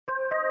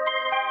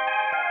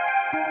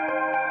We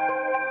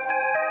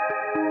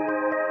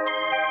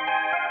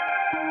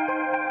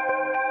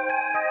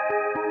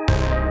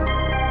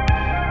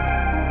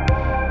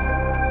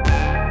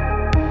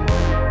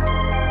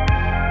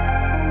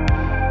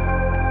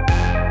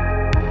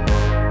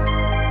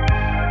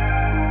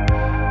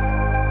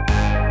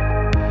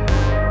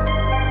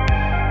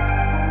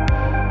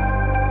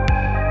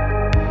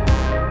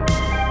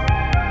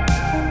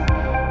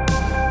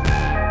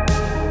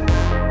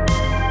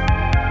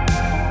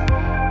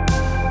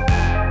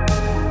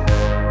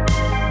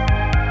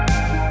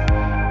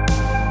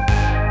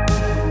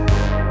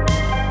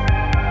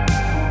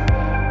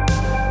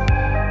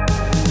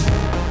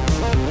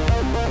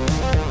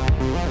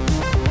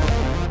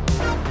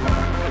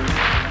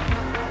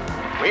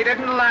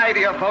didn't lie to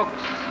you,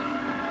 folks.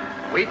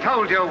 We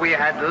told you we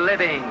had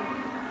living,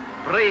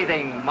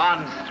 breathing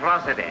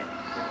monstrosities.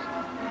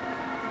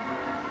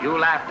 You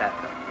laughed at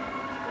them,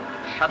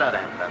 shuddered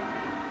at them,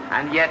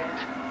 and yet,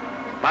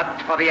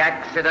 but for the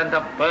accident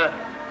of birth,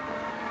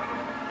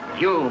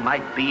 you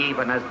might be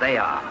even as they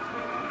are.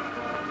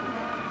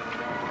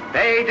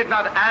 They did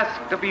not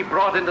ask to be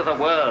brought into the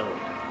world,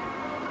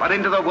 but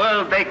into the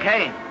world they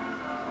came.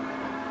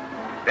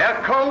 Their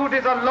code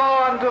is a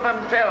law unto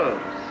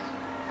themselves.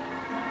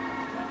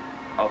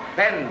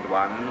 Offend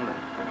one,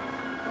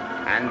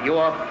 and you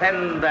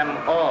offend them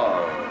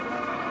all.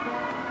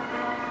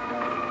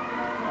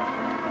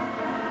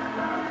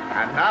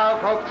 And now,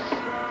 folks,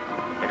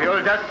 if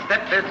you'll just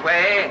step this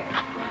way,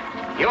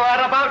 you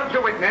are about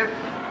to witness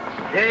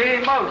the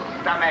most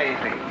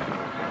amazing,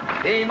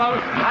 the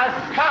most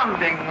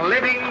astounding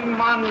living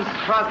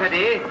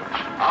monstrosity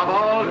of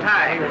all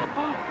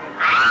time.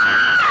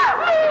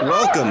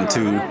 Welcome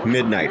to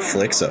Midnight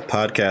Flicks, a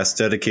podcast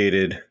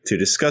dedicated to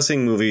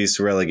discussing movies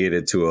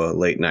relegated to a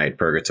late night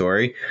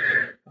purgatory.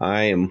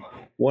 I am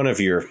one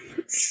of your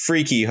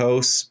freaky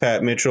hosts,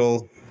 Pat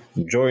Mitchell.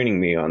 Joining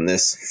me on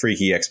this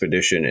freaky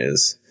expedition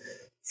is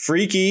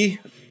freaky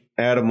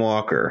Adam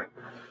Walker.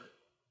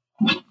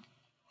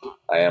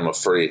 I am a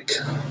freak.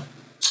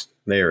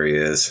 There he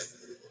is.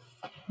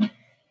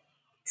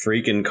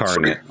 Freak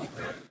incarnate.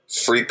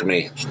 Freak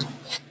me.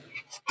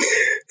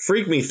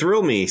 Freak me,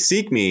 thrill me,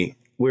 seek me.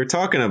 We're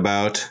talking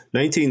about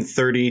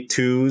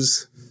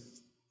 1932's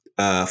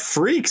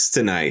Freaks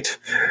tonight,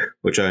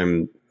 which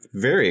I'm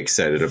very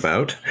excited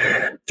about.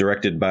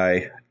 Directed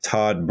by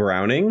Todd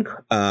Browning.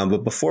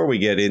 But before we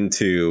get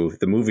into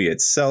the movie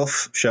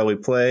itself, shall we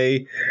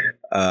play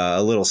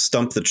a little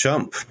Stump the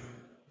Chump?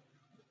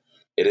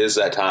 It is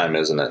that time,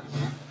 isn't it?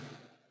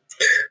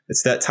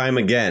 It's that time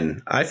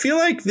again. I feel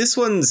like this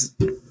one's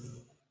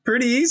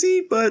pretty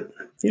easy, but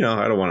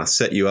I don't want to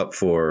set you up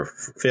for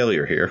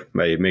failure here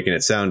by making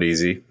it sound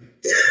easy.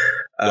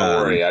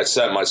 Don't worry, I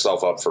set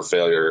myself up for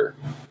failure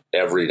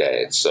every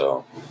day,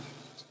 so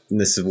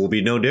this will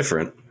be no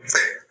different.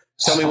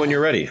 Tell me when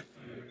you're ready.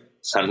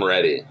 I'm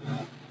ready.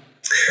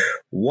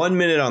 1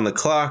 minute on the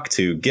clock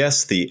to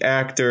guess the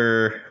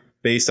actor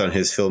based on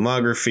his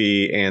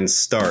filmography and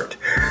start.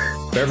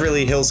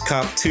 Beverly Hills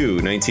Cop 2,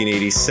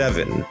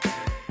 1987.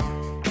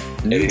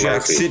 New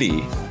Jack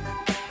City.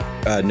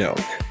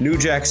 New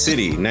Jack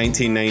City,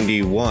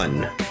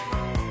 1991.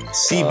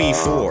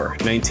 CB4,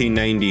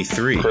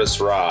 1993. Chris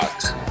Rock.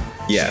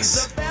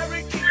 Yes.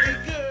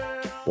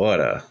 What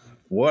a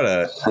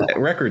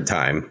record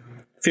time.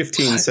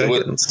 15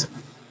 seconds.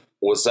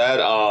 Was that,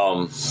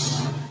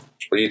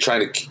 were you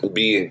trying to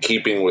be in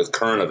keeping with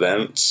current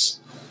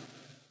events?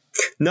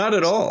 Not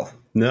at all.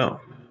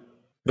 No.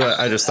 But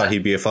I just thought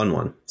he'd be a fun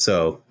one.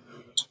 So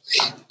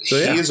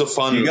yeah. He's a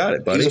fun. You got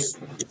it, buddy.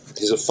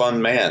 He's a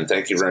fun man.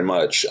 Thank you very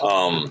much.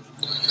 I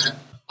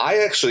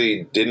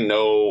actually didn't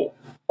know,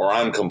 or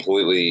I'm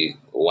completely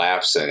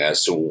lapsing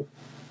as to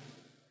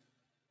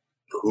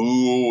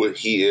who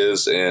he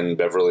is in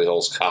Beverly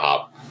Hills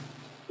Cop.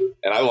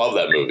 And I love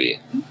that movie.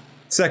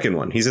 Second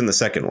one. He's in the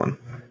second one.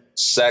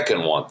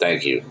 Second one.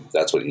 Thank you.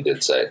 That's what you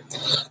did say.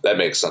 That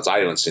makes sense. I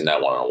haven't seen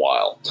that one in a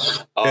while.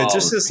 It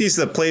just says he's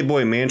the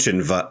Playboy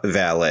Mansion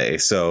valet,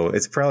 so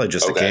it's probably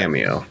just a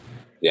cameo.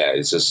 Yeah,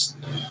 he's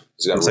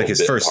got it's like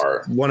his first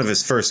part. One of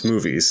his first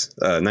movies,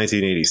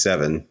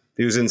 1987.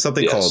 He was in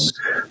something called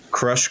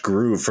Crush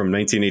Groove from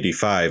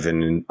 1985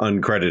 in an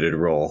uncredited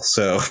role.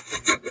 So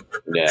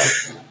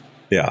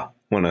yeah,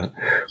 one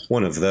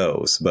of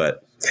those.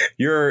 But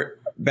you're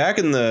back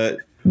in the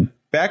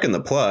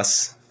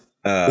plus.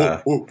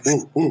 You're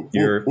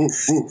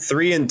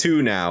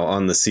 3-2 now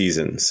on the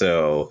season,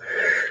 so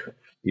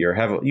you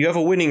have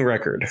a winning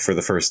record for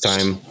the first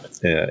time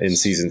in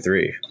season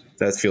 3.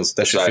 That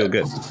should feel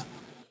good.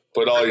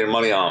 Put all your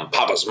money on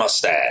Papa's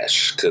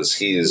mustache because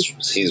he's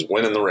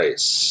winning the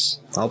race.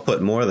 I'll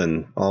put more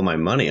than all my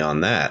money on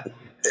that.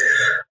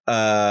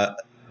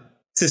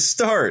 To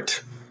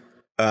start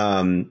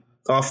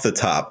off the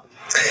top,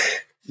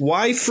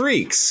 why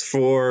Freaks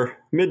for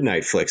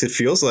Midnight Flicks? It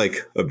feels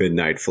like a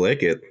midnight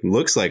flick. It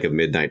looks like a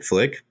midnight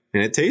flick,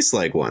 and it tastes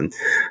like one.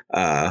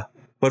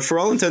 But for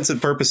all intents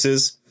and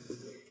purposes,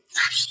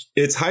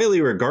 It's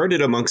highly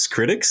regarded amongst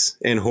critics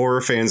and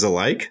horror fans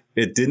alike.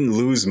 It didn't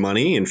lose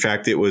money. In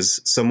fact, it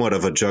was somewhat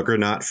of a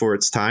juggernaut for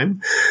its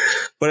time.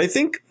 But I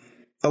think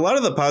a lot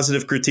of the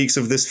positive critiques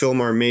of this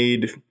film are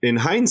made in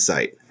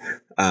hindsight.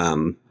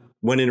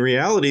 When in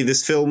reality,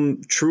 this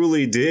film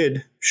truly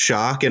did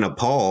shock and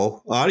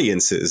appall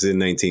audiences in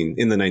the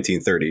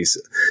 1930s.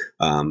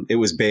 It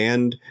was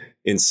banned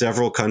in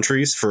several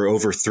countries for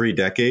over 3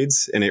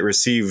 decades, and it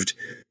received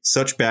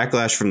such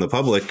backlash from the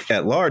public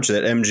at large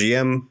that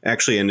MGM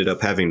actually ended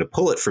up having to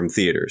pull it from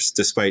theaters,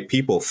 despite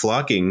people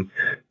flocking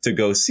to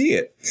go see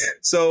it.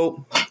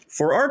 So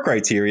for our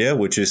criteria,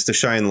 which is to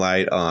shine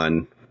light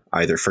on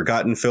either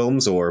forgotten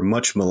films or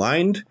much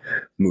maligned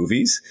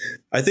movies,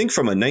 I think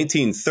from a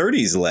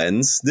 1930s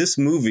lens, this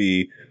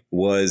movie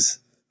was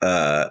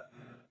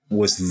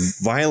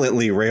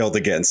violently railed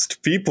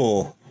against.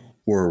 People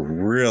were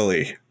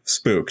really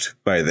spooked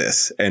by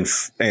this and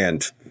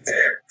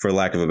for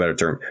lack of a better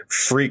term,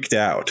 freaked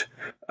out.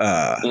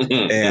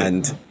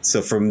 And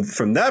so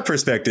from that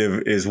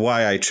perspective is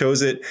why I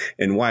chose it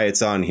and why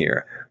it's on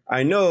here.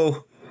 I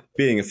know,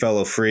 being a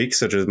fellow freak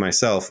such as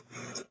myself,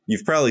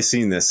 you've probably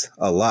seen this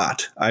a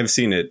lot. I've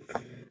seen it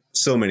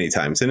so many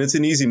times, and it's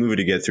an easy movie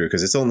to get through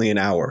because it's only an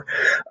hour.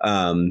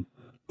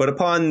 But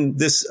upon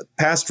this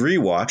past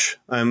rewatch,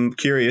 I'm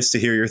curious to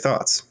hear your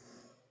thoughts.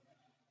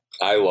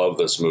 I love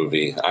this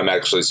movie. I'm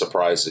actually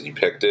surprised that you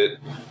picked it.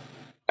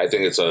 I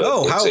think it's a...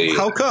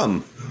 how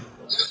come?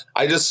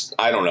 I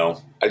don't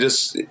know. I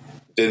just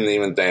didn't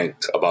even think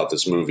about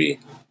this movie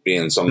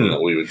being something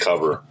that we would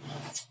cover.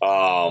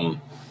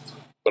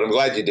 But I'm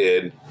glad you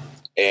did.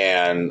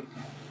 And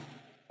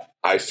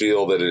I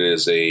feel that it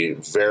is a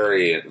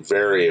very,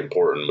 very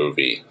important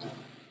movie.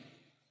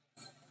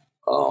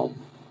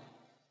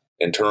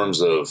 In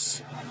terms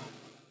of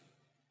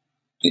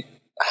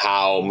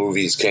how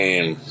movies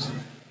came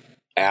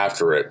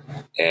after it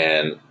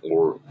and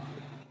were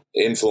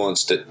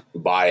influenced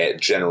by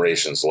it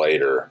generations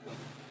later,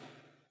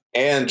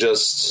 and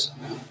just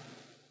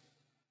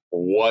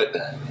what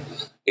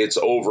its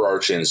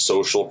overarching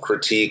social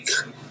critique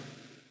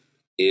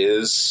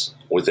is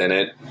within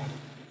it.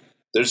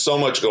 There's so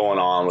much going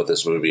on with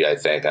this movie, I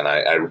think, and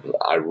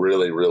I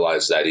really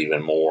realized that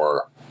even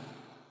more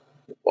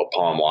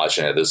upon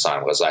watching it this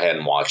time, because I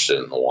hadn't watched it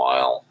in a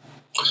while.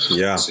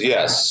 Yeah. So,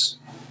 yes,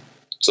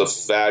 it's a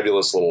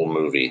fabulous little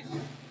movie.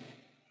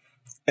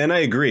 And I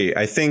agree.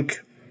 I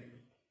think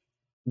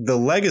the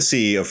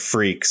legacy of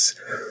Freaks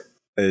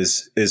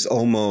is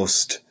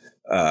almost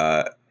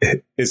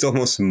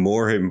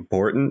more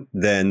important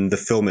than the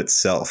film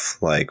itself.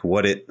 Like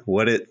what it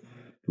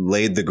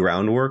laid the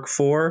groundwork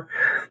for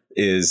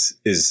is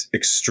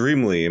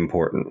extremely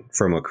important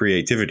from a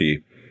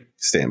creativity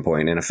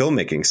standpoint and a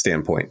filmmaking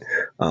standpoint.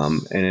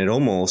 And it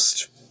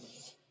almost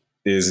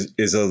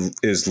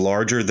is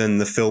larger than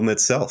the film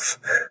itself.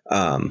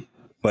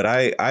 But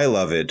I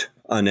love it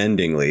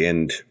unendingly.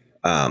 And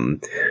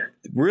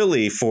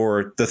really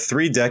for the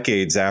 3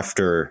 decades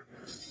after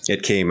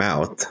it came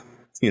out,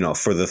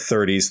 for the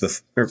 30s, the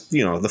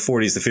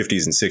 40s, the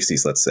 50s and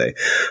 60s, let's say,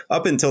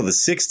 up until the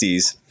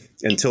 60s,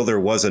 until there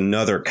was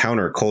another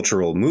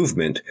countercultural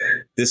movement,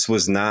 this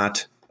was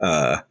not,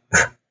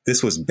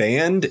 this was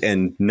banned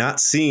and not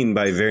seen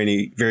by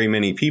very, very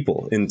many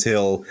people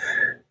until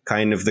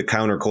kind of the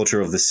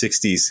counterculture of the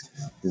 60s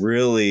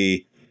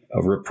really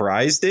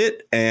reprised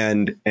it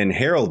and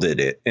heralded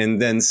it.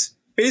 And then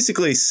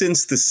basically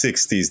since the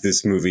 60s,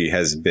 this movie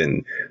has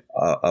been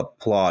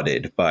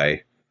applauded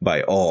by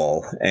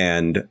all.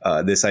 And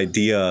this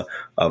idea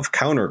of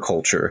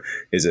counterculture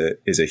is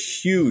a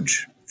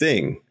huge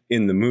thing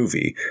in the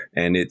movie.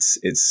 And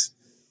it's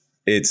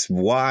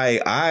why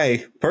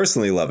I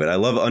personally love it. I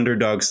love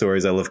underdog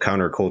stories. I love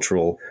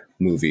countercultural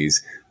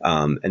movies.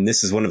 And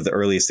this is one of the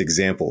earliest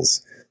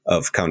examples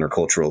of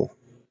countercultural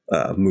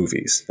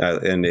movies.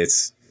 And it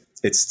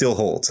still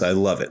holds. I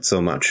love it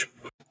so much.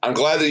 I'm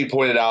glad that you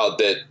pointed out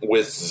that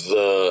with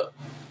the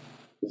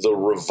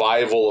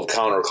revival of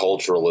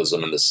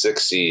counterculturalism in the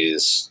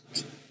 60s,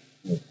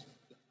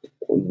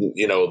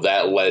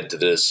 that led to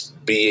this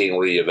being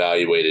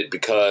reevaluated,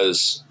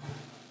 because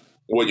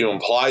what you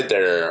implied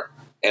there,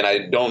 and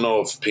I don't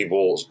know if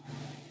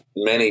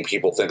many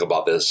people think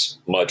about this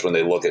much when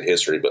they look at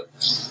history, but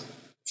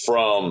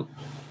from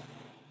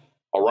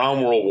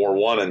around World War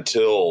I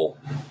until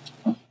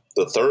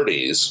the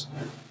 30s,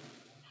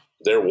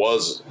 there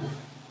was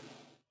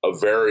a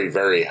very,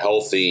 very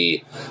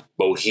healthy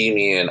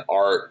bohemian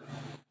art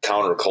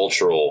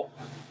countercultural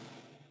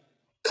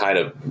kind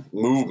of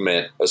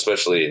movement,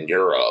 especially in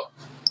Europe,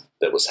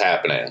 that was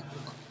happening.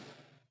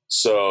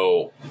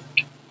 So,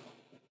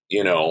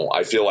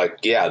 I feel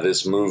like,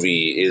 this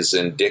movie is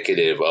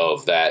indicative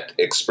of that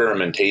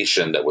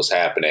experimentation that was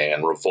happening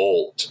and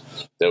revolt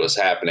that was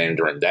happening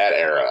during that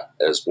era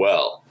as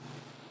well.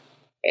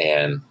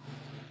 And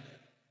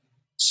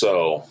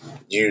so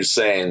you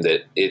saying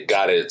that it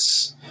got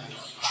its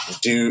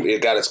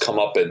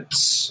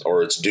comeuppance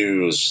or its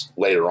dues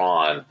later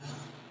on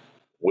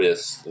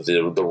with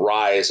the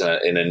rise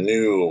in a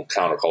new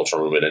counterculture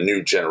movement, a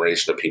new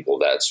generation of people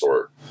of that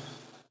sort.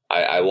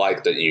 I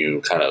like that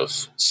you kind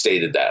of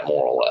stated that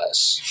more or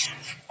less.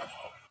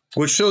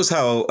 Which shows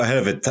how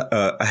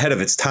ahead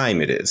of its time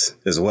it is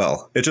as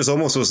well. It just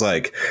almost was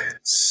like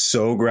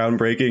so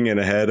groundbreaking and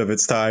ahead of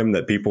its time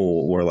that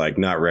people were like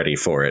not ready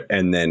for it.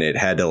 And then it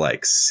had to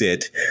like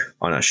sit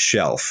on a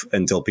shelf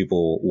until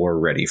people were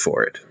ready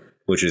for it,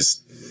 which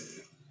is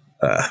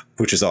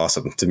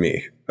awesome to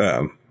me.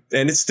 And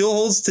it still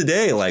holds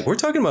today. Like, we're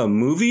talking about a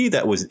movie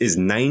that is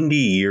 90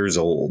 years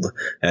old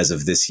as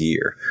of this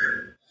year.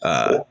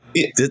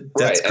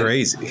 That's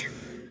crazy.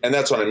 And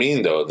that's what I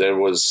mean, though.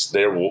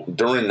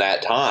 During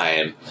that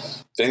time,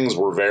 things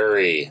were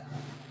very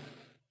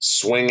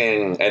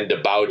swinging and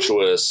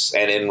debaucherous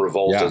and in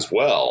revolt as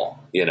well.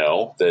 You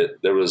know,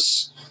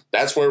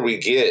 that's where we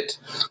get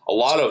a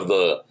lot of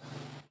the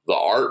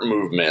art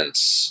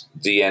movements,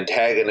 the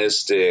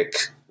antagonistic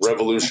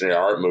revolutionary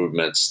art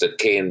movements that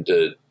came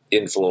to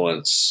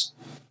influence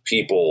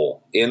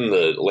people in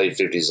the late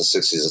 50s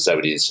and 60s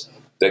and 70s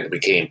that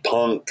became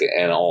punk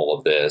and all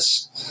of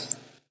this.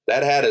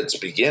 That had its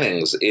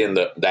beginnings in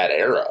that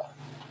era.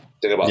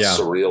 Think about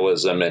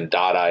surrealism and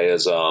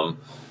Dadaism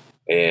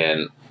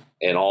and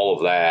all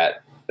of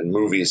that, and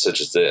movies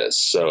such as this.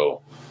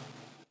 So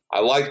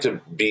I like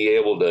to be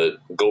able to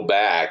go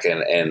back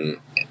and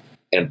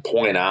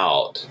point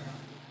out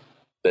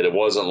that it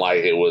wasn't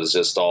like it was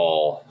just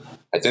all.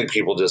 I think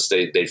people just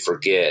they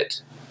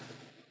forget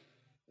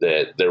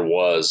that there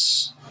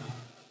was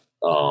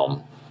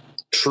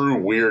true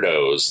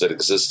weirdos that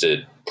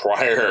existed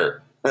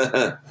prior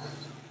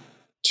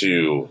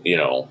to, you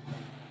know,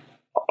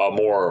 a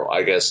more,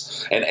 I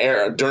guess, an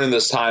era during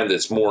this time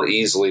that's more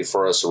easily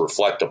for us to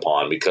reflect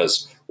upon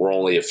because we're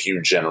only a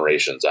few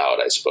generations out,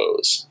 I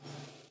suppose.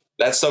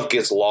 That stuff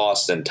gets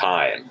lost in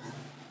time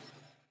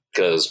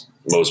because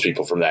most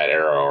people from that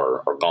era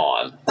are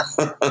gone.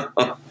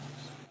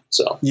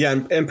 So yeah,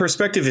 and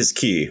perspective is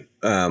key,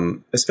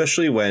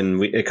 especially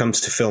when it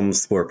comes to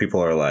films where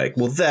people are like,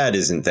 well, that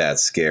isn't that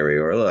scary,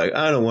 or like,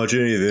 I don't watch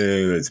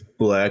anything that's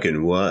black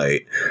and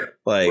white.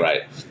 Like,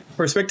 right.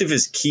 Perspective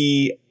is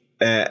key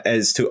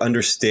as to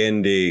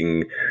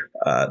understanding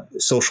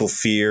social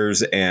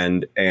fears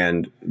and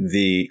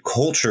the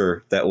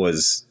culture that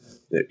was,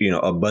 you know,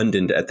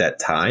 abundant at that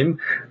time.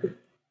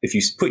 If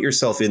you put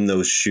yourself in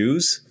those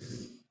shoes,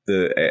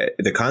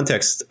 the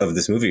context of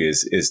this movie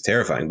is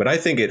terrifying, but I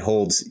think it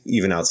holds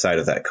even outside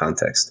of that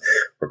context,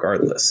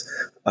 regardless.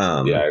 Yeah,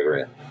 I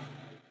agree.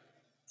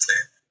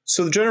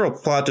 So the general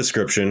plot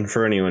description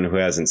for anyone who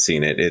hasn't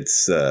seen it,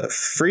 it's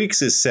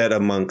Freaks is set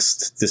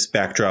amongst this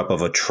backdrop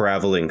of a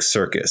traveling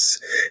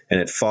circus, and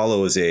it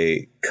follows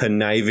a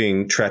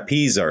conniving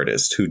trapeze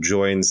artist who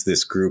joins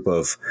this group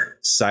of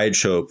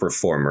sideshow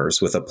performers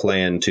with a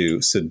plan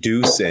to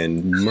seduce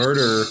and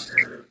murder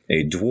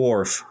a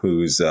dwarf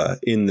who's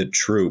in the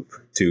troupe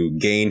to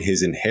gain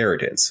his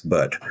inheritance,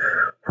 but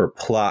her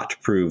plot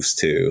proves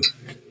to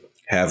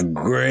have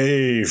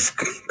grave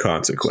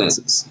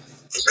consequences.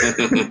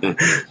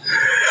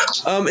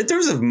 In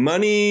terms of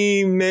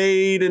money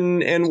made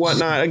and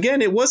whatnot,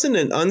 again, it wasn't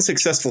an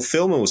unsuccessful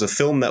film. It was a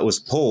film that was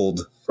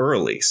pulled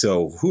early,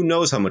 so who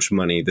knows how much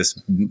money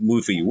this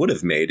movie would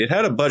have made. It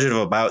had a budget of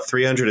about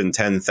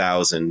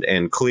 $310,000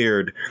 and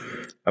cleared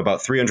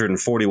about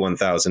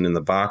 $341,000 in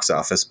the box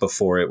office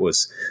before it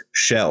was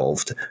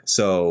shelved.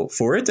 So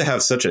for it to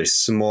have such a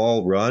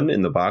small run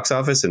in the box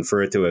office and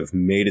for it to have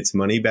made its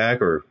money back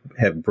or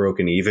have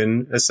broken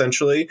even,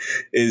 essentially,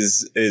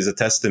 is a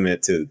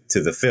testament to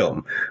the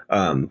film.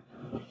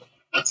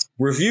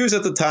 Reviews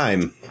at the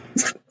time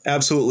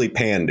absolutely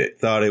panned it,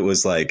 thought it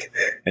was like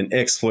an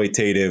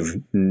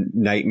exploitative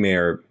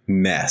nightmare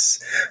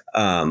mess.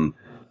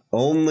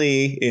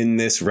 Only in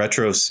this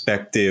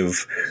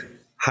retrospective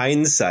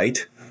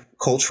hindsight,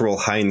 cultural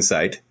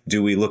hindsight,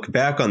 do we look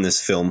back on this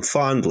film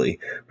fondly.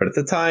 But at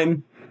the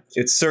time,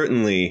 it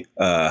certainly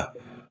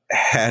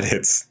had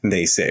its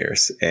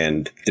naysayers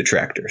and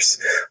detractors,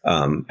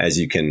 as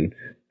you can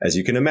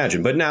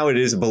imagine. But now it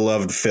is a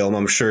beloved film.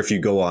 I'm sure if you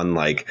go on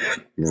like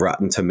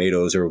Rotten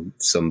Tomatoes or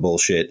some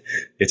bullshit,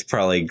 it's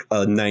probably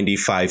a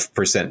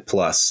 95%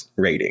 plus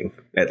rating,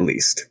 at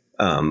least.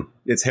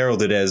 It's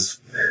heralded as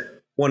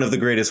one of the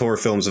greatest horror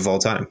films of all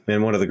time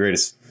and one of the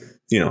greatest,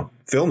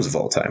 films of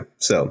all time.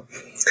 So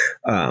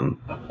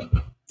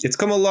it's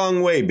come a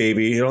long way,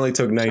 baby. It only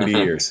took 90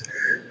 years.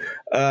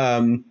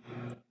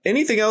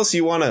 Anything else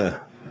you want to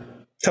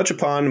touch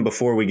upon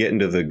before we get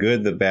into the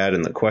good, the bad,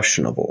 and the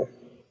questionable?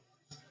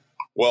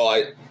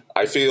 Well,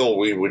 I feel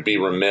we would be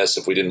remiss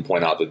if we didn't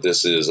point out that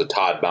this is a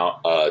Todd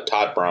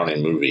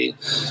Browning movie,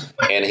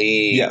 and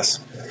he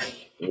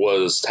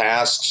was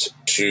tasked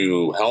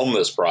to helm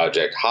this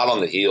project hot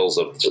on the heels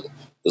of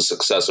the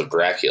success of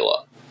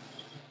Dracula.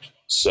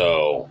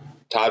 So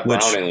Todd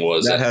Browning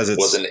has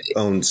its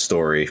own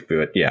story,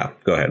 but yeah,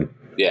 go ahead.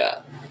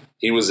 Yeah,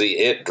 he was the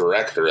IT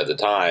director at the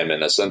time,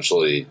 and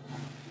essentially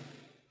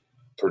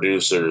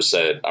producers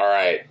said, "All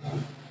right,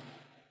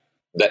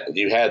 that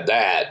you had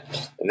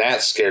that, and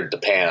that scared the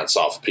pants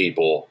off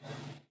people.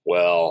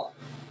 well,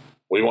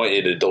 we want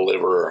you to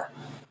deliver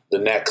the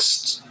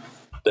next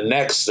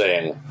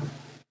thing.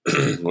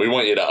 We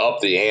want you to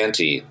up the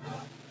ante.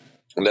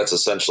 And that's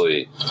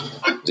essentially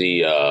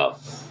the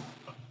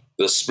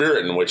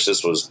spirit in which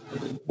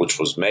which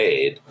was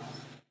made.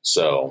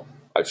 So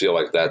I feel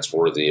like that's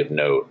worthy of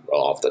note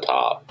off the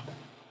top.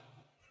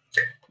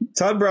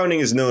 Todd Browning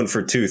is known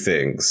for two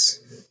things: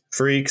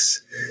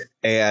 Freaks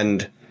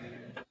and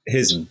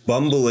his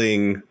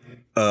bumbling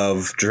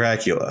of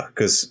Dracula,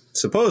 because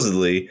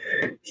supposedly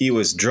he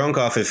was drunk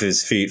off of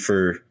his feet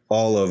for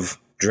all of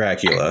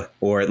Dracula,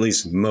 or at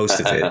least most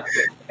of it.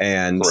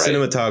 And right.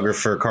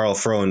 Cinematographer Carl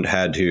Freund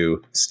had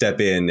to step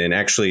in and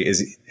actually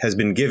has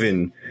been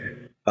given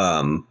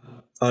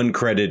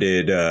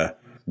uncredited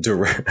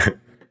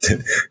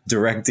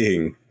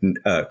directing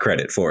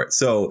credit for it.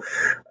 So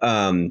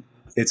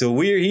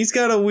he's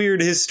got a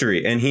weird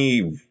history, and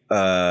he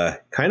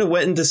kind of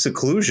went into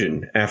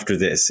seclusion after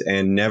this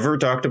and never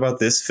talked about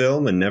this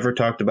film and never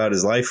talked about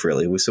his life,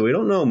 really. So we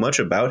don't know much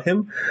about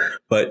him.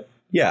 But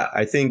yeah,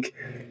 I think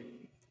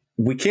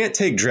we can't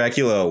take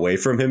Dracula away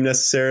from him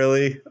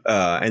necessarily.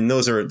 And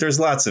there's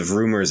lots of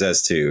rumors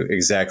as to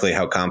exactly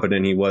how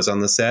competent he was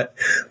on the set.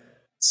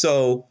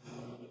 So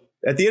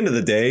at the end of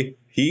the day,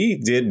 he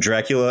did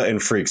Dracula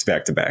and Freaks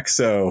back to back.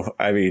 So,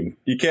 I mean,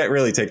 you can't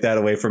really take that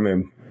away from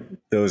him.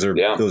 Those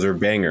are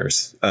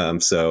bangers.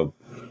 So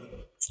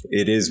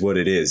it is what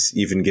it is,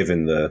 even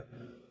given the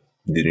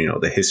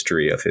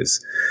history of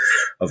his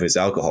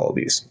alcohol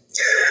abuse.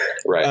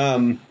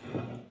 Right.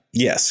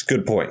 Yes,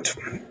 good point.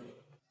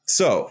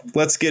 So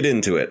let's get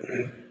into it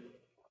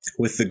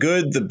with the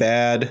good, the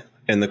bad,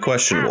 and the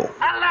questionable.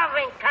 A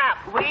loving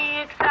cup. We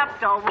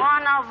accept a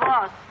one of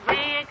us. We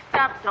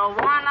accept a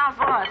one of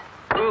us.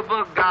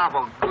 Gooba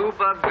gobble,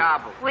 gooba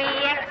gobble. We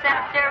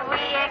accept her. We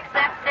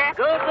accept her.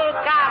 Google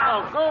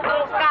gobble,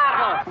 Google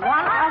gobble.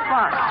 One of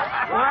us.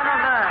 One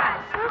of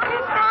us.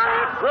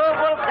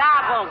 Google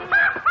gobble.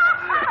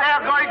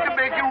 They're going to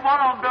make you one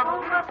of them.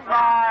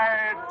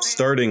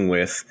 Starting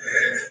with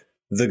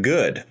the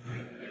good.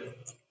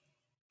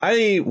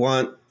 I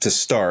want to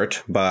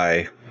start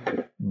by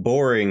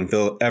boring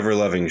the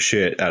ever-loving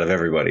shit out of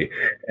everybody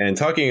and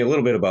talking a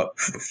little bit about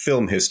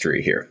film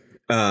history here,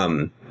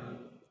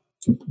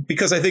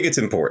 because I think it's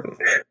important.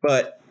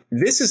 But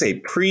this is a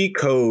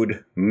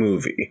pre-code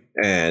movie,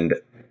 and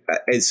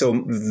so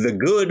the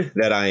good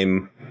that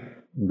I'm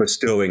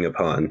bestowing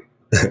upon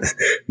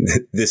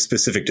this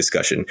specific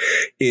discussion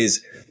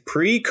is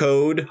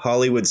pre-code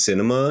Hollywood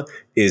cinema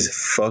is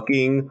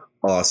fucking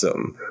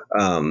awesome.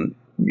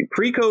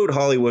 Pre-code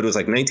Hollywood was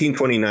like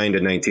 1929 to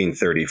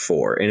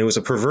 1934, and it was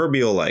a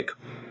proverbial like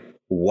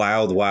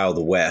wild,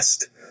 wild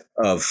west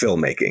of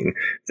filmmaking.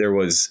 There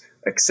was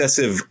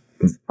excessive,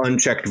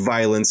 unchecked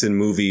violence in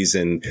movies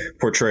and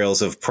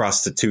portrayals of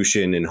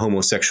prostitution and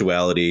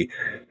homosexuality.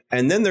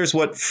 And then there's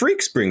what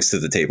Freaks brings to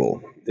the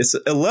table. It's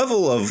a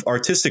level of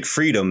artistic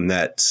freedom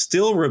that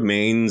still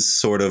remains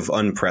sort of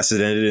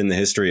unprecedented in the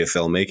history of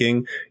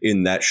filmmaking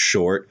in that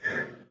short,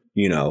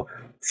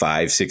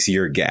 5-6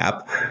 year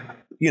gap.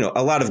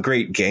 A lot of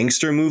great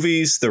gangster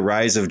movies, the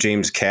rise of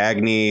James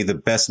Cagney, the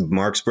best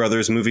Marx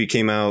Brothers movie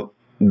came out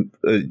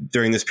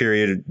during this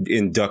period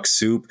in Duck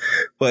Soup.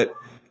 But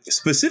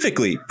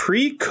specifically,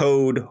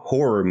 pre-code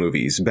horror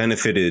movies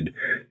benefited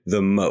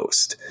the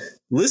most.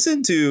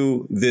 Listen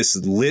to this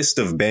list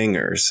of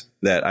bangers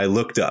that I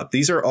looked up.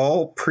 These are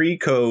all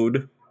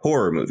pre-code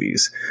horror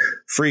movies.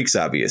 Freaks,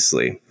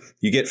 obviously.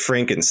 You get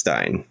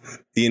Frankenstein,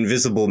 The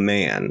Invisible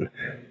Man,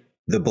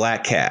 The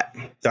Black Cat,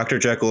 Dr.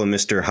 Jekyll and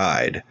Mr.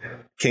 Hyde,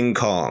 King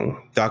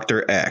Kong,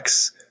 Dr.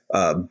 X,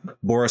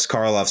 Boris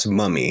Karloff's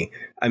Mummy.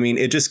 I mean,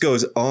 it just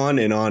goes on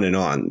and on and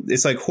on.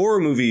 It's like horror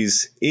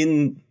movies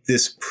in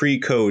this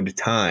pre-code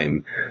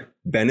time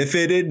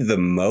benefited the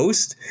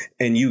most,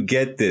 and you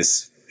get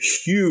this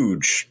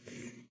huge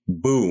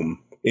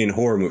boom in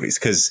horror movies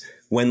because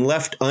when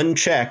left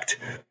unchecked,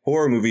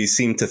 horror movies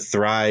seem to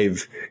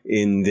thrive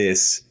in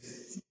this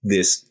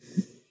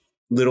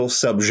little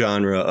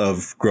subgenre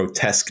of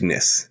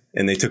grotesqueness,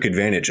 and they took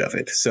advantage of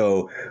it.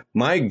 So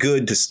my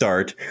good to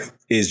start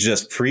is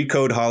just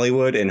pre-code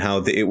Hollywood and how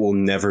it will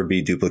never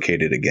be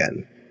duplicated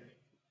again.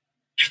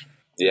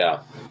 Yeah,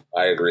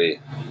 I agree.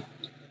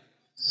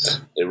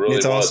 It really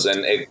was.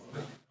 Awesome. And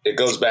it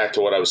goes back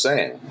to what I was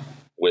saying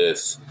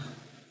with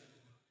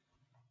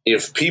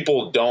if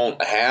people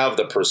don't have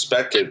the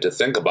perspective to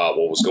think about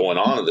what was going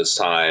on at this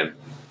time,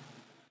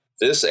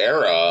 this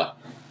era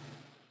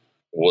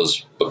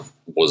was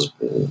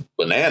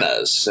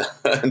bananas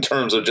in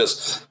terms of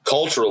just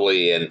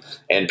culturally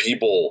and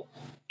people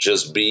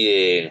just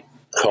being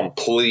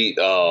complete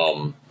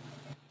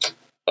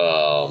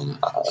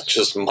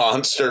just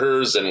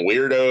monsters and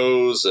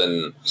weirdos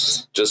and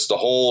just the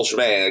whole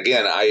shebang.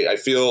 Again, I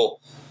feel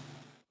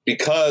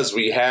because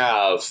we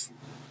have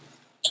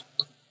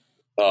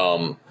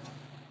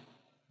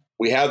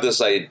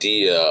this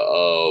idea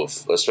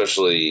of,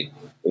 especially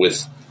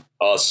with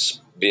us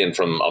being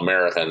from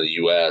America and the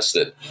US,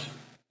 that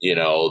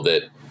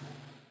that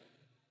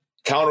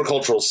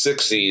countercultural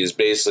 60s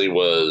basically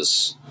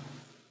was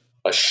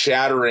a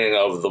shattering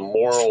of the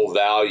moral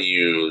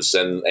values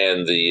and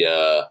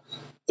the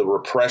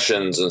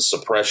repressions and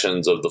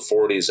suppressions of the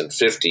 40s and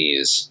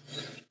 50s.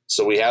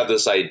 So we have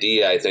this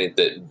idea, I think,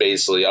 that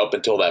basically up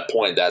until that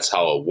point, that's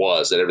how it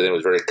was, that everything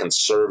was very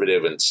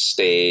conservative and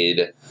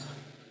staid.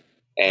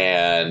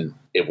 And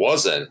it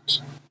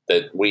wasn't.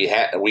 That we've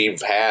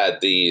had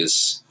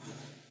these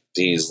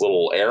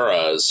little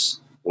eras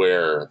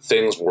where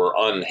things were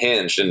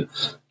unhinged. And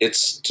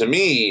it's, to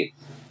me,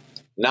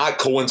 not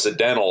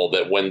coincidental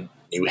that when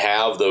you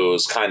have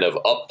those kind of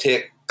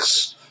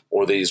upticks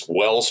or these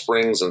well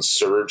springs and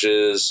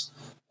surges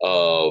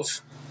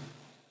of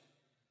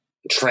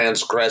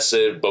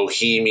transgressive,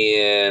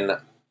 bohemian,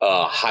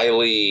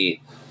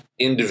 highly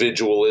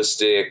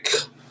individualistic,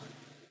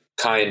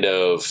 kind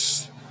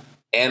of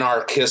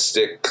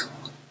anarchistic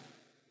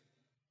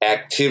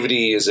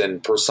activities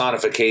and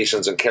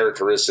personifications and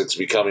characteristics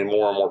becoming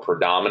more and more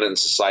predominant in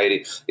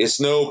society, it's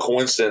no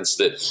coincidence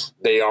that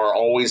they are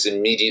always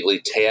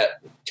immediately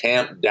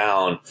tamped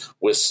down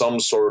with some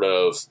sort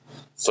of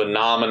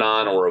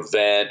phenomenon or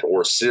event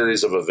or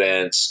series of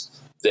events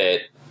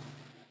that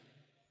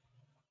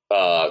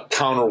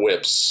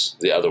counterwhips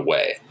the other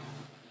way.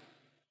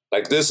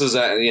 Like this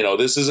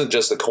isn't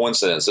just a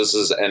coincidence. This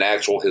is an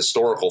actual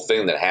historical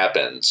thing that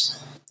happens.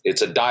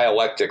 It's a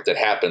dialectic that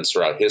happens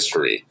throughout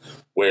history,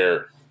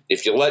 where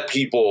if you let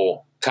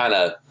people kind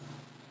of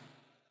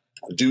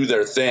do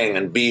their thing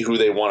and be who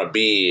they want to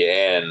be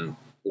and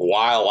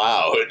while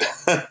out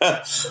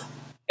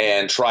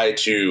and try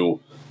to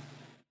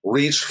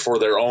reach for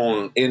their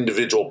own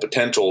individual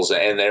potentials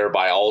and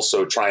thereby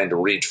also trying to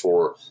reach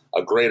for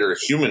a greater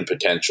human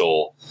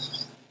potential,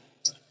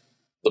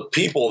 the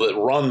people that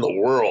run the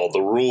world,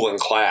 the ruling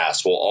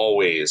class, will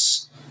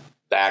always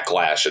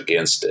backlash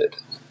against it.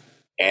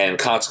 And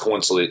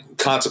consequently,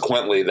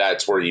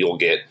 that's where you'll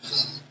get,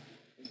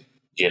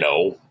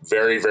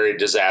 very, very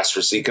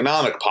disastrous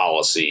economic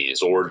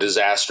policies or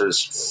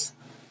disastrous,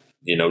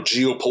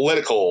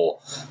 geopolitical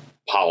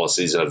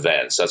policies and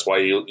events. That's why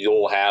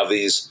you'll have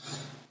these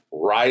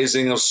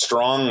rising of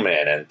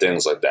strongmen and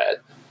things like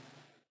that.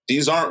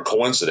 These aren't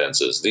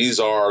coincidences.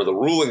 These are the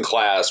ruling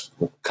class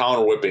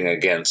counterwhipping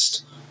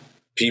against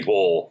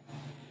people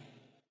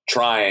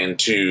trying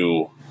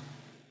to,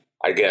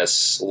 I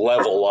guess,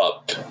 level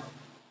up.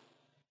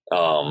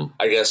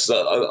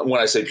 When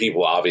I say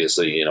people,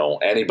 obviously,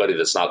 anybody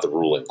that's not the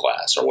ruling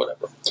class or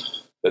whatever,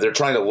 but they're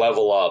trying to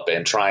level up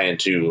and trying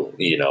to,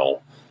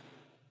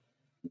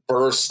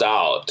 burst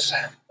out,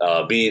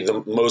 be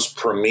the most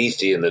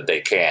Promethean that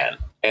they can.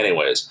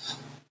 Anyways,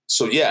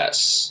 so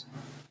yes,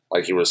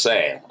 like you were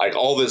saying, like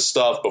all this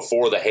stuff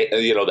before the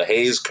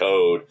Hays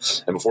Code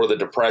and before the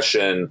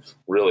Depression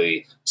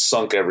really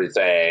sunk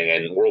everything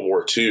and World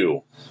War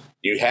II,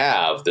 you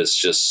have this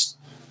just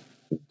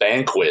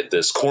banquet,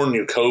 this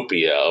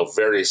cornucopia of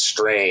very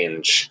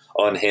strange,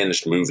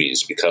 unhinged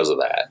movies because of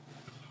that.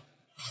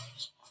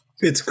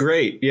 It's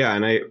great. Yeah.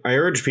 And I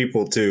urge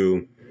people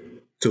to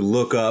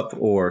look up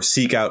or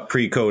seek out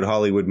pre-code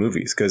Hollywood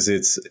movies, because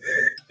it's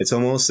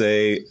almost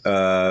we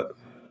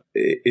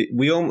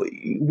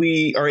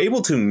are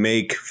able to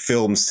make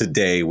films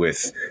today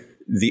with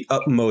the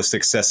utmost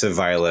excessive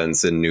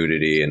violence and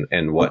nudity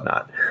and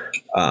whatnot.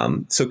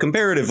 So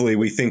comparatively,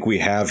 we think we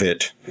have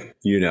it,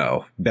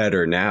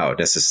 better now.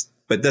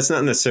 But that's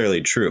not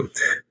necessarily true.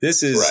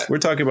 This is, right. We're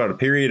talking about a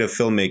period of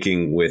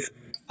filmmaking with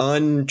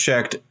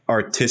unchecked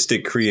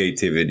artistic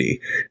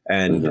creativity,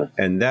 and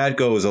that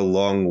goes a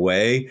long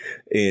way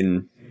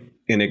in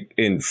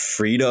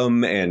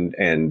freedom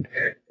and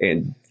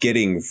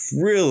getting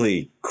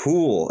really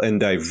cool and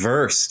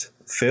diverse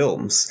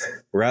films,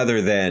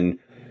 rather than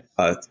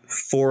a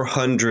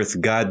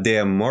 400th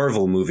goddamn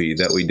Marvel movie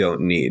that we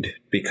don't need.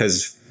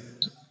 Because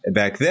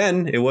back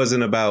then it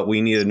wasn't about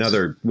we need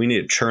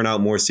to churn out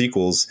more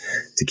sequels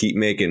to keep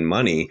making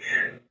money.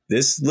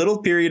 This little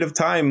period of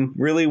time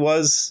really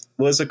was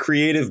a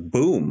creative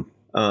boom,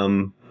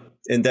 and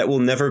that will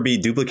never be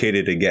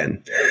duplicated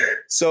again.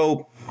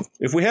 So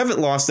if we haven't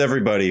lost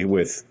everybody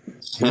with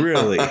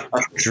really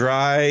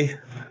dry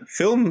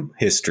film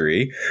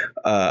history,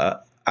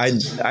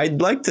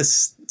 I'd like to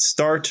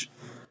start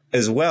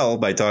as well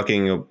by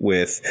talking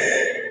with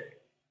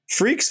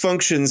Freaks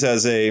functions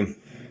as a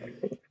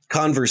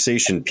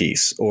conversation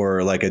piece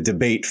or like a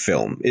debate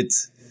film.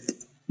 It's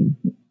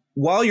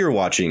while you're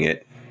watching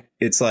it,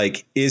 it's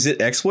like, is it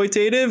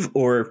exploitative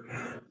or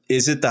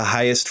is it the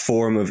highest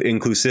form of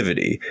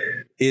inclusivity?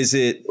 Is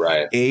it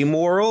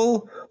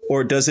amoral,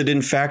 or does it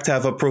in fact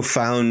have a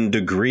profound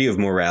degree of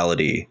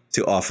morality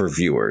to offer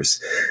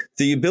viewers?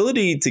 The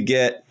ability to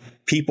get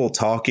people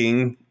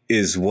talking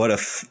is what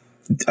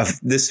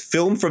this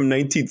film from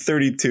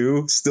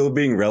 1932 still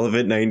being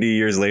relevant 90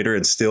 years later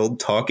and still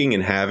talking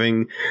and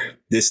having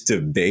this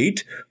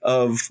debate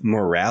of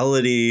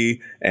morality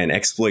and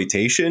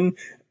exploitation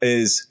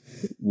is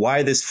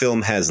why this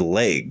film has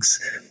legs.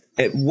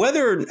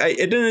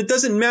 It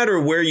doesn't matter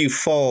where you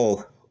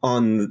fall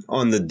on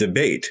the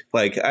debate.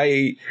 Like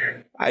I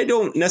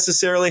don't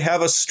necessarily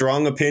have a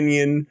strong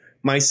opinion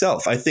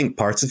myself. I think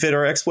parts of it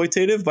are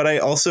exploitative, but I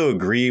also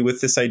agree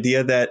with this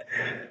idea that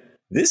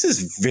this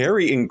is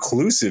very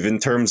inclusive in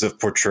terms of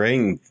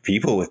portraying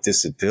people with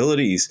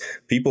disabilities,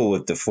 people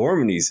with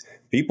deformities,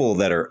 people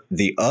that are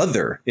the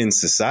other in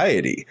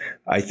society.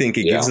 I think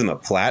it gives them a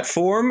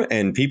platform,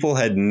 and people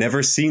had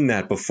never seen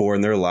that before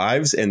in their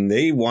lives, and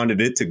they wanted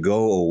it to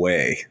go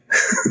away.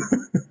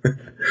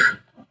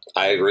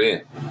 I agree.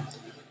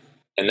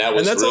 And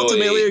that's really,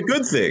 ultimately a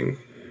good thing.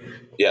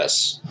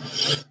 Yes.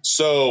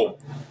 So,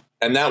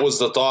 and that was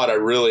the thought I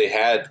really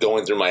had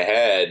going through my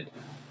head.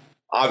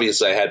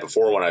 Obviously, I had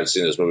before when I'd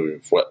seen this movie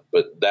before,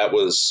 but that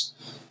was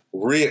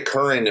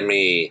reoccurring to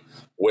me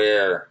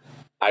where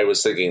I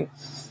was thinking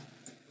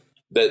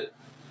that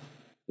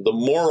the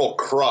moral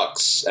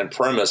crux and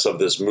premise of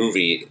this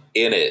movie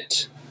in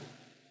it,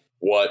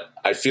 what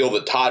I feel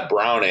that Todd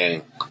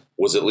Browning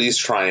was at least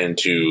trying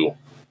to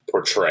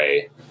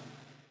portray,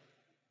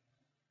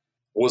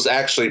 was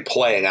actually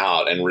playing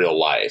out in real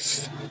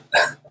life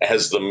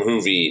as the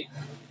movie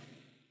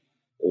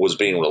was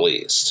being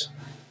released.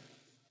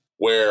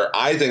 Where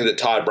I think that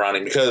Todd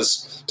Browning,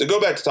 because to go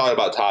back to talk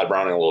about Todd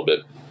Browning a little bit,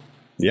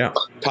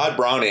 Todd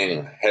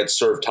Browning had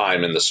served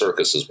time in the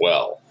circus as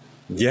well.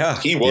 Yeah.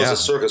 He was a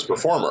circus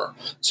performer.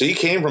 So he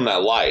came from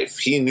that life.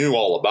 He knew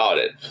all about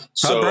it.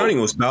 Todd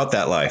Browning was about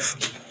that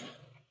life.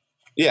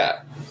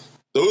 Yeah.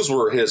 Those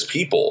were his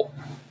people.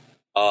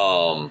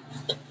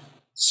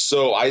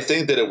 So I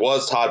think that it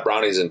was Todd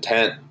Browning's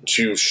intent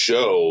to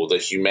show the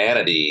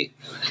humanity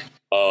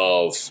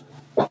of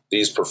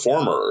these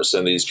performers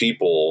and these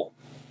people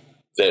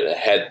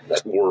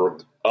that were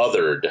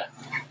othered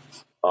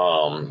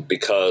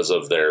because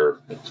of their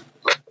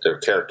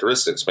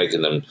characteristics,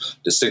 making them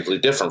distinctly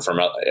different from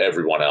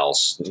everyone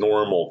else.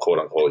 Normal, quote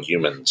unquote,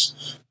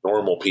 humans,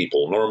 normal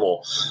people,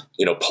 normal,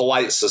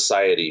 polite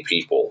society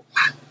people.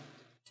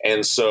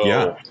 And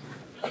so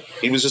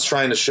he was just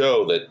trying to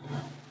show that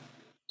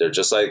they're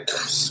just like,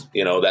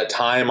 that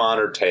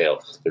time-honored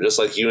tale. They're just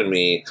like you and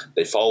me.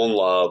 They fall in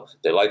love.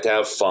 They like to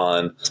have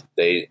fun.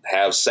 They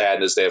have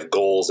sadness. They have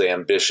goals, they have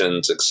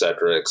ambitions, et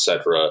cetera, et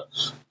cetera.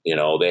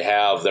 They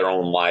have their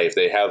own life.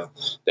 They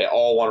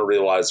all want to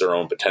realize their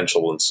own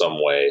potential in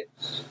some way.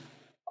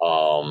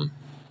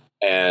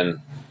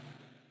 And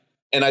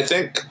I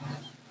think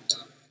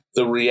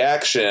the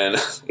reaction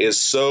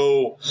is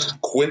so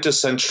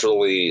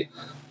quintessentially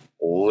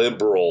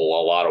liberal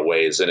a lot of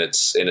ways, and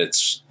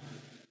it's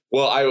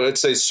well, I would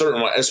say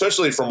certain,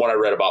 especially from what I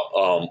read about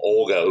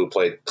Olga, who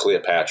played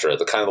Cleopatra,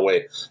 the kind of the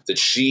way that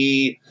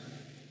she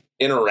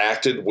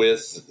interacted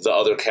with the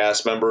other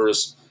cast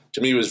members, to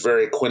me, was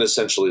very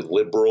quintessentially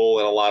liberal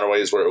in a lot of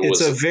ways. Where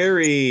it's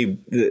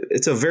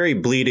a very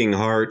bleeding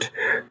heart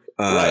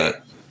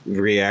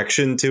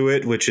reaction to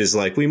it, which is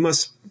like we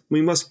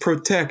must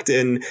protect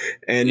and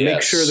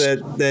make sure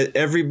that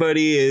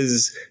everybody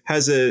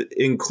has a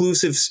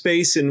inclusive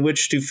space in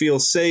which to feel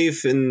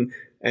safe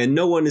and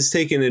no one is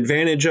taken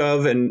advantage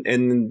of. And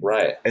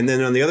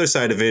then on the other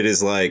side of it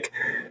is like,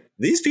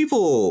 these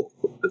people,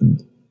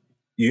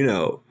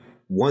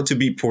 want to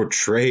be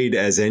portrayed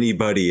as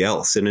anybody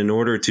else. And in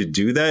order to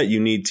do that, you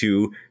need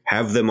to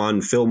have them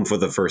on film for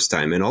the first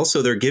time. And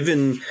also they're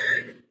given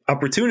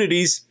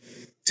opportunities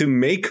to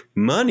make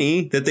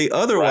money that they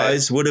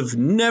otherwise would have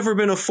never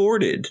been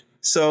afforded.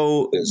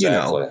 So,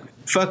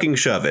 fucking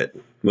shove it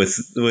with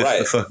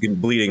the fucking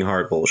bleeding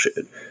heart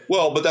bullshit.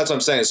 Well, but that's what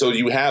I'm saying. So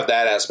you have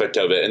that aspect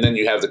of it, and then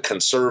you have the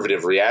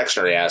conservative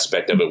reactionary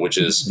aspect of it, which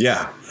is,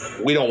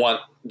 we don't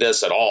want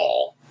this at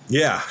all.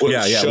 Shove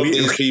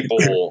these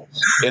people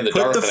in the darkness.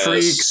 Put the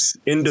freaks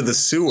into the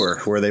sewer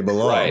where they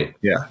belong. Right.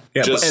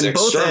 And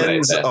both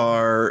ends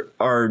are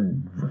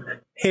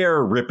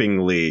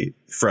hair-rippingly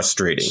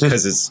frustrating,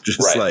 because it's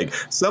just like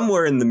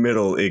somewhere in the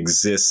middle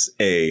exists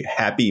a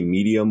happy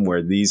medium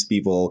where these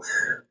people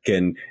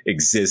can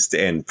exist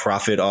and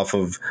profit off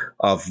of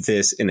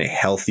this in a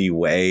healthy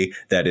way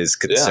that is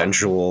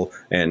consensual.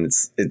 And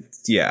it's at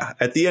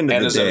the end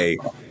of the day,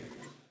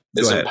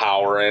 it's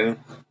empowering.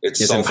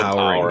 It's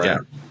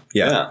self-empowering.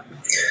 Yeah.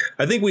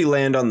 I think we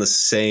land on the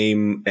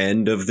same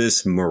end of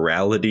this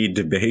morality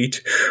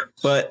debate,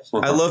 but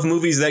I love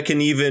movies that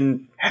can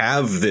even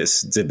have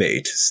this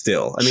debate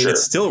still. I mean,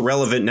 it's still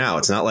relevant now.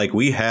 It's not like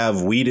we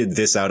have weeded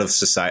this out of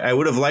society. I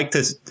would have liked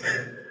to.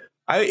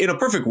 In a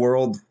perfect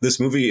world, this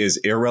movie is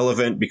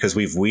irrelevant because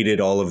we've weeded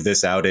all of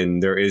this out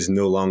and there is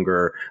no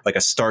longer like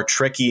a Star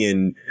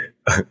Trekian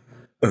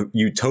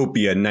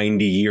utopia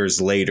 90 years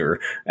later,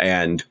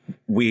 and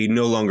we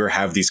no longer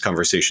have these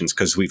conversations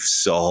because we've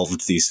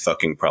solved these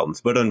fucking problems.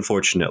 But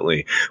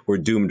unfortunately, we're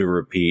doomed to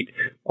repeat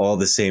all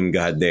the same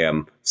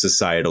goddamn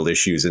societal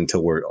issues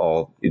until we're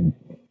all in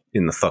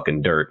the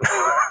fucking dirt.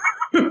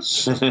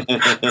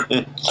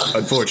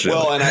 Unfortunately.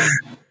 Well,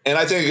 and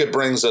I think it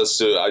brings us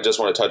to, I just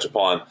want to touch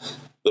upon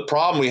the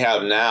problem we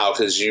have now,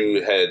 because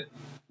you had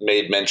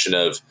made mention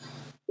of,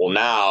 well,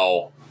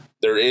 now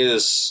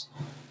there's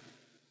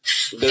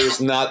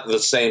not the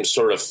same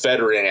sort of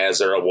fettering as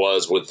there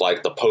was with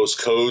like the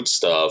post-code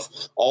stuff.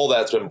 All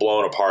that's been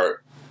blown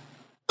apart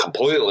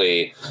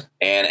completely,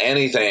 and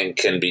anything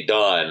can be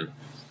done.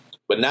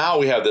 But now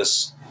we have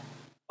this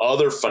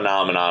other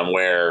phenomenon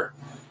where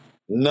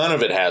none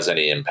of it has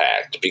any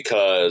impact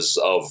because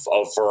of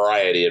a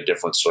variety of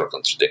different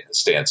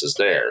circumstances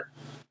there.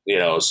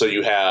 So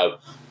you have,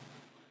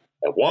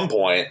 at one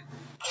point,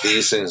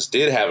 these things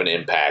did have an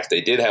impact.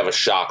 They did have a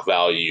shock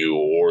value,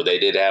 or they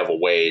did have a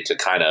way to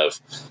kind of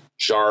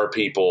jar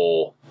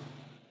people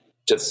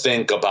to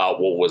think about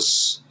what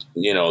was,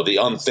 the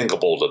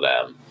unthinkable to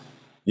them.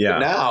 Yeah. But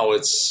now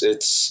it's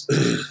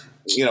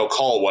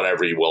call it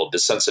whatever you will,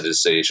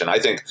 desensitization. I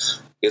think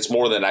it's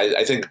more than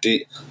I think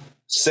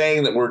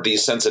saying that we're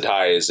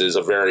desensitized is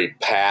a very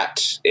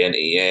pat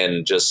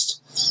and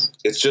just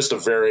it's just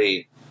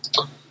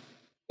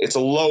it's a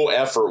low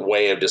effort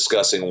way of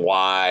discussing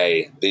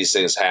why these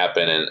things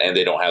happen and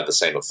they don't have the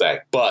same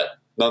effect. But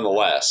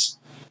nonetheless,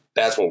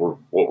 that's what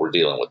we're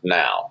dealing with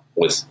now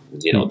with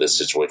this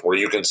situation where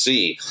you can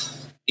see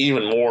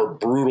even more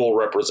brutal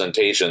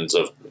representations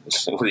of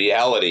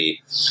reality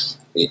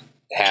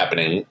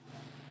happening,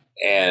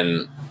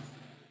 and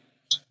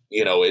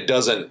it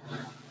doesn't,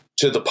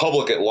 to the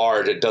public at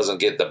large, it doesn't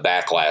get the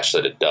backlash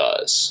that it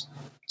does.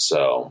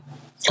 So,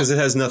 because it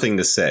has nothing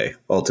to say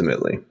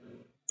ultimately.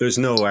 There's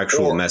no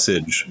actual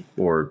message,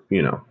 or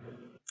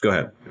go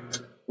ahead.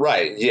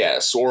 Right.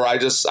 Yes. Or I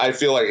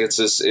feel like it's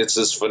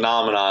this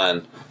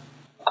phenomenon.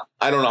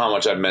 I don't know how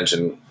much I've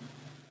mentioned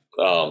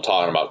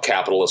talking about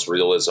capitalist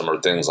realism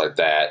or things like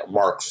that.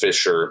 Mark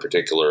Fisher in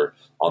particular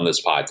on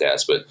this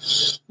podcast, but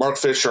Mark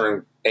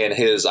Fisher and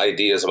his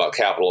ideas about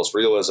capitalist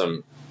realism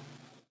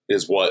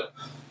is what,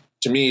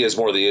 to me, is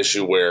more the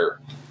issue, where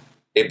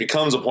it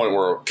becomes a point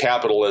where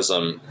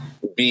capitalism,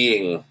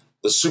 being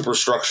the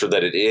superstructure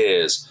that it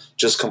is,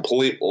 just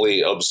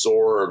completely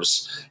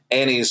absorbs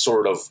any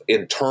sort of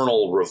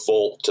internal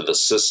revolt to the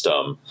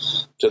system,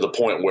 to the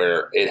point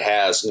where it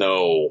has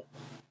no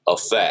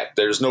effect.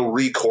 There's no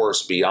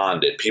recourse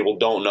beyond it. People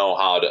don't know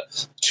how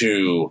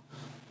to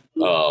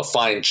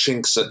find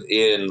chinks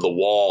in the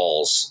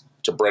walls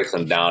to break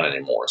them down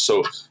anymore.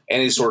 So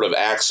any sort of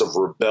acts of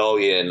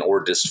rebellion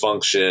or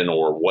dysfunction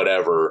or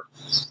whatever,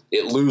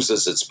 it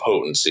loses its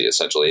potency.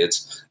 Essentially,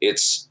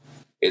 it's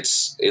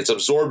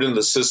absorbed into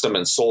the system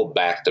and sold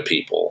back to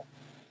people.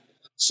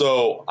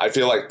 So I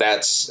feel like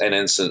that's an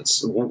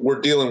instance.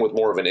 We're dealing with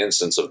more of an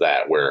instance of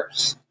that, where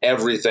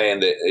everything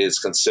that is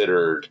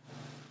considered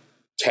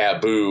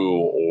taboo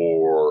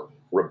or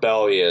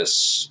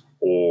rebellious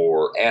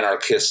or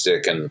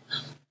anarchistic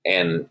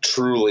and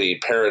truly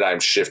paradigm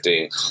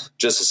shifting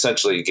just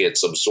essentially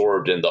gets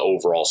absorbed in the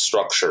overall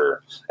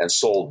structure and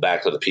sold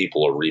back to the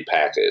people or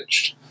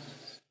repackaged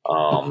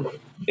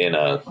in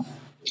a,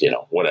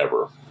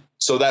 whatever.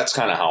 So that's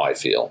kind of how I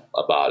feel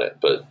about it.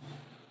 But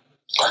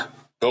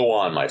go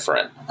on, my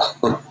friend.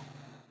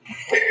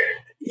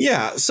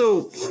 Yeah.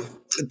 So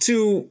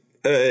to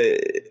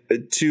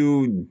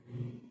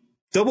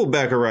double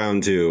back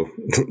around to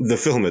the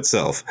film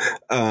itself,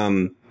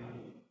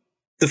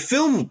 the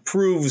film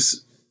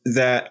proves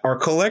that our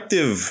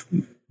collective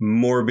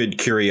morbid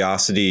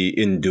curiosity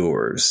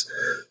endures.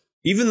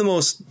 Even the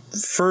most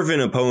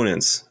fervent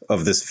opponents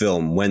of this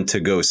film went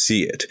to go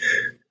see it.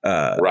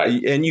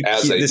 Right. And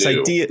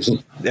idea,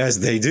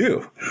 as they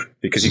do,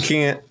 because you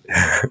can't,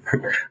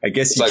 I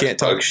guess you can't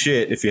talk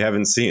shit if you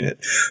haven't seen it.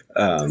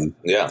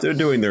 They're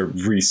doing their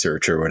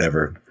research or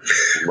whatever.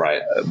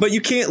 Right. But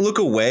you can't look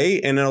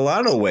away. And in a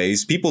lot of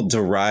ways, people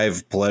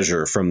derive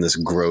pleasure from this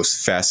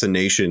gross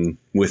fascination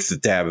with the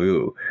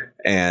taboo.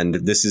 And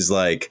this is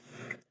like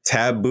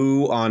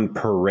taboo on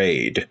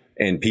parade,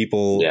 and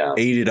people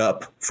ate it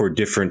up for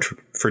different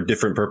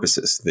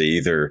purposes. They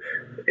either,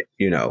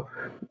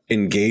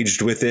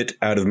 engaged with it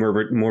out of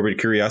morbid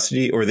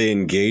curiosity, or they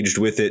engaged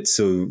with it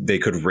so they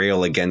could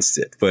rail against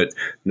it. But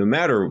no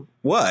matter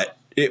what,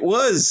 it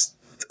was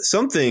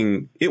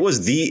something. It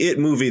was the it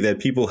movie that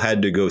people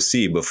had to go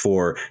see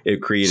before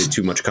it created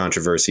too much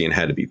controversy and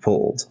had to be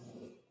pulled.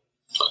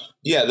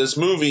 Yeah, this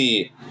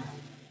movie,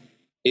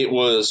 it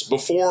was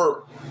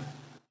before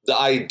the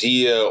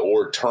idea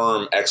or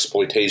term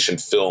exploitation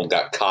film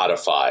got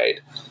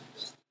codified.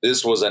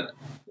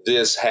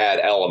 This had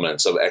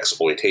elements of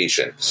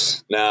exploitation.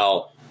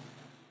 Now,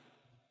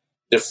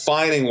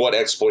 defining what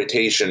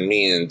exploitation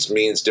means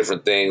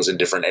different things in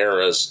different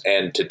eras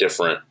and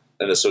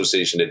an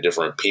association to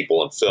different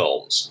people and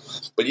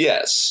films. But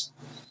yes,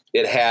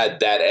 it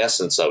had that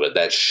essence of it,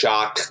 that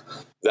shock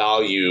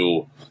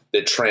value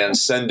that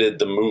transcended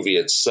the movie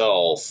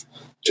itself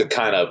to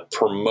kind of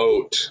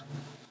promote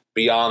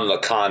beyond the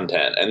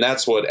content. And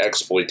that's what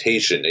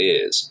exploitation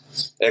is.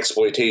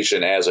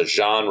 Exploitation as a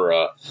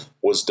genre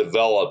was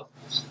developed,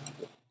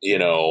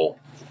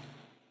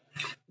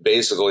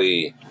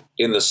 basically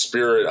in the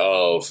spirit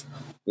of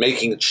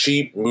making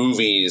cheap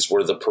movies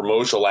where the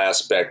promotional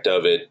aspect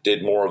of it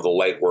did more of the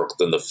legwork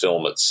than the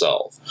film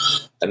itself.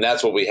 And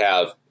that's what we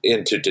have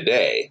into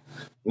today.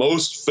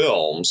 Most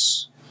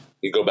films,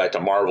 you go back to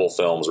Marvel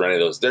films or any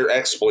of those, they're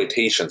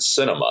exploitation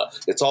cinema.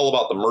 It's all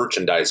about the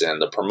merchandising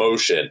and the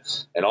promotion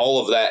and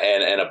all of that,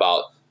 and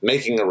about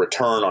making a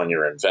return on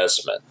your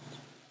investment.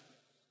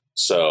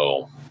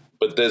 So,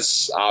 but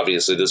this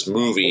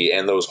movie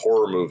and those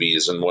horror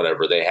movies and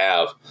whatever, they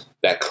have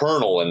that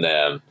kernel in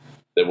them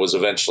that was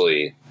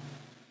eventually,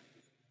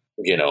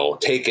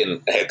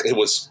 taken. It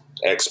was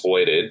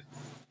exploited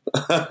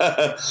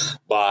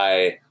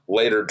by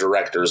later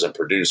directors and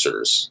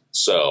producers.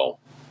 So,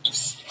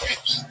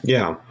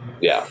 Yeah.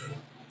 yeah.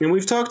 And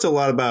we've talked a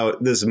lot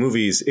about this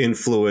movie's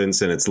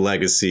influence and its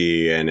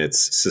legacy and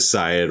its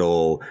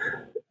societal,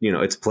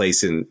 its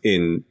place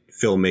in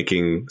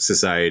filmmaking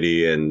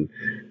society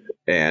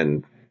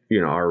and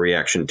our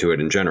reaction to it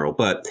in general.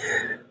 But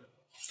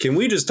can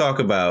we just talk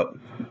about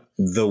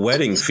The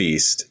Wedding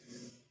Feast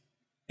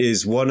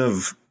is one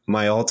of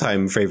my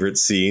all-time favorite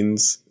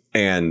scenes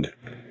and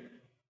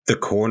the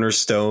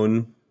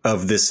cornerstone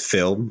of this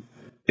film.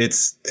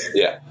 It's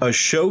a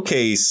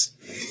showcase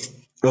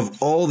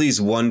of all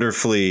these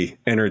wonderfully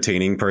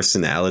entertaining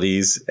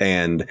personalities,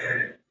 and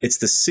it's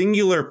the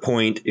singular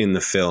point in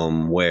the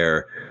film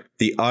where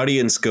the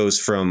audience goes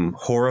from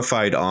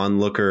horrified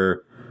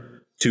onlooker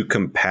to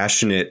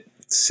compassionate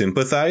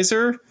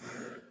sympathizer.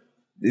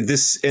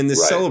 This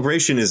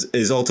celebration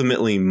is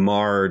ultimately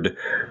marred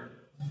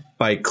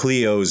by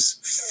Cleo's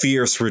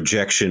fierce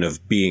rejection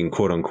of being,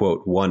 quote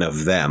unquote, one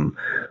of them.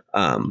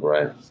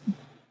 Right.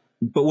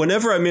 But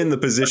whenever I'm in the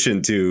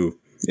position to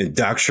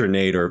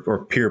indoctrinate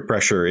or peer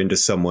pressure into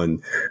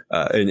someone,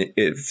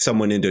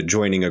 into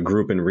joining a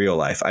group in real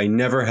life, I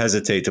never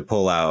hesitate to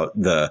pull out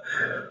the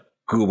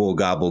 "Gooble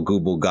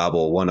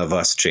gobble, one of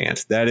us"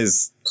 chant. That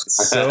is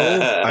so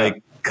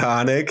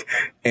iconic,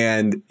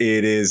 and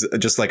it is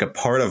just like a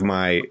part of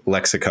my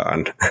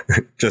lexicon,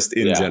 just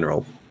in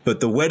general. But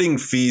The Wedding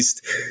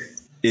Feast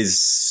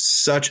is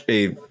such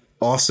a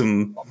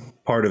awesome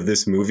part of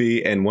this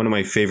movie and one of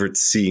my favorite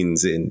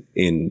scenes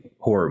in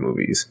horror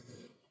movies.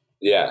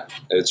 Yeah,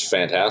 it's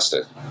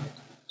fantastic.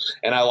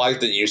 And I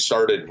like that you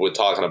started with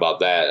talking about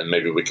that, and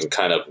maybe we can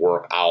kind of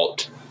work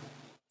out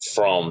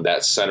from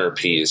that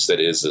centerpiece that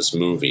is this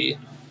movie.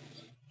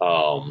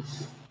 But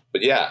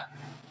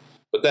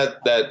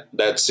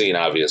that scene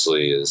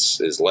obviously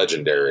is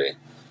legendary.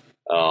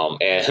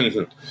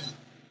 And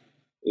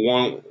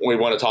when we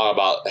want to talk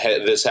about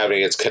this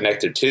having its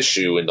connective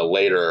tissue into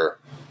later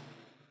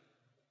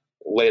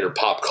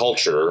pop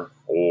culture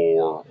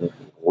or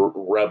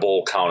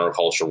rebel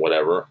counterculture,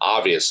 whatever,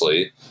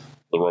 obviously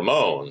the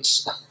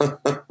Ramones.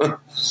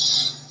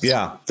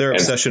 Yeah, their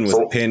obsession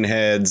with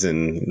pinheads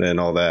and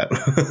all that.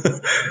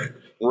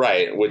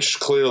 Right, which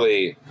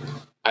clearly,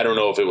 I don't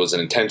know if it was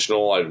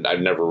intentional.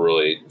 I've never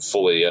really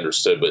fully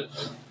understood, but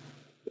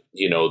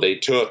they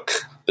took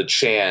the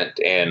chant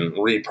and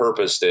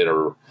repurposed it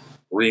or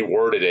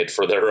reworded it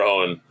for their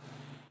own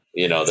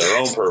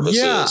purposes.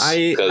 Yeah,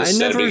 I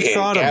never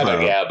thought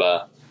about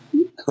Gabba.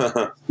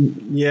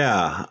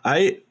 Yeah,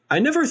 I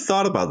never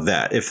thought about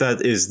that, if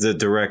that is the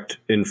direct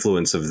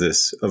influence of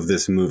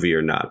this movie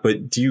or not.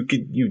 But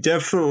you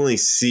definitely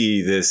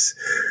see this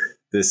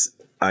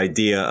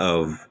idea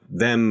of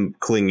them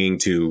clinging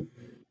to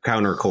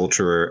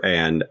counterculture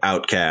and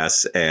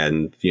outcasts,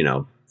 and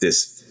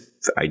this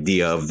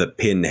idea of the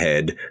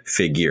pinhead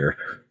figure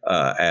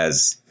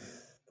as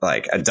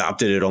like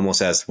adopted it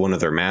almost as one of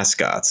their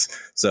mascots.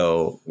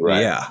 So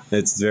yeah,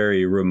 it's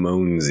very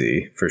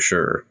Ramonesy for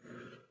sure.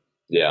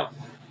 Yeah.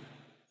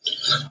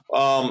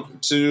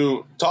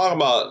 To talk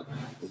about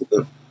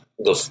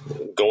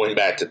going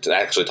back to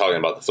actually talking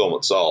about the film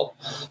itself,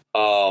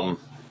 I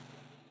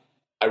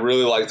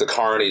really like the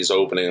Carney's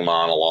opening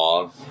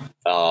monologue,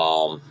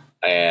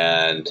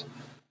 and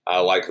I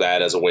like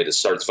that as a way to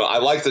start the film. I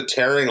like the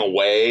tearing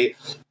away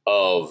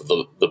of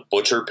the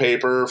butcher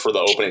paper for the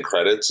opening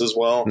credits as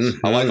well.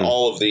 Mm-hmm. I like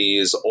all of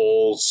these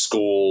old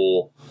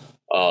school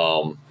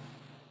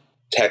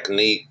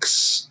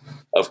techniques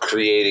of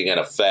creating an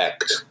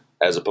effect,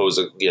 as opposed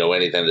to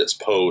anything that's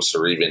post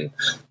or even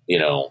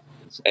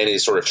any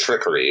sort of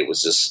trickery. It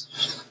was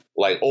just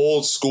like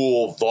old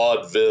school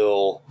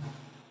vaudeville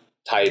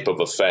type of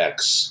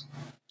effects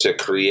to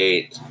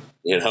create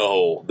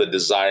the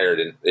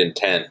desired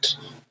intent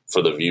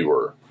for the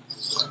viewer.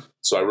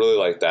 So I really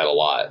like that a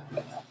lot.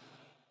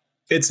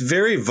 It's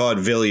very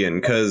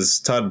vaudevillian because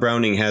Todd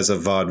Browning has a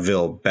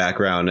vaudeville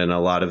background, and a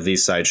lot of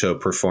these sideshow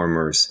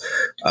performers,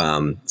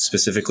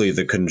 specifically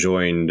the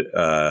conjoined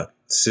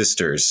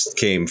sisters,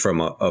 came from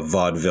a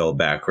vaudeville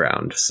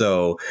background.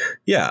 So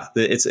yeah,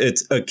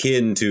 it's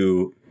akin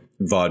to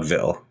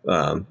vaudeville,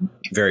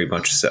 very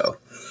much so.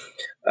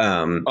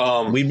 Go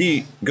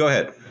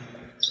ahead.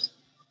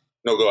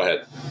 No, go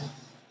ahead,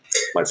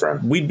 my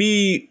friend. We'd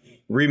be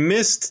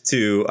remiss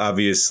to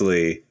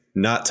obviously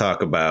not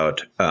talk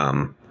about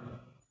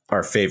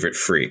our favorite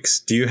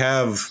freaks. Do you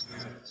have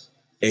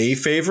a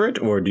favorite,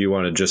 or do you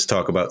want to just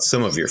talk about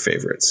some of your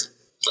favorites?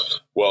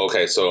 Well,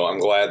 okay, so I'm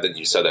glad that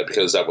you said that,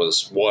 because that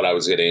was what I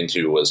was getting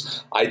into.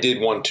 Was I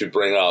did want to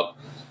bring up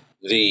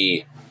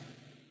the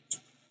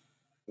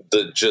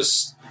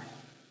just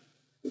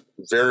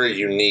very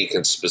unique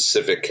and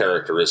specific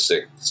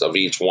characteristics of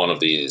each one of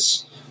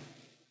these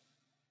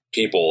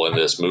people in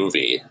this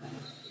movie,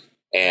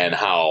 and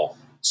how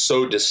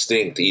so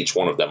distinct each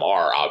one of them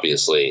are,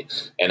 obviously,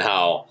 and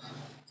how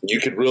you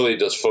could really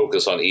just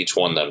focus on each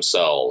one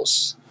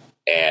themselves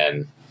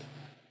and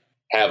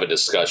have a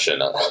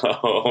discussion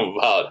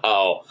about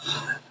how,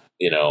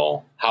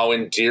 how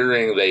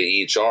endearing they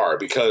each are,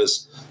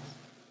 because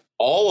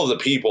all of the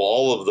people,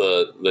 all of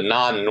the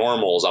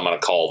non-normals, I'm going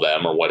to call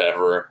them, or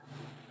whatever,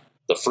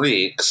 the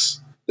freaks,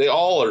 they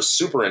all are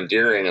super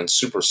endearing and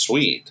super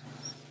sweet.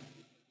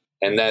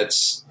 And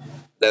that's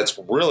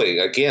really,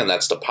 again,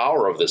 that's the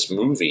power of this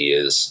movie,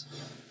 is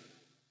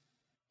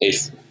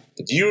if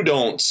you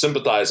don't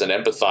sympathize and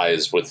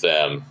empathize with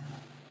them,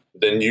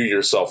 then you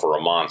yourself are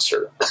a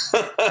monster.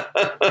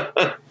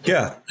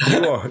 Yeah,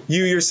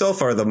 you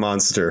yourself are the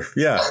monster.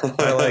 Yeah,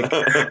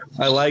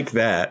 I like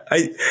that.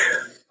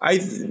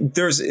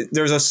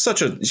 There's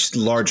such a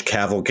large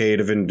cavalcade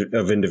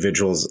of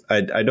individuals.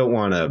 I don't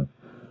want to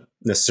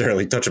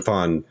necessarily touch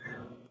upon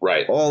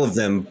all of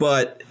them,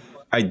 but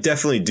I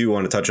definitely do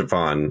want to touch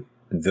upon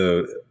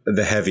the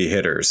heavy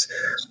hitters,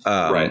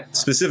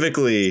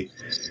 specifically,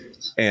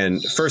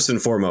 and first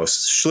and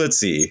foremost,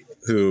 Schlitzie,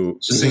 who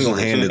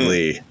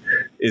single-handedly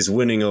is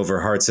winning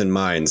over hearts and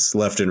minds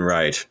left and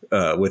right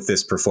with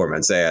this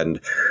performance. And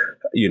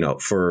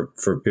for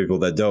people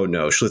that don't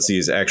know, Schlitzie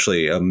is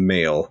actually a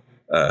male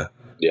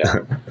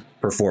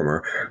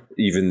performer,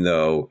 even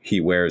though he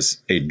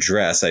wears a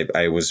dress.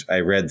 I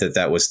read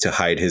that was to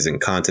hide his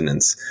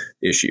incontinence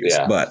issues,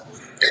 but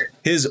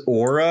his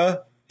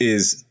aura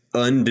is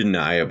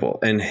undeniable,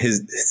 and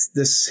his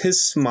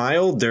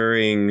smile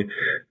during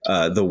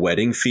the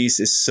wedding feast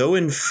is so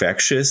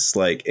infectious.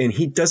 And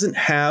he doesn't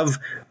have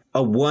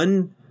a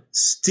one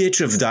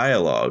stitch of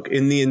dialogue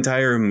in the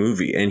entire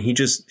movie, and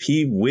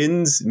he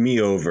wins me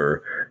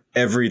over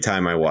every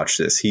time I watch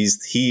this. He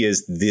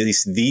is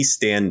the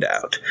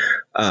standout,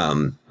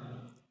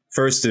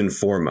 first and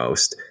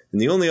foremost. And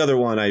the only other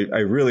one I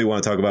really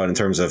want to talk about in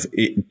terms of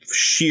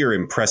sheer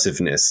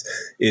impressiveness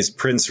is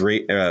Prince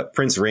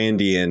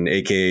Randian,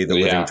 aka the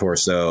Living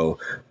Torso,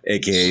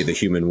 aka the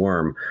Human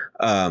Worm.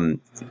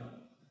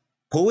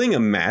 Pulling a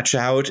match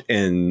out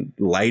and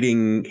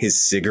lighting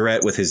his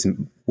cigarette with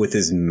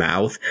his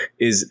mouth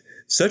is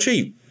such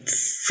a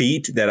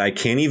feat that I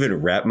can't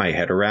even wrap my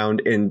head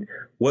around. And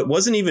what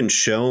wasn't even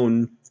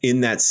shown in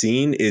that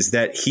scene is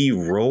that he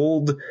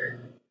rolled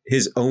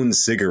his own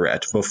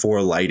cigarette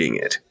before lighting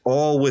it,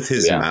 all with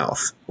his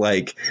mouth.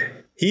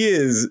 He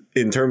is,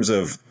 in terms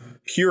of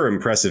pure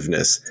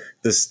impressiveness,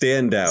 the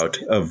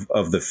standout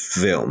of the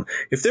film.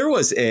 If there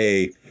was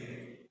a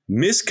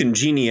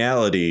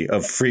miscongeniality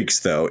of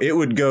freaks, though, it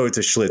would go to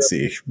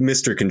Schlitzie.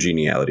 Mr.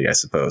 Congeniality, I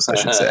suppose I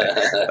should say.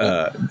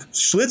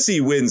 Schlitzie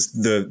wins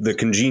the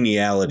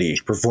congeniality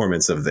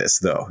performance of this,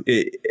 though.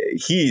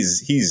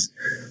 He's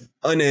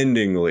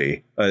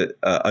unendingly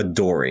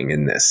adoring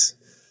in this.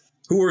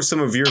 Who are some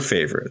of your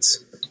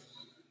favorites?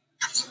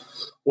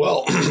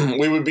 Well,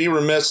 we would be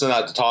remiss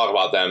not to talk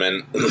about them.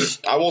 And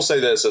I will say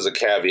this as a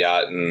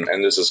caveat,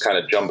 and this is kind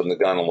of jumping the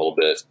gun a little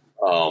bit,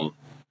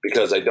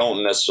 because I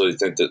don't necessarily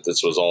think that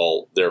this was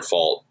all their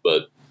fault.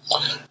 But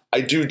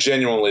I do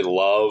genuinely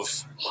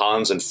love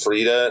Hans and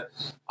Frida.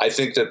 I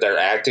think that their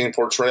acting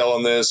portrayal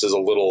in this is a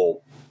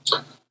little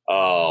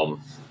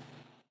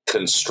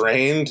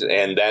constrained,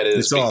 and that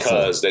is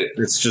because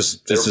it's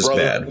just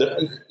bad.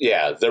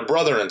 They're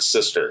brother and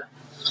sister.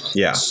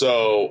 Yeah.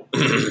 So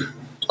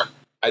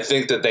I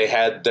think that they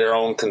had their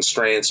own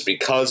constraints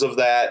because of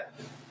that,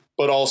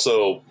 but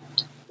also,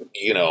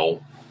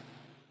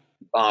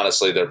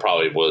 honestly, there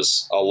probably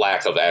was a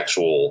lack of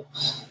actual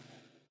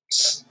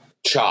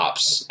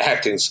chops,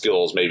 acting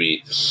skills,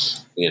 maybe,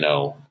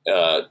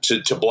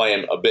 to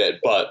blame a bit.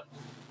 But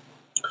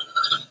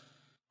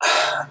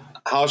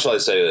how shall I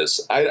say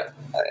this? I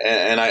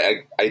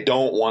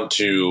don't want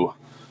to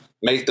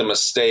make the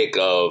mistake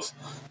of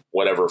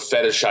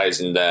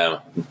fetishizing them,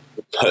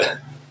 but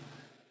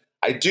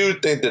I do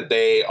think that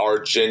they are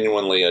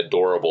genuinely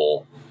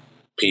adorable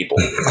people.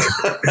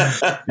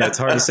 It's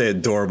hard to say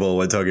adorable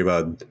when talking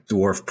about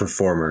dwarf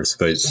performers,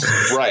 but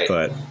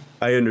but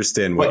I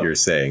understand what you're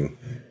saying.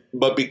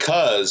 But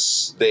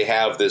because they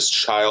have this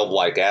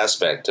childlike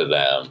aspect to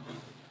them,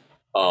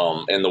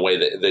 in the way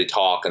that they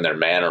talk and their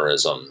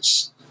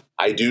mannerisms,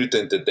 I do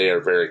think that they are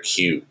very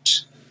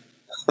cute.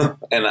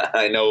 And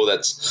I know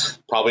that's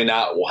probably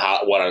not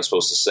what I'm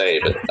supposed to say,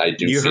 but I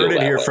do. You feel heard it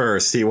that here way.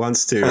 first. He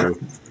wants to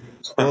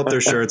pull up their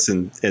shirts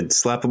and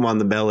slap them on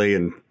the belly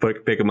and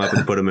pick them up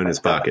and put them in his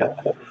pocket.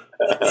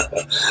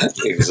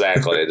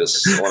 Exactly. I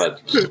just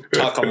want to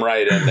tuck them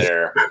right in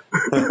there.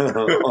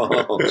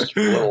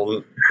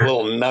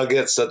 little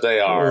nuggets that they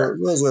are.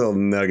 Those little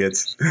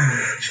nuggets.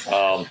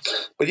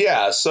 But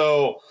yeah,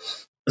 so.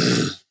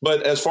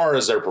 But as far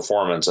as their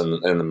performance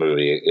in the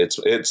movie,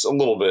 it's a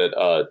little bit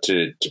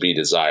to be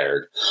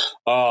desired.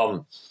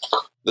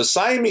 The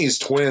Siamese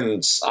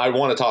twins, I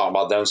want to talk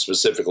about them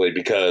specifically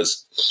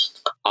because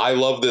I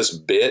love this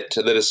bit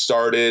that has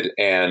started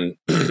and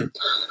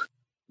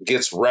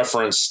gets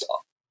referenced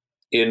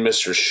in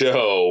Mr.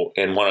 Show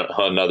and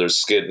another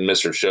skit in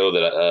Mr. Show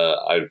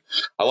that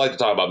I like to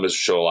talk about Mr.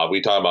 Show a lot.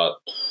 We talk about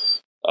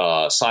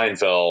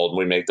Seinfeld.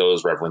 We make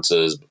those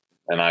references,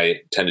 and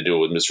I tend to do it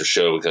with Mr.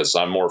 Show because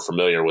I'm more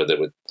familiar with it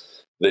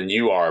than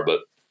you are.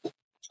 But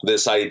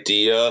this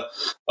idea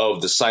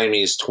of the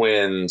Siamese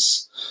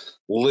twins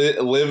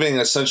living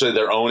essentially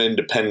their own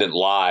independent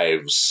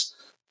lives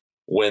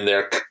when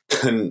they're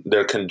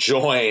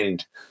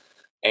conjoined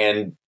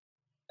and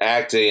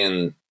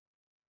acting,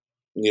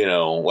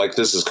 like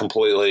this is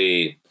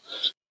completely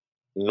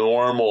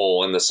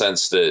normal in the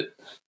sense that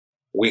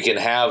we can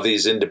have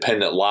these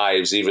independent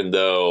lives even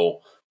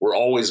though we're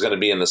always going to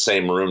be in the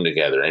same room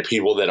together, and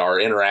people that are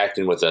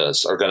interacting with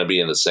us are going to be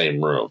in the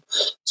same room.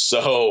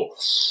 So,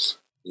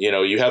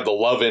 you have the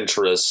love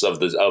interests of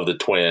the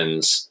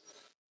twins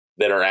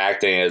that are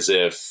acting as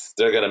if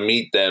they're going to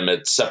meet them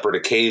at separate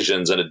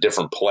occasions in a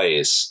different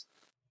place.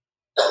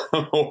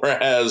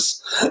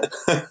 Whereas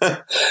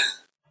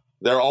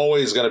they're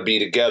always going to be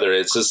together.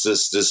 It's just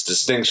this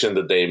distinction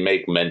that they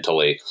make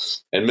mentally.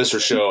 And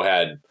Mr. Show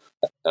had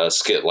a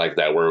skit like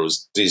that where it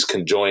was these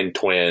conjoined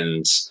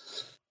twins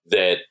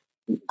that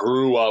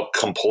grew up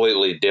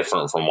completely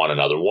different from one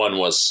another. One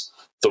was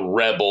the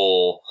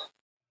rebel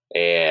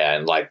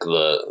and like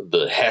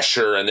the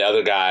Hesher, and the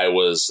other guy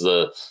was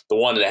the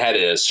one that had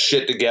his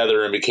shit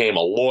together and became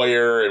a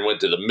lawyer and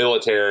went to the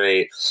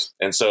military.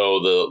 And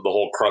so the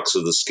whole crux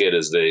of the skit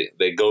is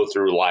they go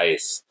through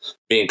life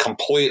being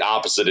complete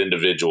opposite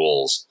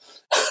individuals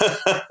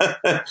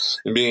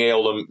and being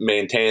able to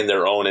maintain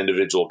their own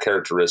individual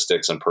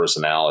characteristics and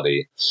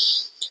personality.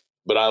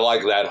 But I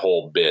like that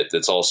whole bit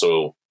that's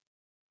also,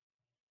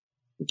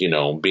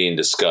 being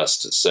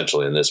discussed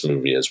essentially in this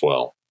movie as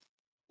well.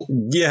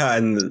 Yeah,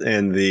 and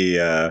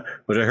the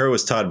which I heard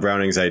was Todd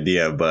Browning's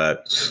idea,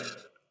 but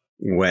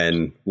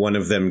when one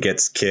of them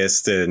gets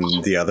kissed and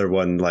the other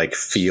one like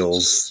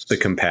feels the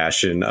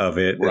compassion of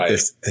it,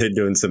 right. They're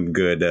doing some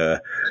good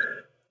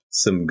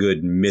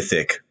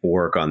mythic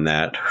work on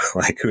that.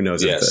 Like, who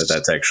knows if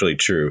that's actually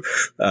true.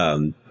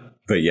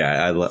 But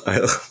yeah,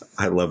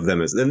 I love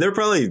them and they're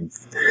probably,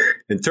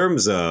 in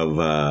terms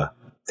of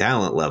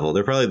talent level,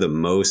 they're probably the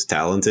most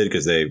talented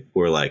because they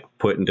were like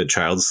put into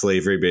child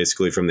slavery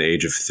basically from the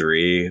age of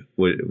 3,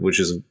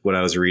 which is what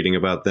I was reading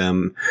about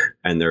them.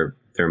 And their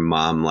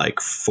mom like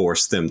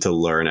forced them to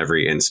learn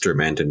every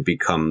instrument and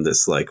become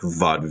this like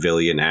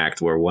vaudevillian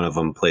act where one of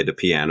them played the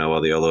piano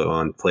while the other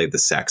one played the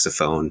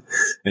saxophone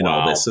and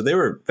all this. So they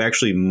were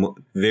actually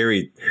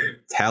very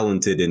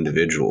talented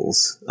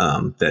individuals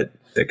that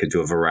could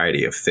do a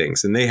variety of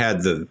things. And they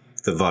had the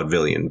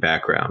vaudevillian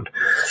background.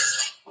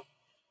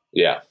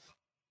 Yeah.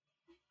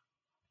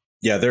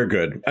 Yeah, they're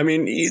good. I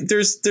mean,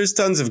 there's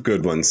tons of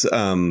good ones.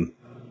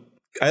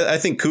 I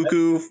think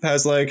Cuckoo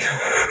has like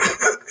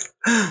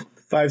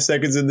 5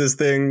 seconds in this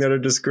thing that are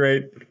just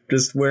great.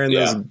 Just wearing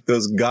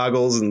those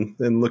goggles and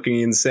looking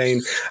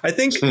insane. I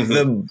think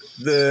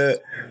the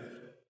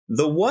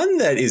one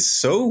that is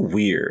so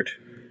weird.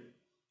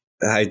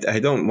 I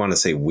don't want to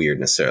say weird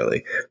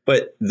necessarily,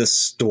 but the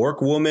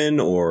Stork Woman,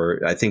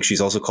 or I think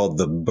she's also called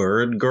the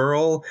Bird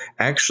Girl,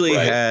 actually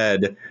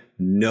had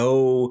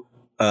no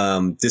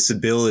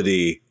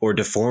disability or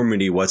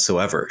deformity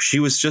whatsoever. She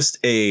was just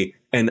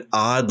an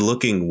odd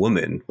looking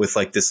woman with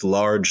like this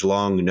large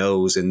long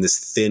nose and this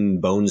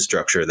thin bone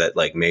structure that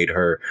like made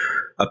her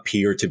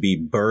appear to be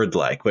bird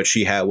like, but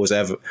she was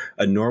have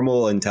a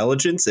normal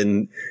intelligence,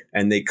 and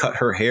they cut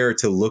her hair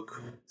to look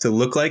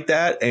like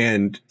that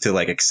and to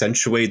like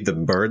accentuate the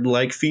bird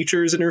like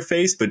features in her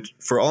face. But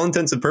for all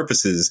intents and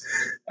purposes,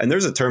 and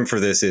there's a term for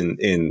this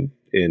in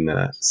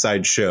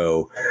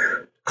sideshow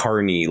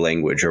carny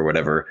language or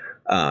whatever.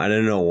 I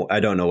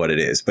don't know what it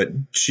is, but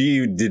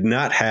she did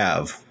not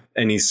have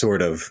any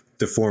sort of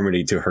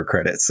deformity to her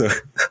credit. So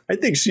I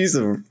think she's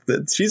a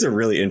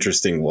really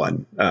interesting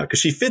one because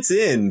she fits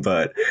in,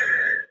 but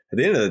at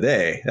the end of the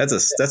day, that's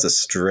a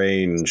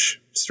strange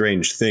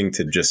thing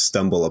to just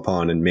stumble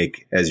upon and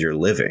make as your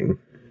living.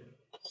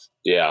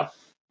 Yeah.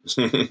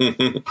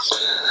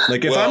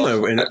 Like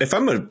if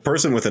I'm a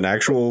person with an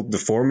actual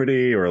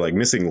deformity or like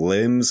missing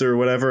limbs or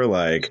whatever,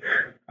 like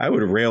I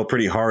would rail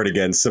pretty hard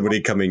against somebody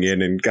coming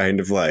in and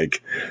kind of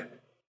like,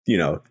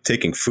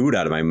 taking food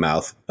out of my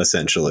mouth,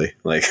 essentially.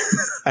 Like,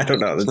 I don't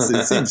know.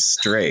 It seems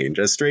strange,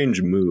 a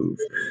strange move.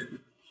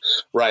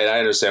 Right. I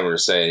understand what you're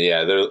saying.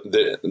 Yeah.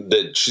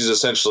 She's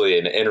essentially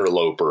an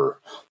interloper.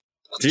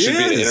 She'd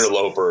be an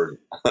interloper.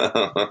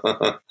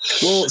 Well,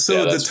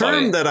 so the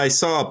term that I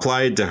saw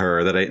applied to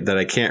her that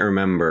I can't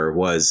remember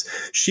was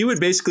she would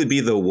basically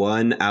be the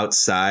one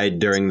outside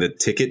during the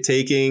ticket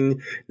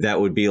taking that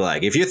would be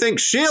like, if you think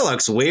she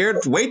looks weird,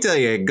 wait till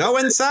you go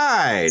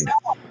inside.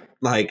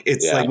 Like,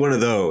 it's like one of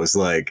those,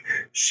 like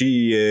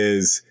she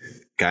is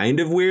kind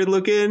of weird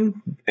looking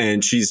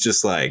and she's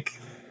just like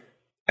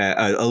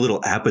a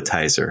little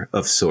appetizer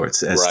of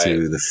sorts as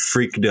to the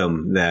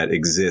freakdom that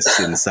exists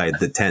inside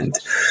the tent.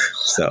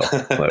 So,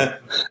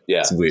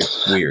 it's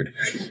weird.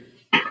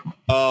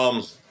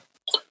 I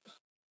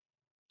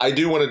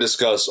do want to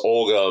discuss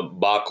Olga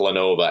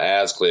Baklanova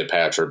as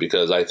Cleopatra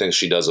because I think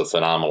she does a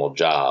phenomenal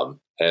job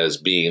as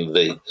being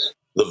the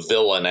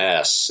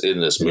villainess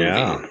in this movie.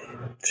 Yeah,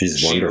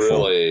 she's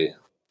wonderful.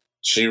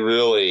 She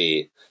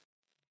really,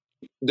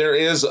 there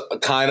is a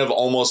kind of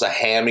almost a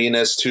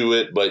hamminess to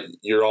it, but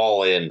you're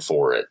all in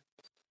for it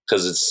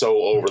because it's so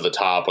over the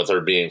top with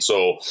her being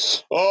so,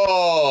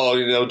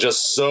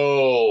 just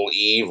so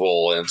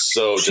evil and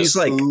so she's just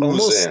like oozing.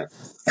 almost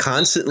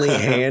constantly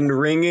hand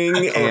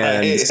wringing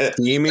and Right.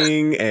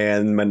 scheming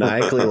and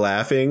maniacally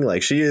laughing.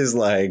 Like she is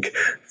like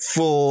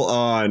full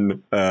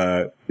on,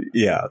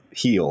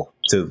 heel,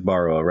 to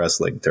borrow a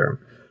wrestling term.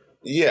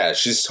 Yeah,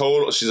 she's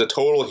a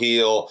total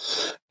heel,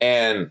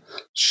 and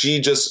she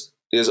just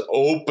is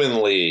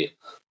openly,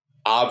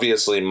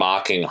 obviously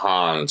mocking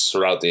Hans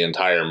throughout the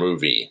entire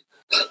movie.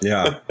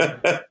 Yeah.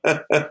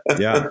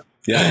 Yeah.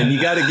 Yeah. And you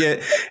got to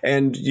get,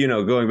 and,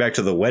 going back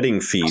to the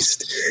wedding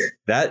feast,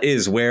 that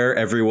is where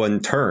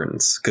everyone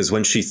turns. Because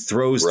when she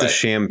throws the Right.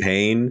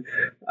 champagne,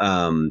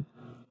 and,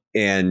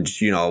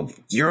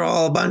 you're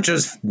all a bunch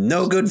of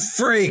no good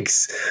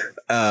freaks.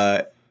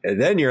 And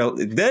then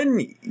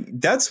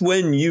that's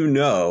when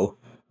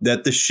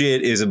that the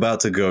shit is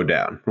about to go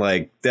down.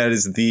 Like that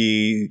is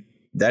the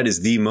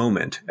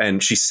moment.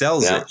 And she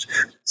sells it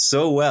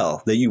so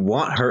well that you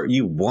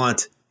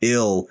want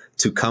ill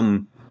to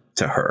come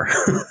to her.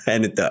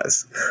 And it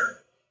does.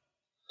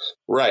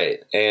 Right.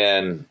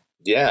 And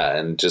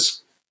and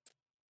just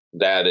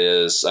that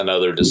is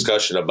another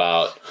discussion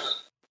about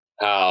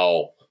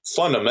how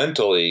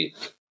fundamentally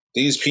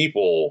these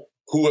people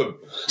who have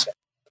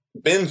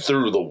been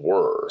through the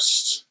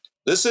worst.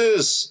 This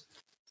is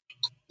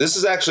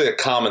actually a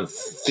common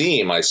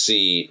theme I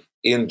see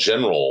in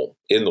general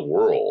in the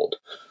world.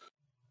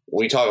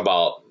 We talk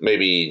about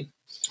maybe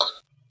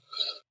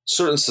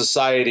certain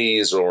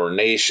societies or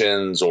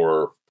nations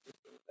or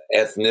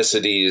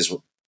ethnicities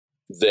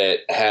that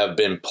have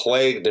been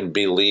plagued and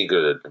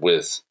beleaguered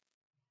with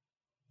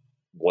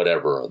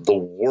whatever the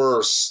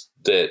worst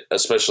that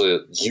especially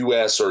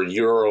U.S. or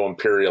Euro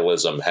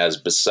imperialism has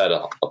beset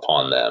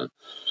upon them.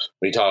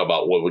 We talk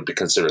about what would be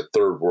considered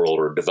third world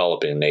or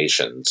developing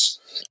nations.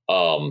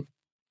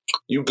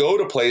 You go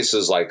to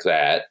places like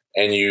that,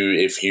 and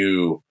if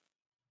you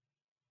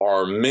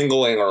are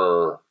mingling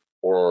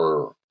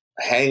or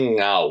hanging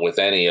out with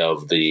any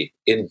of the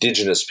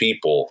indigenous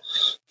people,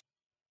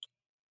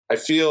 I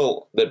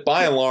feel that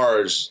by and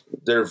large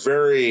they're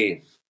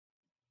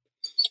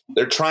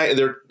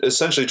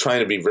essentially trying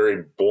to be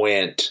very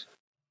buoyant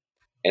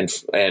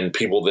and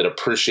people that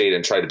appreciate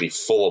and try to be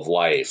full of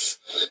life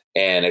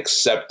and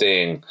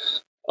accepting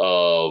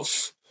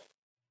of,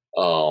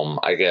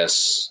 I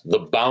guess, the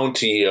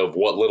bounty of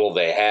what little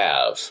they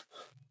have.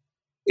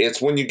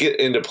 It's when you get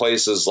into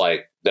places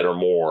like that are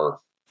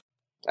more,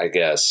 I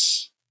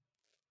guess,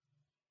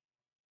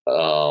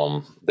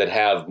 that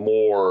have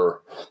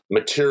more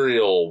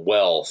material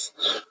wealth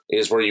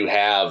is where you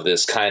have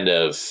this kind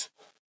of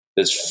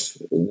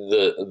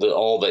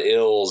all the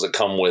ills that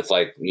come with,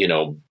 like,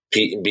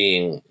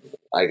 being,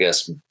 I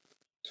guess,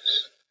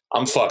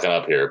 I'm fucking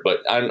up here,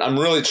 but I'm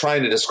really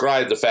trying to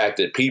describe the fact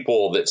that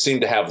people that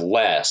seem to have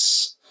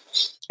less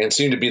and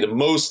seem to be the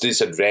most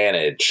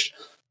disadvantaged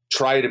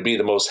try to be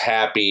the most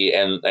happy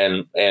and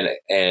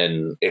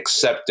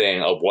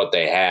accepting of what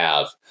they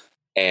have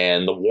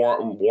and the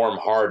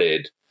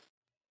warm-hearted,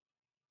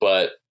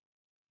 but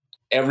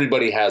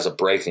everybody has a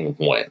breaking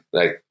point.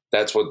 Like,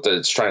 that's what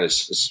it's trying to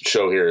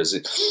show here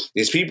is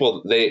these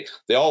people, they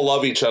all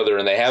love each other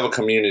and they have a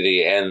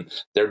community and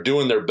they're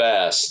doing their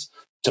best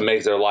to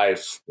make their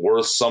life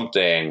worth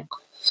something.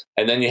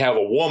 And then you have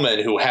a woman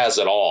who has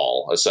it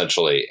all,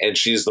 essentially. And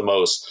she's the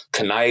most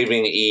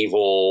conniving,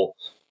 evil,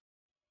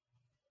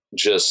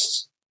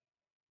 just,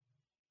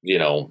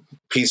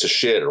 piece of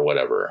shit or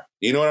whatever.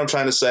 You know what I'm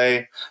trying to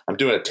say? I'm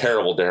doing a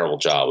terrible, terrible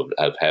job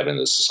of having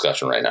this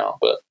discussion right now,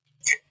 but.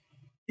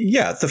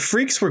 Yeah, the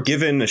freaks were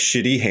given a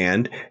shitty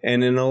hand,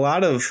 and in a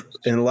lot of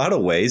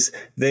ways,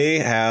 they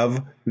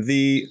have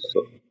the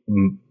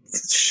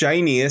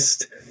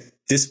shiniest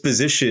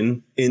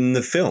disposition in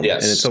the film.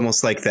 Yes. And it's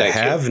almost like the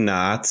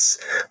have-nots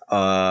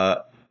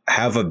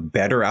have a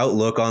better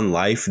outlook on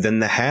life than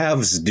the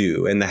haves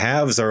do, and the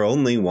haves are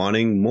only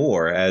wanting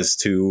more, as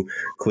to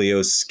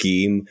Cleo's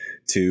scheme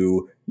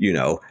to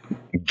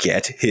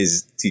get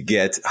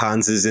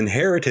Hans's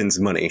inheritance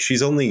money.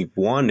 She's only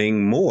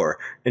wanting more,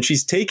 and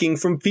she's taking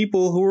from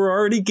people who are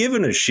already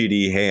given a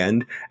shitty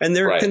hand, and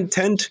they're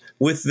content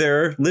with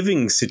their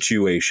living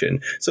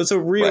situation. So it's a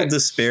real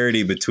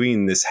disparity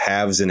between this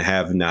haves and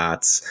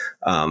have-nots,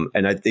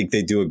 and I think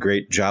they do a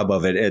great job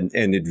of it.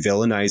 And it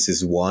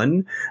villainizes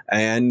one,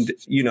 and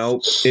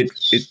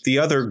the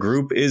other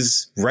group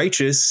is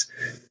righteous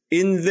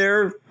in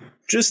their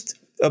just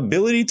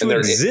ability to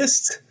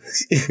exist.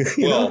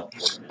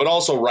 But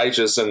also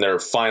righteous in their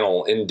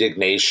final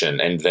indignation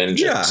and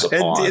vengeance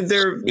upon. And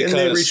they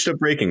reached a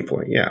breaking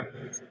point.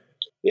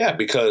 Yeah,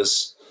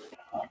 because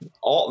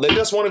they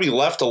just want to be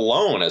left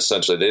alone.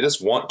 Essentially, they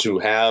just want to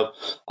have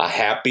a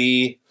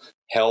happy,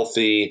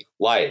 healthy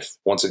life.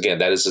 Once again,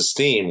 that is this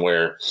theme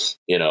where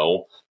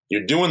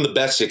you're doing the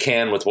best you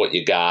can with what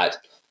you got.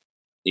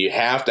 You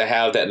have to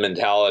have that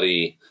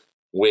mentality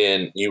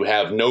when you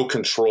have no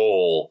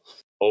control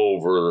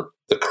over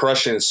the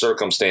crushing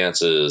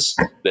circumstances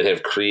that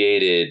have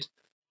created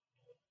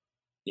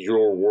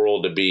your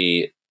world to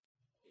be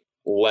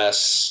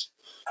less,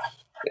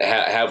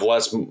 have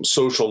less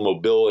social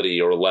mobility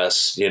or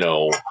less,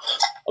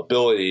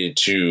 ability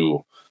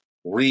to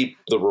reap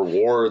the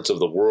rewards of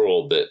the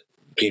world that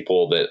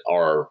people that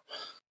are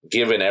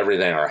given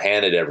everything or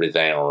handed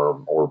everything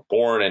or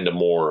born into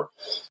more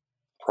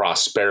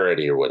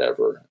prosperity or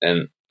whatever.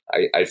 And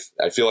I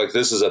feel like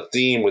this is a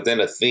theme within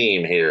a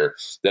theme here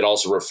that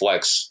also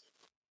reflects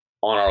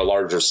on our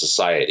larger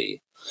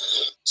society.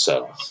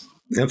 So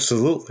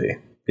absolutely.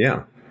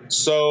 Yeah.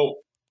 So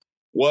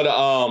what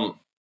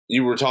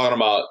you were talking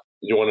about,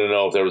 you want to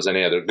know if there was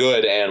any other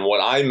good, and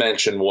what I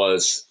mentioned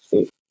was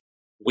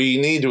we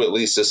need to at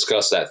least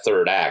discuss that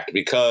third act,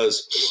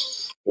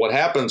 because what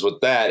happens with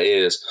that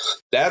is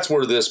that's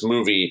where this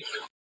movie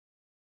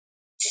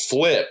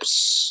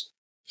flips.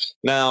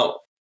 Now,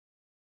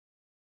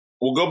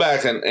 we'll go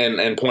back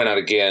and point out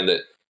again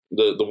that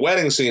the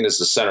wedding scene is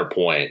the center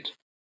point,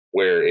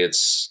 where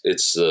it's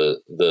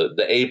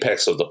the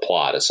apex of the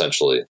plot,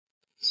 essentially.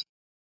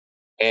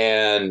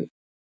 And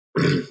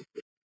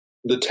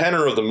the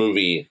tenor of the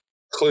movie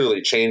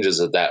clearly changes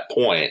at that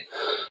point.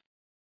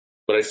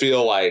 But I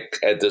feel like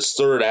at this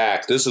third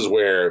act, this is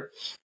where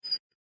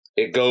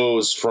it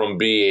goes from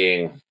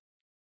being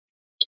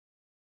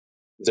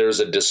there's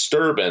a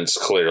disturbance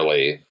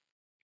clearly,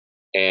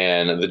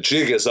 and the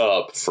jig is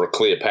up for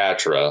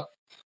Cleopatra,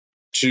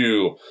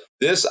 to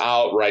this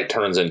outright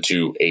turns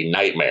into a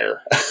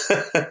nightmare.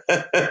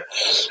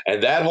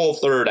 And that whole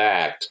third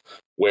act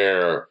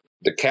where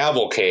the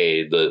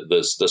cavalcade,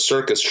 the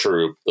circus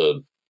troupe,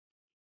 the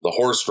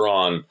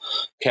horse-drawn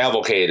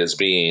cavalcade is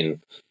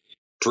being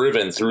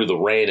driven through the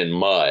rain and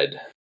mud,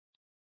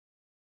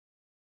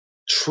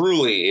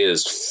 truly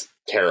is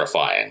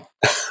terrifying.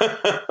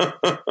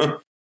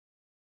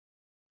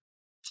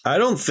 I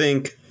don't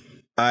think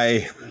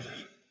the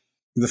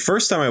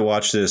first time I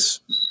watched this,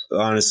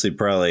 honestly,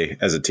 probably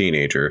as a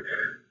teenager,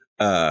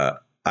 I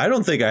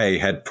don't think I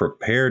had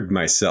prepared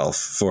myself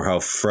for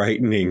how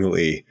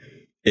frighteningly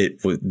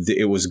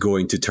it was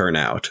going to turn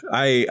out.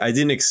 I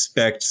didn't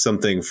expect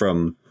something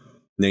from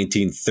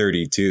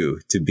 1932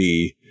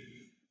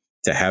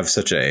 to have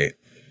such a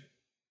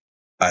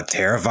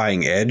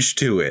terrifying edge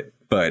to it,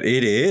 but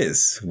it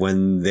is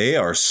when they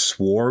are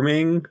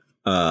swarming.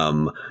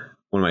 One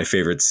of my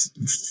favorite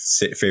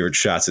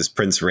shots is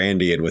Prince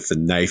Randy, and with the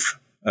knife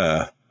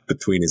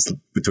between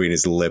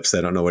his lips.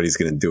 I don't know what he's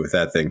going to do with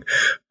that thing,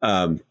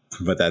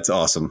 but that's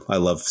awesome. I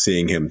love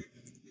seeing him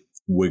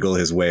wiggle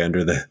his way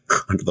under the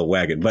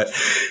wagon. But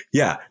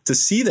yeah, to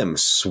see them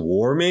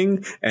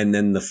swarming, and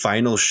then the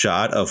final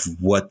shot of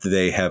what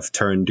they have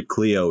turned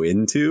Cleo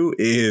into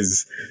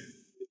is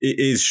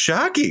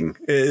shocking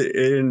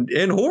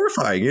and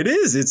horrifying. It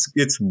is.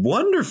 It's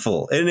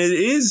wonderful, and it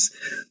is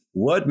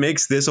what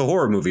makes this a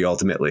horror movie.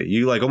 Ultimately,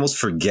 you almost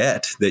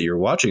forget that you're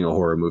watching a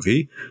horror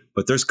movie,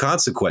 but there's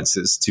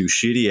consequences to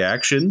shitty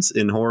actions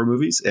in horror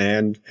movies,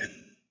 and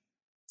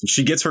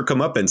she gets her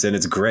comeuppance, and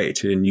it's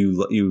great, and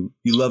you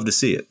love to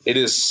see it. It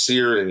is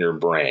seared in your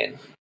brain,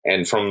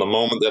 and from the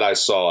moment that I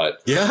saw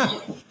it,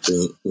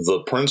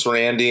 the Prince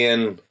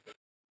Randian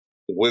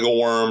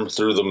wiggle worm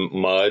through the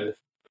mud,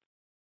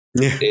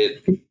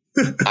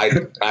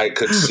 I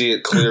could see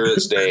it clear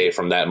as day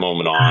from that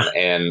moment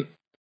on,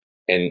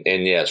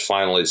 and yes,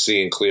 finally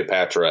seeing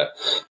Cleopatra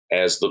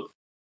as the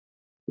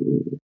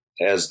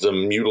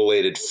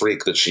mutilated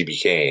freak that she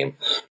became,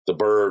 the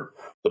bird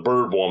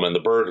woman,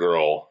 the bird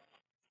girl.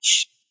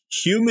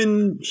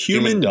 Human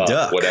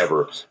duck,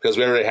 whatever, because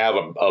we already have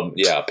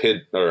a pig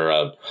or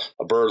a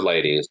bird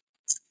lady.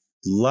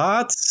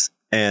 Lots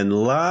and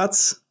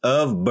lots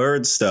of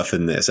bird stuff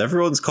in this.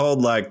 Everyone's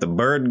called the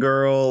bird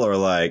girl, or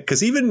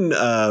because even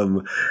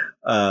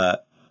I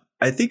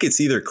think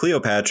it's either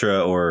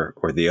Cleopatra or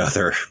the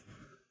other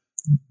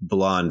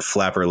blonde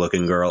flapper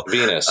looking girl,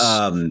 Venus.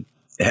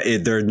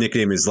 Their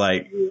nickname is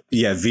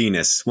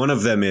Venus. One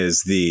of them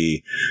is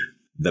the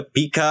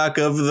peacock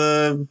of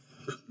the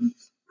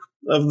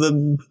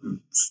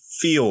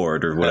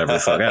fjord or whatever the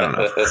fuck. I don't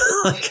know.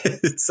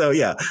 So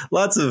yeah,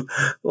 lots of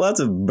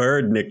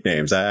bird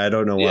nicknames. I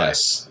don't know why.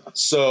 Yes.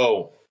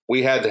 So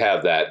we had to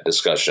have that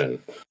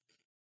discussion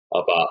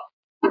about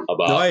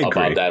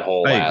that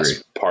whole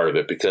last part of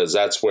it, because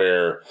that's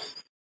where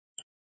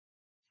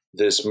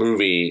this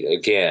movie,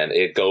 again,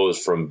 it goes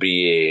from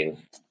being,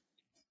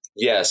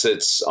 yes,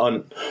 it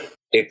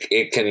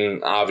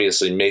can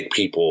obviously make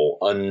people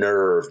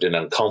unnerved and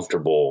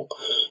uncomfortable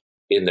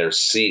in their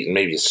seat and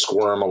maybe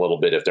squirm a little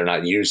bit if they're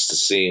not used to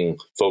seeing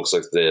folks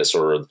like this,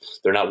 or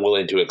they're not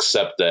willing to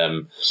accept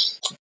them,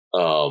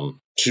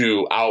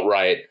 to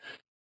outright,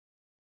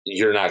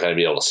 you're not going to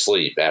be able to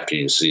sleep after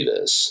you see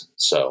this.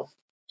 So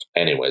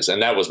anyways,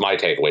 and that was my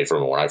takeaway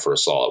from it when I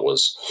first saw it,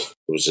 was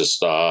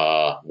just,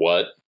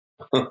 what?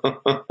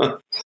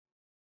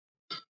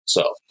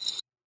 So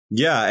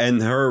yeah,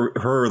 and her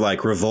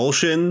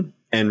revulsion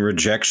and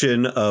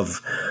rejection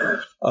of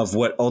of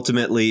what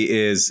ultimately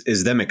is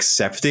them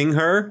accepting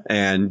her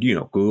and, you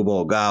know,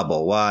 Google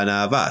gobble, one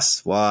of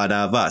us.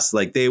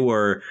 Like they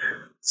were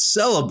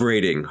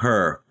celebrating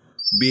her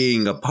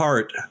being a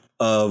part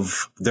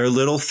of their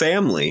little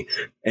family,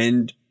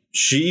 and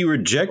she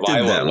rejected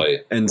violently,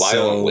 them. And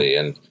violently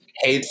and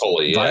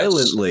hatefully. Yes.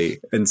 Violently.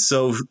 And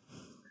so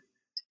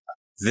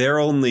their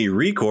only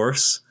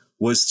recourse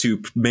was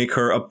to make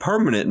her a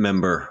permanent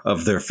member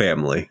of their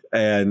family.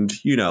 And,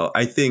 you know,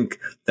 I think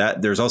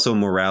that there's also a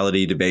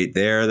morality debate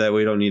there that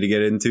we don't need to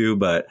get into,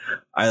 but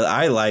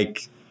I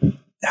like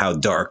how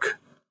dark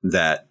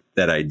that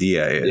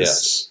idea is.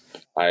 Yes,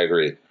 I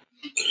agree.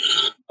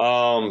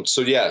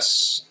 So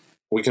yes,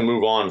 we can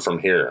move on from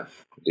here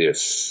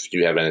if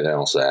you have anything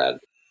else to add.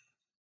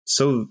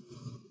 So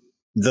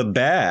the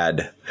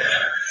bad,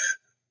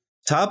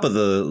 top of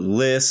the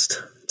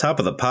list, top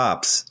of the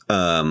pops,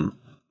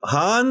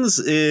 Hans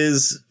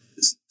is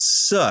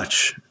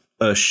such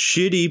a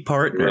shitty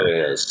partner. It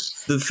really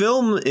is. The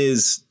film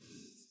is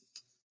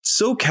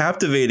so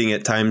captivating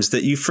at times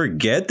that you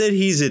forget that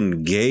he's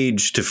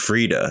engaged to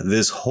Frida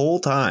this whole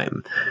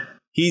time.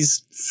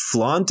 He's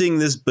flaunting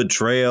this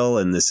betrayal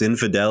and this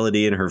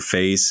infidelity in her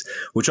face,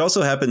 which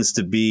also happens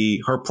to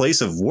be her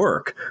place of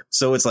work.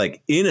 So it's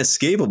like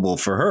inescapable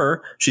for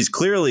her. She's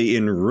clearly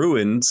in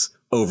ruins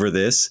over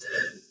this.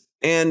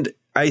 And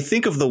I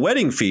think of the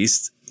wedding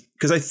feast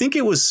because I think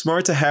it was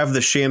smart to have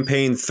the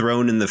champagne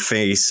thrown in the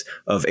face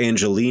of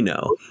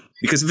Angelino.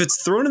 Because if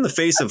it's thrown in the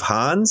face of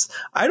Hans,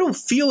 I don't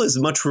feel as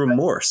much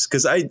remorse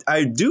because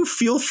I do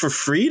feel for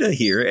Frida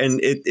here. And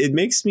it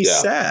makes me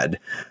sad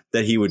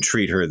that he would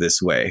treat her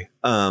this way.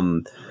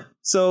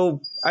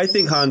 So I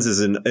think Hans is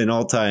an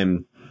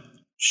all-time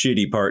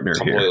shitty partner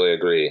here. Completely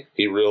agree.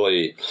 He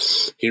really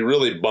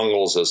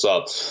bungles this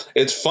up.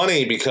 It's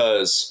funny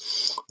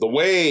because the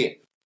way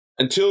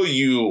until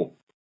you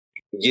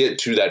get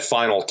to that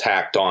final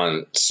tacked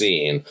on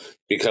scene,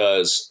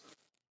 because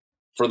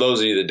for those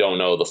of you that don't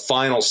know, the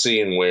final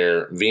scene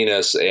where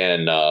Venus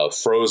and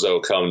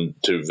Frozzo come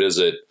to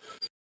visit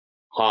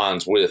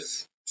Hans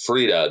with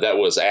Frida, that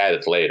was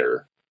added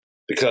later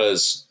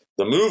because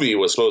the movie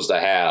was supposed to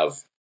have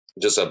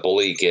just a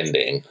bleak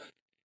ending,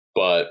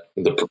 but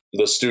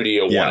the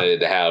studio wanted it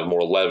to have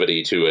more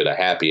levity to it, a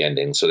happy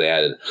ending, so they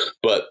added.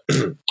 But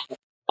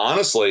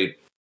honestly,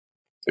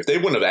 if they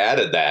wouldn't have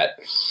added that,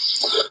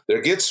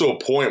 there gets to a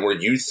point where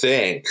you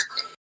think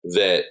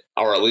that,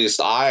 or at least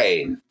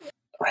I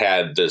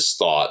had this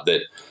thought,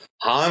 that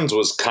Hans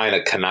was kind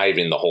of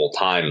conniving the whole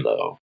time,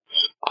 though.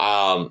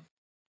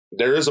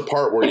 There is a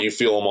part where you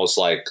feel almost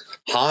like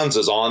Hans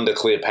is on to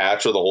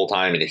Cleopatra the whole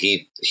time, and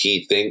he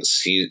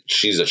thinks he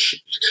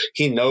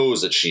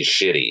knows that she's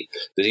shitty.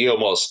 That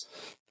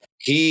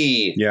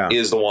he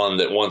is the one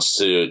that wants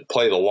to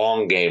play the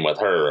long game with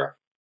her,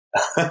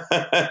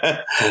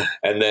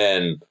 and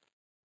then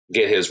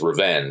get his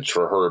revenge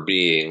for her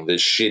being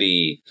this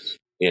shitty,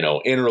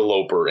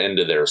 interloper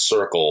into their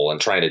circle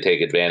and trying to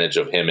take advantage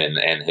of him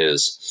and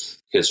his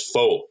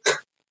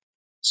folk.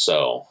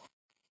 So.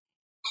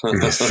 And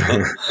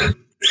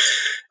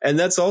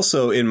that's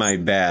also in my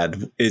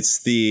bad.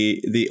 It's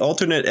the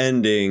alternate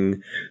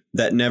ending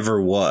that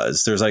never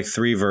was. There's like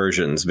 3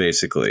 versions,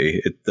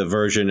 basically. The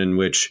version in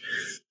which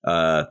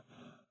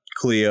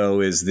Cleo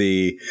is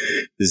the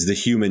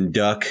human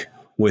duck,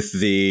 with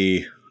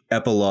the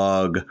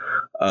epilogue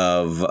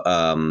of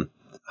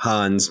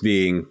Hans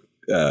being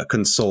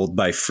consoled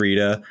by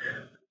Frida.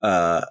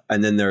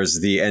 And then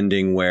there's the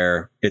ending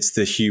where it's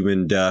the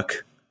human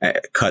duck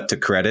cut to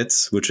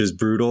credits, which is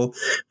brutal.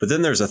 But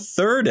then there's a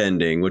third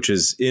ending, which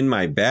is in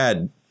my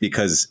bad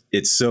because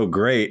it's so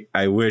great.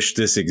 I wish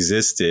this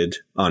existed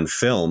on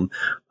film.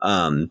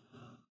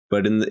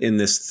 But in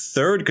this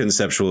third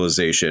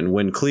conceptualization,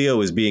 when Cleo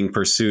is being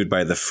pursued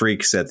by the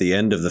freaks at the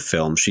end of the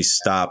film, she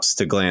stops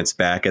to glance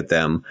back at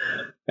them,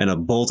 and a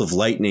bolt of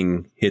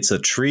lightning hits a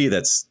tree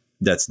that's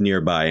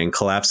nearby and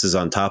collapses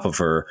on top of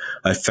her,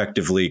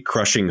 effectively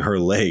crushing her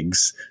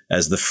legs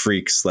as the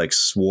freaks like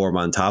swarm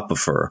on top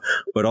of her.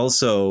 But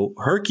also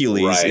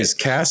Hercules is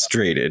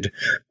castrated,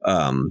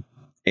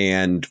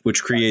 and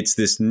which creates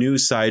this new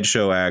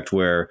sideshow act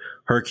where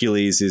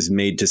Hercules is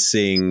made to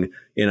sing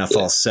in a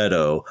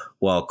falsetto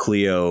while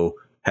Cleo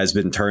has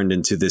been turned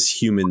into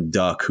this human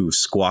duck who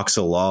squawks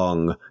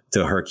along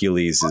to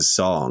Hercules'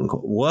 song.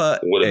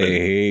 What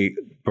a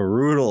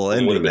brutal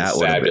ending that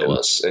would have been.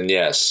 Fabulous. And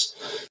yes,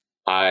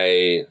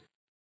 I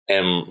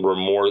am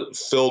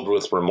filled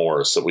with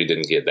remorse that we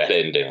didn't get that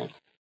ending.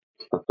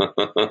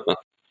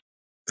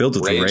 Filled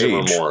with rage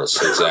and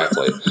remorse,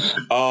 exactly.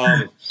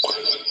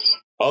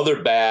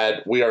 Other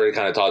bad, we already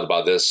kind of talked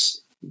about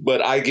this,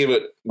 but I give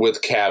it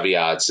with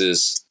caveats,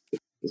 is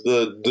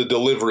the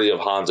delivery of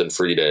Hans and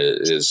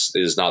Frida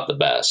is not the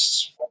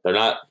best. They're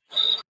not,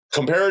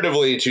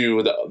 comparatively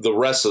to the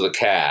rest of the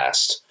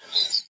cast,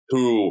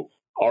 who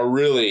are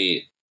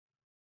really,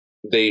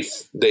 they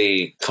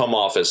come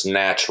off as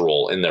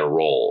natural in their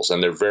roles,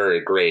 and they're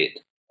very great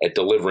at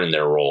delivering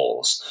their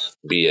roles,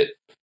 be it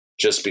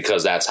just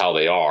because that's how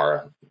they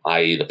are,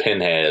 i.e. the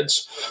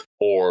Pinheads,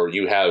 or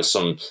you have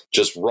some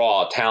just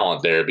raw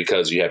talent there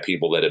because you have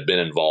people that have been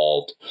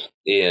involved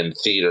in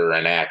theater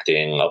and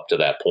acting up to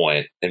that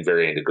point in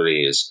varying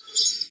degrees.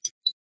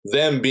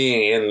 Them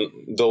being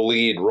in the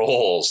lead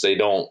roles, they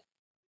don't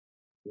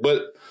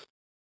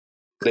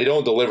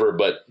deliver.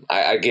 But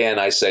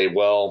I say,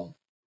 well,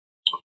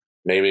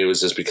 maybe it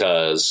was just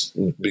because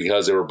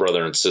they were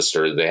brother and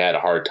sister, they had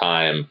a hard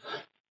time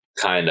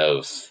kind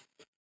of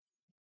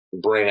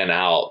bringing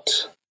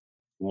out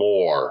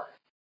more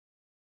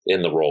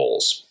in the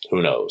roles.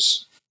 Who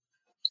knows?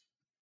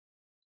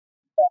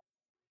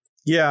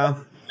 Yeah.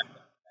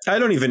 I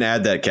don't even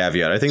add that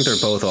caveat. I think they're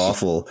both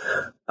awful.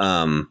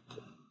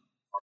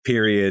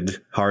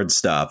 Period. Hard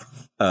stop.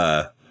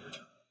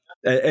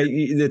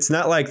 It's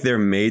not like they're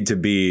made to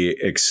be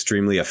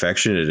extremely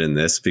affectionate in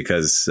this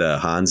because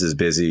Hans is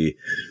busy,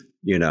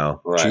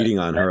 cheating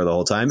on her the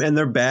whole time. And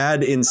they're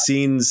bad in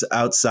scenes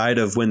outside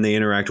of when they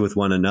interact with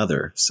one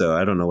another. So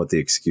I don't know what the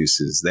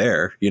excuse is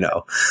there.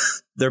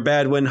 They're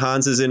bad when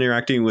Hans is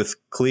interacting with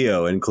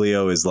Cleo and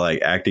Cleo is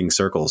like acting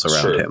circles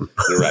around him.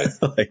 You're right.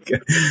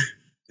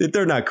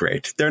 They're not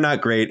great. They're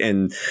not great.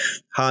 And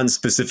Hans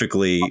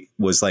specifically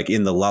was like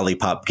in the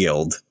Lollipop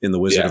Guild in the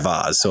Wizard of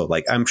Oz. So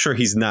like, I'm sure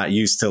he's not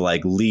used to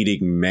like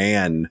leading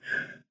man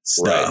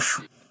stuff.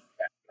 Right.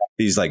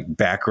 He's like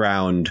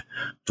background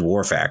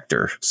dwarf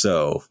actor.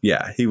 So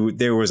yeah,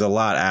 there was a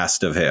lot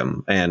asked of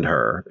him and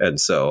her. And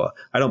so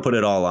I don't put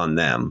it all on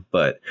them,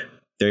 but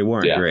they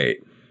weren't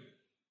great.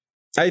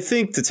 I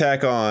think to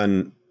tack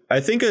on,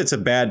 I think it's a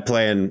bad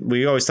plan.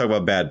 We always talk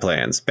about bad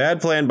plans. Bad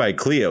plan by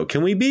Cleo.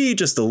 Can we be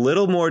just a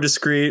little more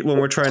discreet when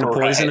we're trying to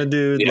poison a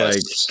dude? Yes.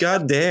 Like,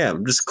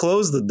 goddamn, just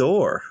close the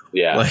door.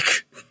 Yeah.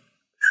 Like,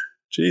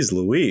 geez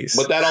Louise.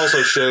 But that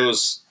also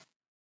shows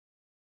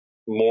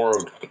more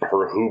of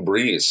her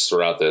hubris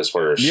throughout this,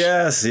 where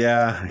she's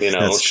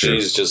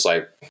just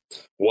like,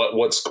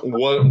 what's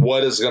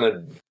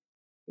gonna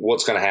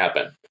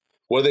happen?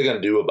 What are they going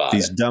to do about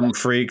these dumb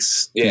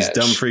freaks? Yeah, these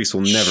dumb freaks will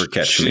never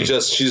catch me.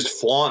 She's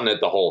flaunting it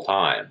the whole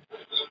time.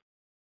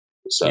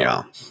 So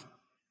yeah.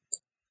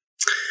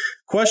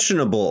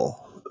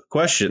 Questionable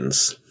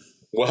questions.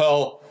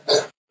 Well,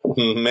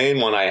 the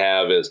main one I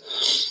have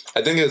is,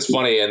 I think it's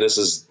funny, and this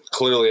is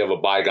clearly of a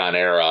bygone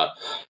era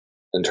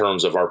in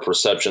terms of our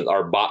perception,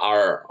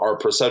 our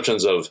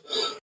perceptions of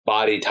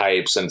body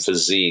types and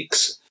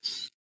physiques.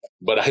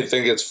 But I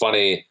think it's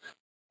funny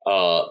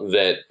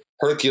that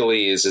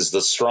Hercules is the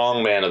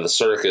strong man of the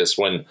circus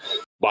when,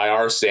 by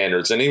our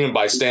standards, and even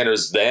by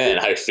standards then,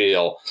 I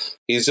feel,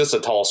 he's just a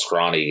tall,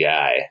 scrawny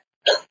guy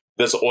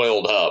that's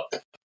oiled up.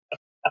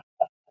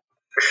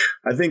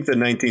 I think the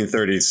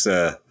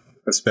 1930s,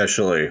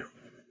 especially,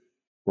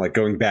 like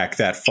going back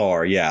that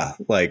far,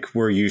 like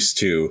we're used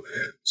to,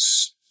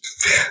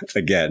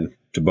 again,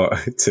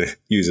 to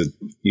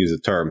use a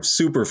term,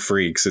 super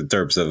freaks in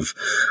terms of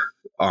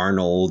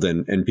Arnold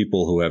and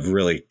people who have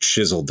really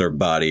chiseled their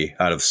body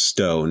out of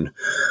stone.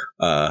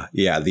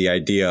 The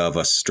idea of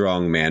a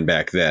strong man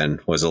back then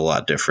was a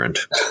lot different,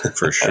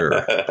 for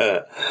sure.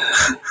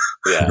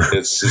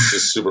 It's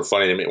just super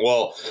funny to me.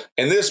 Well,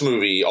 in this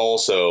movie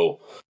also,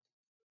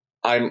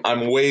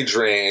 I'm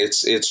wagering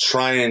it's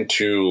trying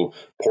to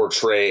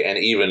portray an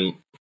even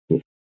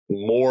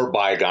more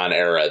bygone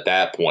era at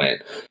that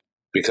point,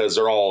 because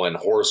they're all in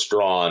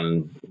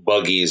horse-drawn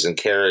buggies and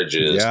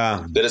carriages.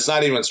 Yeah. That it's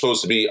not even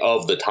supposed to be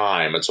of the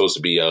time. It's supposed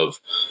to be of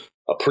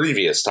a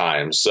previous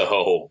time.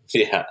 So,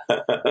 yeah.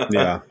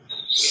 Yeah.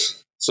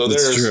 So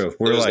there's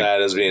like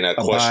that as being a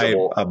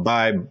questionable...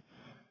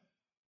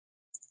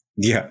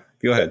 Yeah,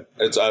 go ahead.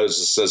 I was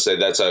just going to say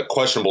that's a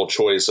questionable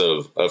choice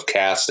of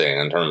casting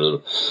in terms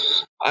of...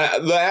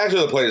 the actor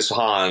that plays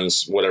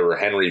Hans,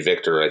 Henry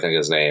Victor, I think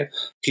his name,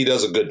 he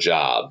does a good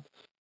job.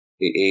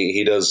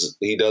 He does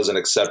an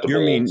acceptable,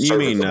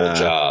 serviceable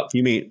job.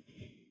 You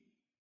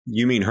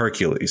mean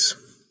Hercules?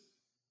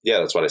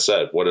 Yeah, that's what I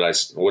said. What did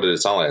it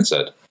sound like I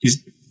said? You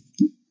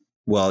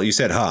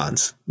said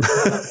Hans.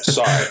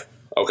 Sorry.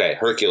 Okay,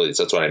 Hercules.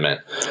 That's what I meant.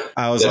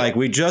 I was like,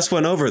 we just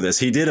went over this.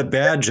 He did a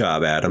bad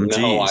job, Adam.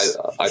 No,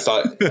 I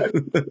thought,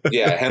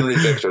 Henry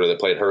Victor that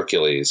played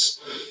Hercules,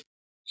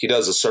 he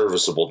does a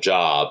serviceable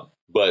job.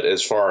 But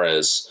as far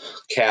as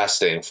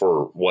casting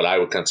for what I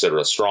would consider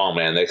a strong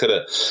man, they could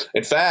have.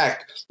 In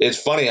fact, it's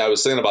funny. I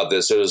was thinking about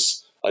this. There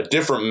was a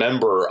different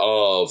member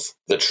of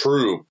the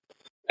troupe,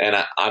 and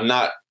I'm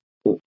not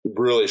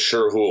really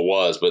sure who it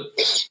was, but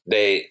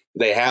they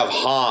have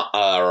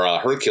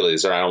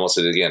Hercules, or I almost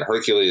said it again,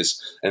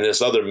 Hercules, and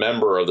this other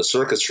member of the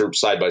circus troupe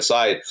side by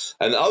side,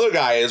 and the other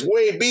guy is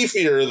way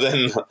beefier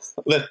than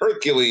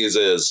Hercules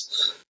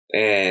is.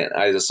 And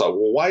I just thought,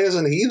 well, why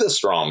isn't he the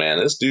strong man?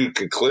 This dude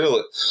could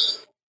clearly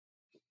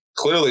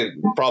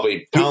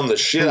probably pound the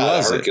shit out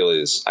of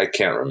Hercules. I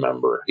can't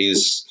remember.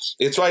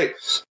 It's right.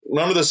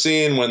 Remember the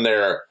scene when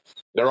they're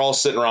all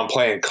sitting around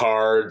playing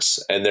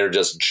cards and they're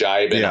just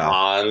jibing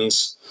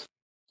Hans?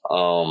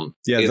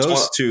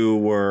 Those two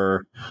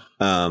were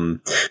they're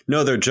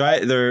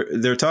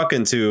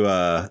talking to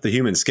the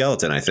human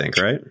skeleton, I think,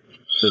 right?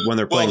 When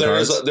they're playing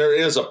cards. There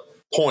is a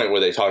point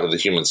where they talk to the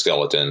human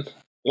skeleton.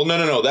 Well,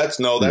 no. That's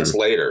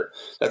later.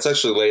 That's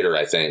actually later,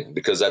 I think,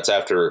 because that's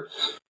after,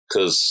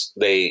 because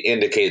they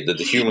indicate that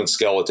the human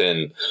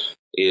skeleton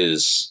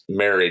is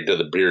married to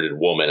the bearded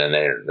woman and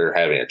they're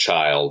having a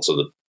child. So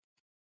the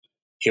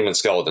human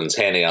skeleton's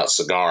handing out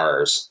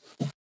cigars.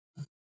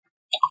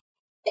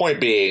 Point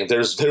being, there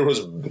was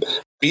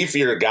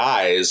beefier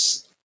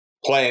guys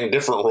playing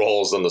different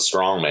roles than the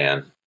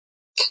strongman.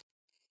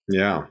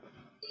 Yeah.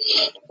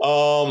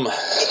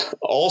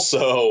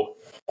 Also,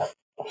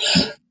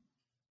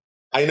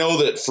 I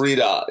know that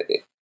Frida,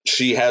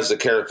 she has the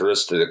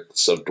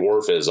characteristics of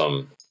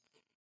dwarfism,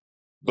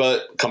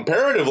 but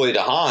comparatively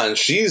to Han,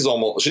 she's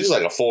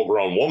like a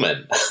full-grown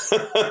woman.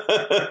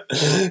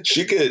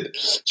 She could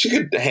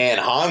hand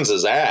Hans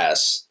his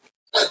ass,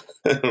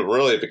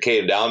 really, if it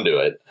came down to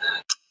it.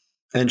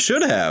 And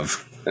should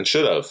have.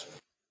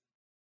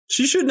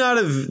 She should not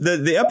have.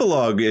 The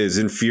epilogue is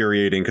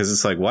infuriating because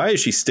it's like, why is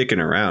she sticking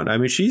around? I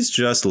mean, she's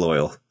just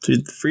loyal.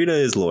 Frida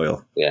is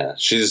loyal. Yeah,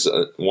 she's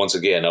once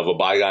again of a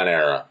bygone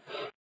era.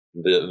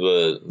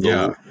 The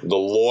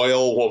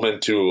loyal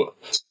woman to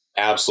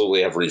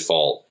absolutely every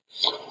fault.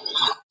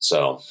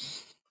 So,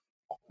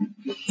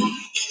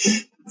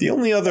 the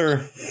only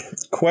other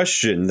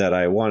question that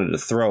I wanted to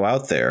throw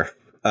out there,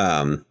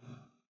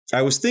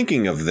 I was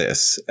thinking of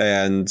this,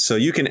 and so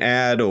you can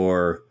add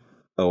or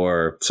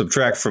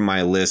subtract from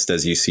my list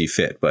as you see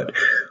fit. But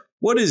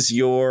what is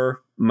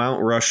your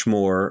Mount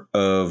Rushmore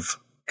of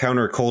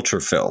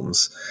counterculture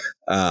films?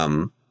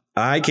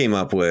 I came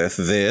up with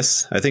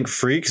this. I think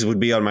Freaks would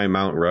be on my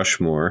Mount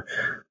Rushmore.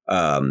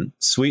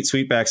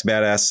 Sweetback's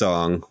Badass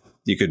Song.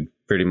 You could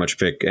pretty much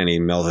pick any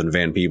Melvin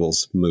Van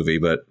Peebles movie,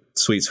 but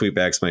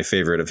Sweetback's my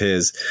favorite of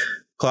his.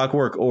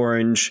 Clockwork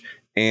Orange.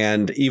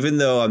 And even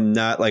though I'm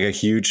not like a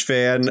huge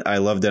fan, I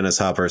love Dennis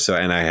Hopper.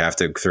 And I have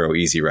to throw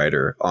Easy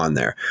Rider on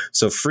there.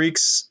 So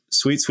Freaks,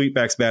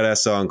 Sweetback's Badass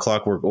Song,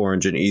 Clockwork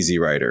Orange, and Easy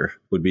Rider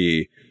would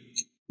be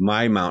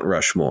my Mount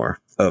Rushmore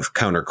of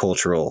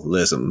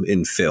counterculturalism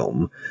in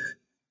film.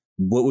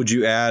 What would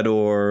you add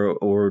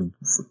or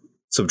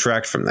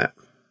subtract from that?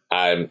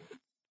 My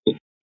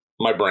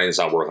brain's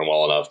not working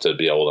well enough to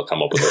be able to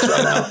come up with this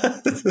right now.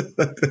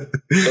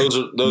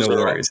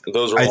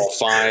 Those are all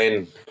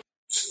fine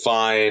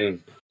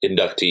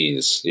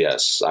inductees.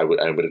 Yes, I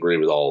would agree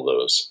with all of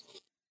those.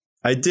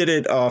 I did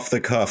it off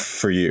the cuff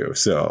for you,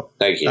 so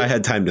thank you. I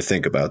had time to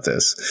think about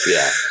this.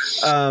 Yeah.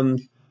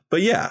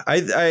 But yeah, I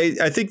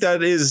think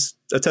that is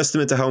a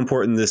testament to how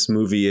important this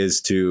movie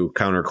is to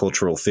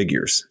countercultural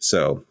figures.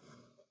 So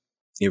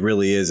it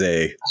really is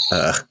the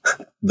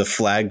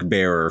flag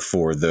bearer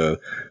for the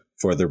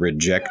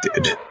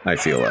rejected, I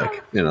feel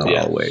like, in a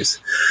lot of ways.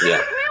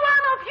 Yeah.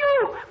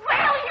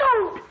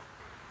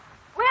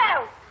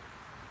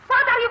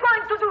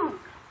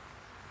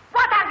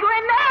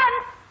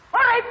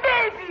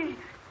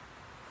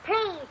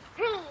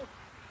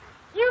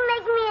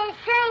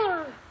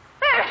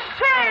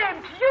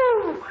 Ashamed,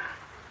 you!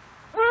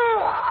 Oh,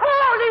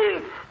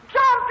 holy,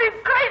 jumping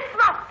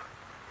Christmas!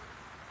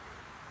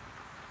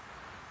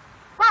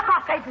 What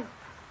must I do?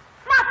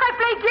 Must I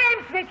play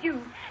games with you?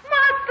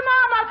 Must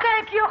Mama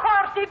take you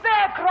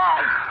horseback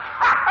ride?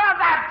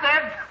 That's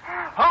it!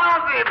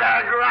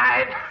 Horseback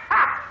ride!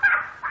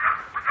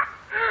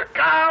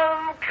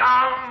 Come,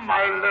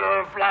 my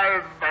little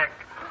flying back.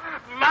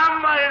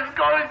 Mama is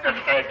going to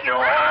take you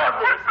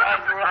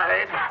horseback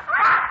ride.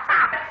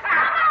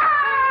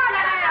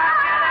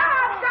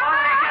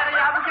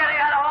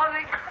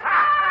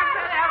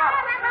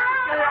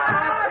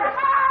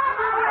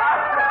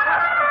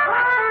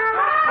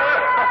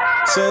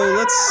 So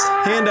let's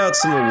hand out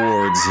some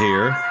awards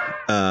here.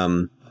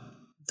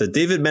 The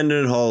David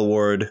Mendenhall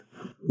Award,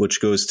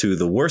 which goes to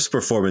the worst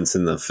performance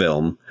in the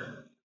film.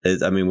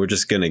 We're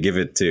just going to give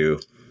it to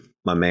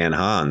my man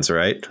Hans,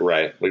 right?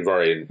 Right. We've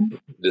already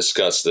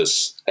discussed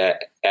this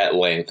at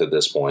length at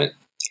this point.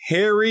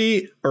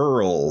 Harry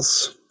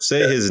Earls.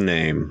 Say his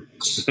name.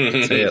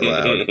 Say it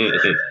loud.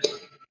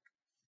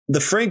 The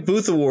Frank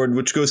Booth Award,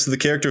 which goes to the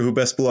character who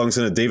best belongs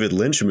in a David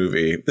Lynch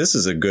movie. This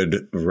is a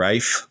good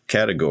rife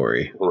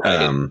category.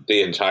 Right.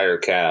 The entire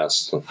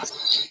cast.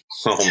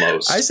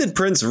 Almost. I said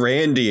Prince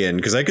Randian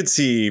because I could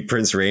see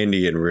Prince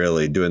Randian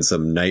really doing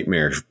some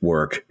nightmare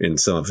work in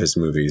some of his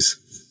movies.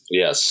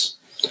 Yes.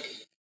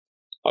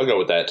 I'll go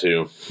with that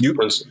too.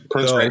 Prince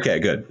Randian. Okay,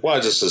 good.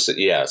 Well,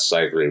 yes,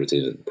 I agree with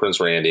you. Prince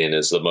Randian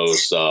is the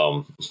most.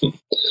 I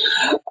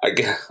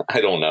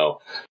don't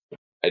know.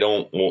 I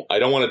don't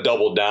want to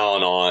double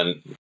down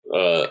on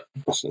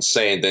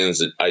saying things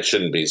that I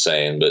shouldn't be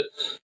saying, but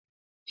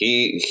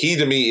he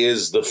to me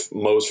is the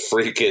most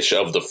freakish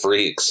of the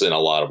freaks in a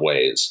lot of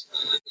ways.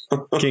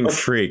 King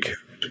Freak.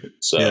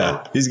 So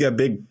yeah, he's got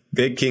big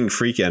King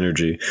Freak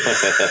energy.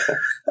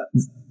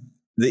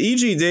 The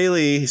E.G.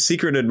 Daily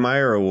Secret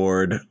Admirer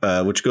Award,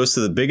 which goes to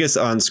the biggest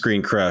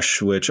on-screen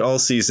crush, which all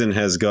season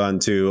has gone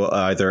to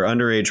either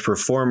underage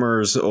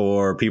performers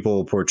or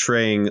people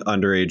portraying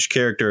underage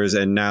characters.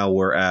 And now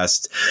we're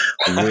asked,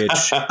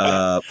 which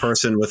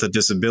person with a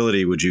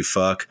disability would you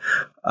fuck?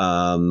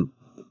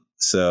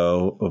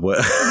 So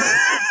what?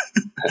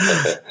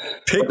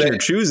 pick you're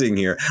choosing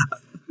here.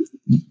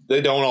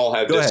 They don't all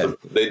have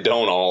they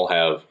don't all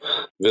have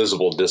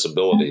visible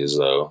disabilities,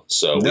 though.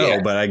 So no,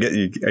 but I get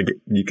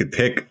you could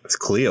pick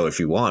Cleo if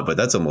you want, but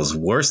that's almost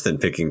worse than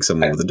picking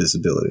someone with a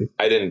disability.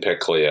 I didn't pick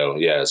Cleo.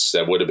 Yes,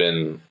 that would have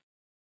been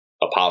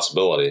a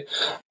possibility.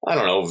 I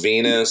don't know.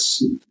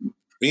 Venus.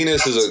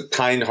 Venus is a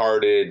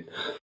kind-hearted,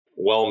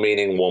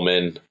 well-meaning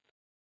woman,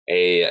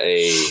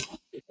 a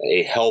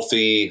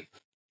healthy,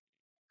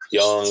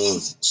 young,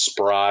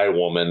 spry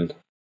woman.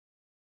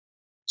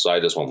 So I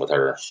just went with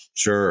her.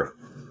 Sure.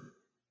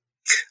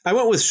 I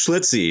went with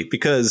Schlitzie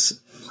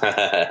because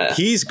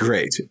he's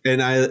great,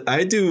 and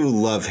I do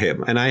love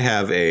him, and I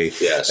have a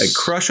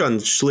crush on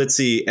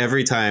Schlitzie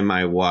every time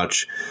I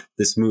watch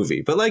this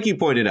movie. But like you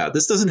pointed out,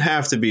 this doesn't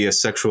have to be a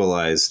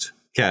sexualized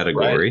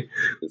category. Right.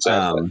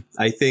 Exactly.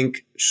 I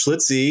think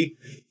Schlitzie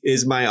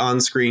is my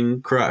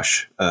on-screen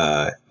crush.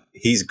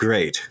 He's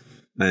great,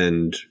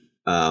 and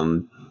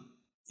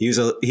he's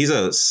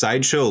a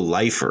sideshow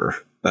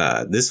lifer.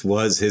 This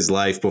was his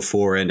life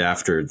before and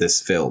after this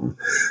film.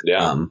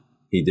 Yeah.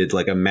 He did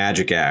like a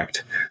magic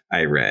act,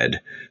 I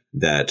read,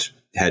 that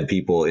had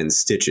people in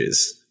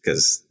stitches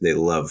because they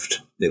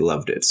loved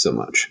it so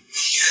much.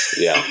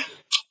 Yeah.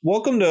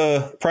 Welcome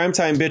to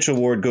Primetime Bitch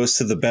Award goes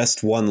to the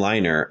best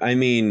one-liner. I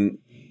mean,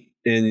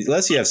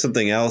 unless you have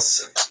something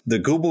else, the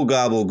Gooble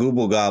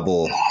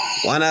Gobble,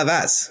 one of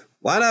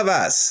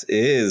us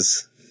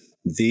is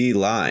the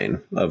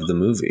line of the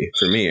movie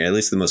for me, at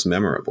least the most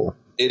memorable.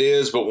 It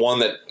is, but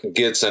one that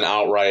gets an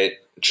outright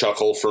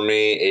chuckle for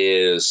me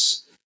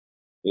is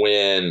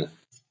when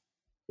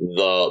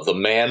the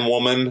man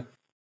woman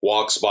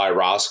walks by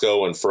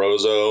Roscoe and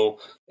Frozzo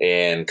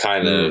and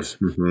kind of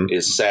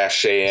is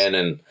sashaying,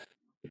 and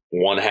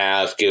one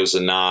half gives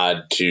a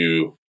nod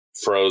to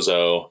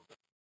Frozzo,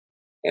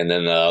 and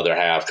then the other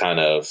half kind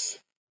of,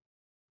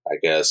 I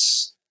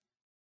guess,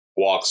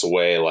 walks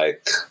away,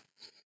 like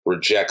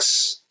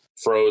rejects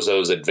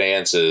Frozzo's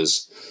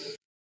advances.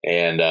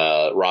 And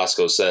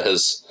Roscoe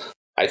says,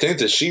 I think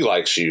that she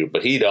likes you,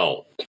 but he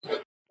don't.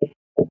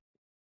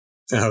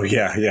 Oh,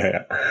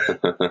 yeah.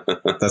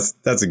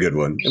 That's a good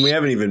one. And we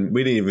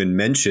didn't even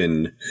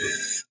mention,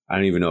 I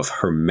don't even know if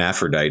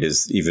hermaphrodite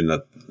is even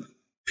a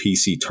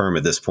PC term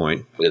at this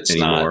point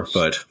anymore,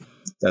 but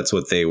that's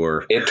what they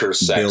were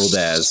billed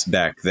as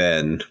back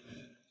then.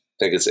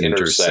 I think it's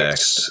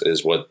intersex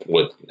is what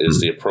is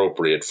the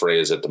appropriate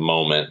phrase at the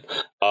moment.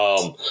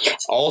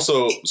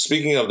 Also,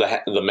 speaking of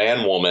the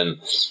man woman,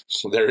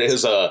 there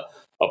is a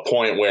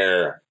point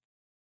where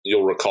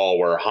you'll recall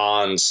where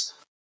Hans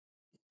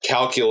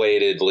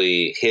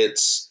calculatedly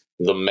hits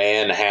the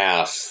man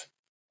half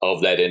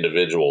of that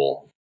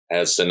individual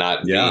as to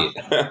not be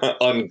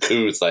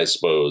uncouth, I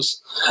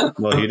suppose.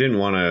 Well, he didn't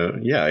want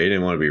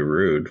to be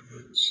rude.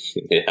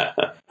 Yeah.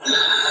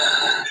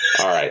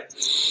 All right.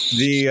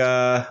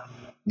 The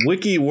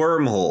wiki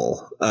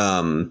wormhole,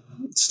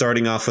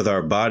 starting off with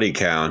our body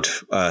count,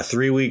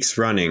 3 weeks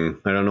running.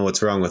 I don't know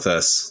what's wrong with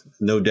us.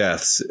 No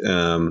deaths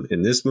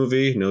in this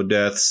movie, no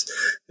deaths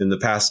in the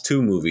past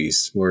two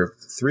movies. We're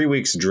 3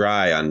 weeks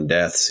dry on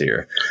deaths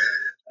here.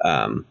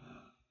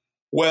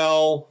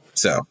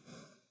 So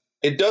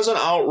it doesn't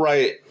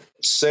outright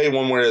say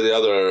one way or the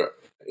other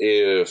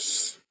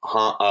if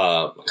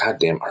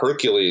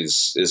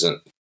Hercules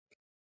isn't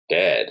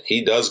dead.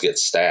 He does get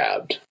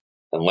stabbed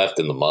and left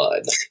in the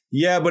mud.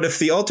 Yeah, but if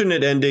the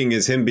alternate ending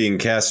is him being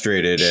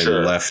castrated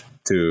and left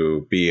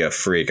to be a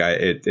freak,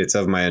 it's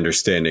of my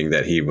understanding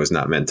that he was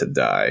not meant to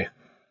die.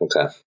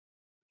 Okay.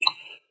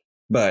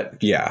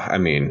 But yeah, I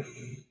mean,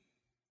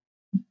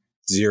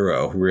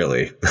 0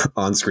 really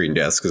on-screen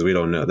deaths because we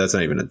don't know. That's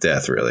not even a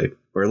death, really.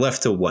 We're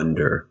left to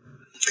wonder.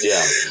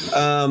 Yeah.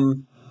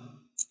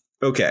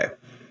 Okay.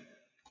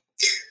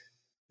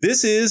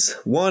 This is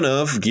one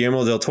of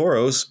Guillermo del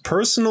Toro's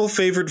personal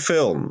favorite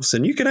films,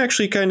 and you can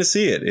actually kind of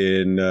see it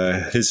in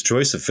his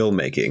choice of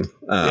filmmaking.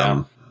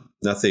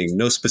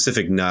 No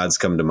specific nods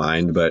come to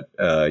mind, but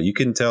you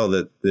can tell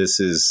that this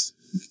is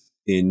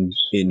in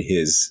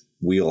his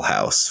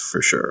wheelhouse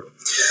for sure.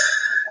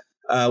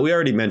 We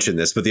already mentioned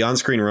this, but the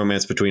on-screen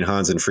romance between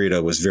Hans and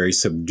Frida was very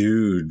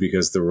subdued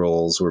because the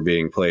roles were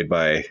being played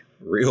by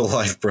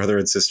real-life brother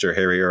and sister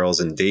Harry Earls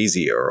and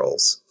Daisy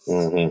Earls.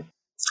 Mm-hmm.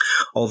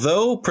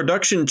 Although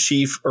production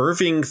chief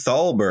Irving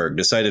Thalberg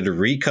decided to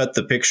recut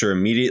the picture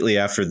immediately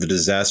after the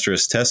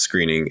disastrous test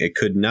screening, it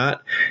could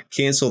not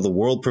cancel the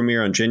world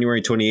premiere on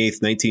January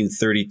 28th,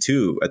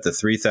 1932 at the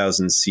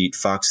 3,000-seat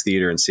Fox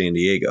Theater in San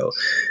Diego.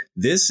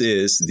 This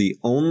is the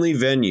only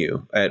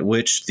venue at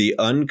which the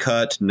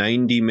uncut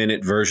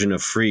 90-minute version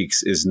of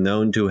Freaks is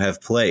known to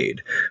have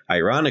played.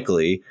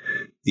 Ironically,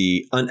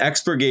 the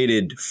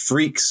unexpurgated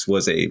Freaks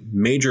was a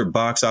major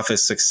box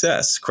office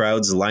success.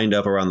 Crowds lined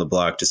up around the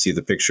block to see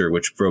the picture,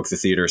 which broke the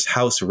theater's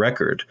house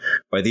record.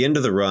 By the end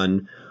of the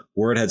run,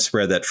 word had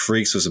spread that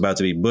Freaks was about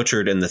to be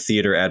butchered, and the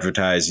theater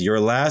advertised, "Your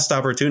last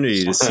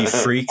opportunity to see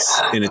Freaks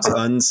in its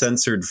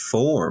uncensored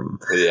form."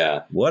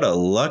 Yeah. What a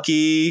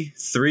lucky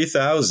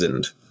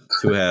 3,000.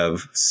 to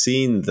have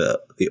seen the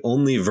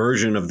only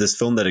version of this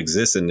film that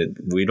exists, and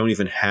we don't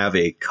even have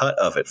a cut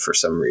of it for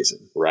some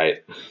reason.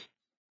 Right.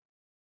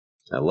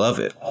 I love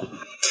it.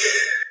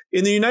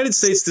 In the United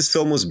States, this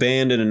film was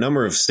banned in a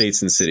number of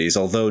states and cities.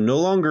 Although no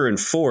longer in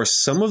force,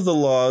 some of the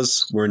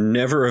laws were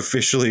never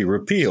officially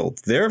repealed.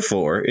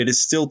 Therefore, it is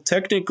still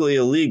technically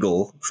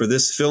illegal for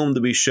this film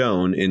to be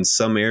shown in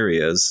some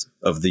areas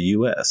of the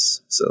U.S.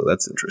 So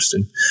that's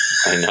interesting.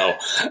 I know.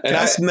 And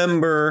Cast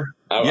member.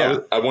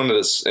 I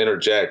wanted to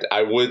interject.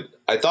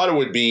 I thought it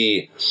would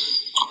be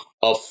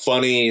a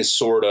funny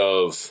sort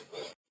of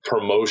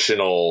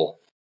promotional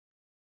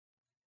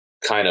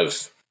kind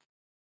of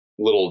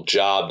little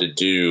job to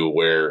do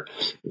where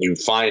you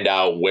find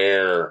out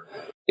where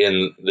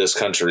in this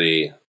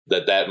country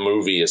that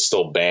movie is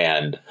still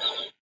banned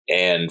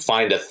and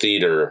find a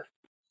theater,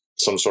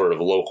 some sort of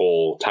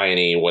local,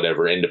 tiny,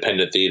 whatever,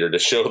 independent theater to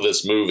show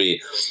this movie,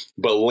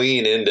 but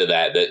lean into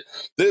that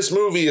this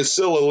movie is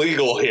still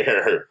illegal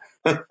here.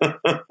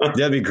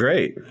 That'd be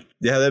great.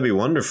 Yeah, that'd be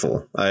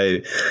wonderful.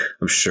 I'm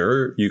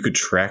sure you could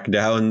track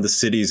down the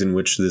cities in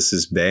which this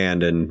is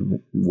banned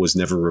and was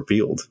never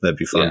repealed. That'd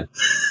be fun. Yeah.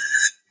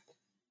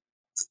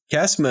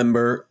 Cast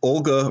member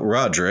Olga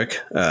Roderick,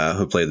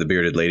 who played the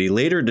bearded lady,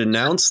 later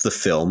denounced the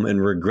film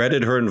and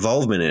regretted her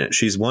involvement in it.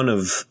 She's one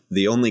of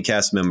the only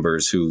cast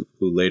members who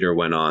later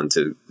went on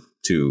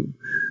to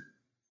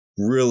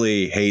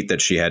really hate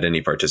that she had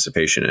any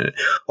participation in it.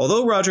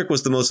 Although Roderick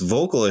was the most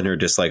vocal in her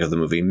dislike of the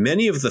movie,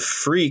 many of the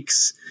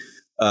freaks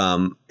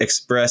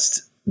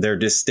expressed their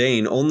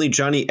disdain. Only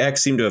Johnny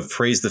X seemed to have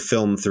praised the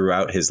film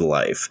throughout his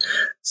life.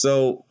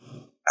 So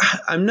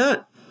I'm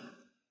not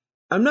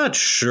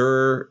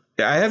sure.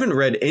 I haven't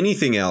read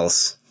anything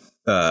else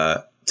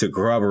to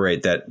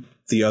corroborate that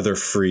the other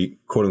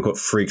quote unquote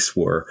freaks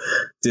were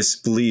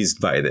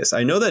displeased by this.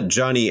 I know that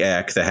Johnny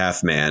Eck, the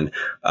half man,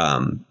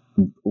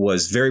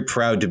 was very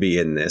proud to be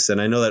in this. And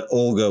I know that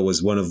Olga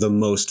was one of the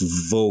most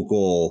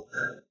vocal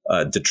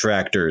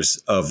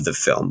detractors of the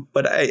film.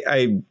 But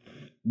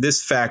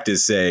this fact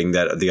is saying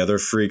that the other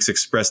freaks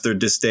expressed their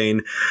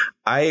disdain.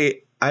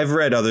 I've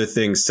read other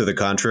things to the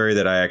contrary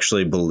that I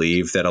actually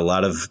believe that a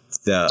lot of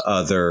the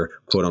other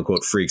quote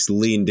unquote freaks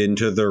leaned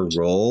into their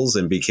roles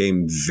and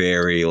became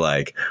very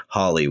like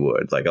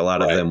Hollywood. Like a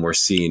lot of them were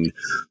seen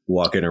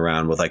walking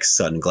around with like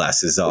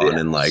sunglasses on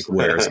and like,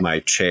 where's my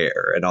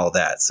chair and all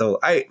that. So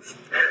I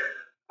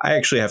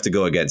actually have to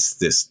go against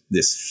this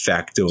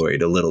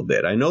factoid a little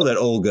bit. I know that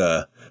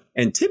Olga,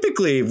 and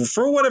typically,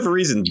 for whatever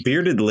reason,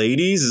 bearded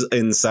ladies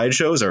in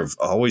sideshows are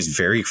always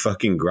very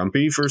fucking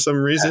grumpy for some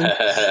reason.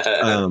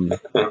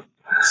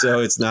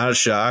 So it's not a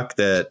shock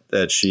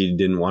that she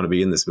didn't want to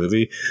be in this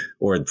movie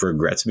or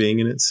regrets being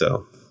in it.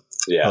 So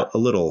yeah, a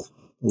little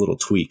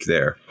tweak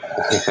there.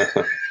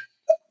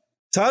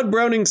 Todd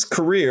Browning's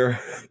career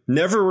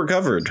never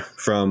recovered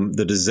from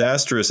the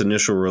disastrous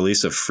initial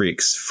release of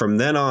Freaks. From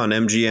then on,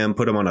 MGM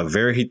put him on a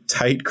very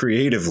tight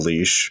creative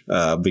leash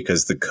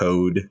because the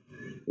code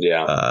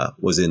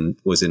was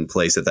in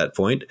place at that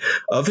point.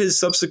 Of his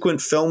subsequent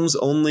films,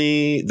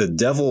 only The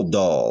Devil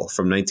Doll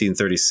from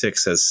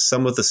 1936 has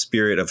some of the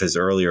spirit of his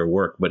earlier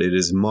work, but it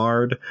is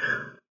marred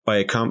by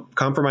a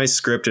compromised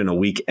script and a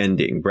weak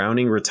ending.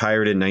 Browning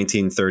retired in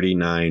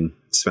 1939,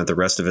 spent the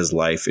rest of his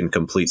life in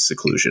complete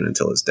seclusion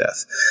until his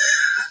death.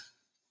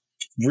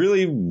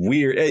 Really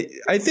weird.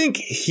 I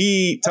think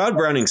Todd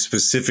Browning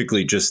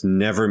specifically just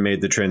never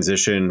made the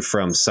transition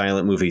from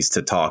silent movies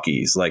to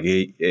talkies. Like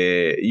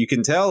you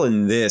can tell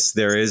in this,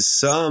 there is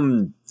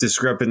some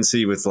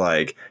discrepancy with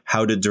like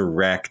how to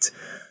direct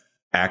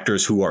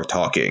actors who are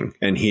talking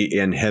and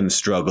him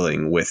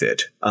struggling with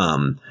it.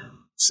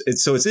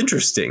 So it's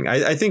interesting.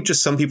 I think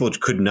just some people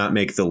could not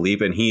make the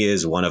leap, and he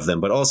is one of them,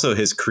 but also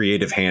his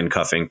creative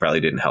handcuffing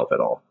probably didn't help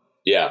at all.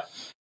 Yeah.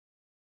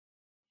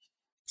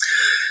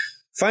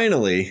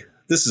 Finally,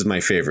 this is my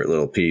favorite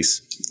little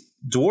piece.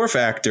 Dwarf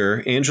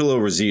actor Angelo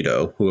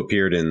Rosito, who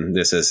appeared in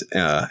this as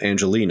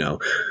Angelino,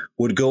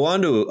 would go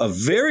on to a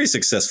very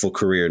successful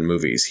career in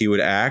movies. He would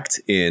act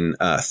in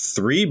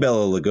 3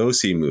 Bela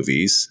Lugosi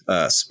movies,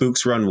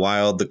 Spooks Run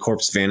Wild, The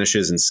Corpse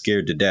Vanishes, and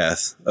Scared to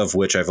Death, of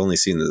which I've only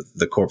seen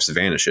The Corpse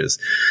Vanishes.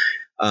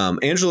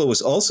 Angelo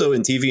was also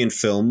in TV and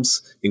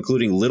films,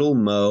 including Little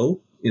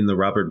Mo in the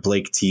Robert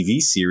Blake TV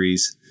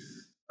series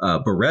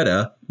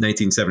Beretta,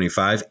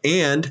 1975,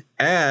 and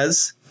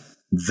as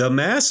the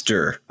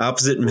Master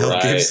opposite Mel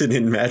Gibson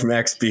in Mad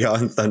Max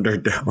Beyond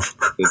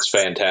Thunderdome. It's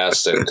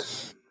fantastic.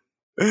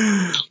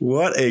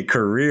 What a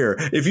career.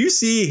 If you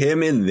see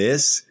him in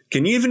this,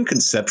 can you even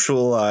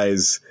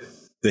conceptualize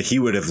that he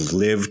would have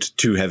lived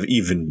to have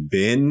even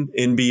been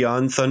in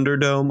Beyond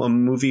Thunderdome, a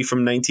movie from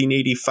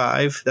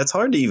 1985? That's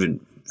hard to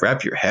even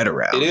wrap your head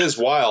around. It is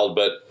wild,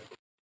 but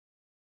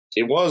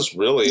it was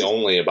really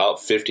only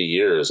about 50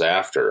 years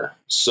after.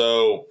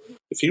 So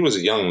if he was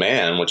a young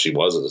man, which he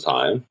was at the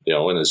time,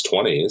 in his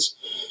 20s,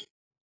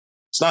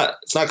 it's not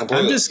completely.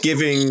 I'm just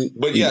giving.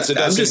 But yes, it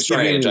does seem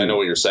strange. I know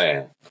what you're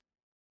saying.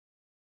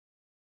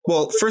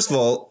 Well, first of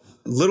all,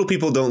 little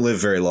people don't live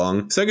very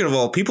long. Second of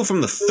all, people from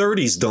the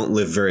 30s don't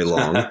live very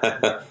long.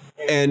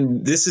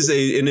 And this is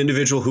an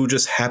individual who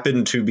just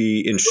happened to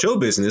be in show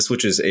business,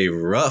 which is a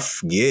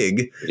rough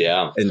gig.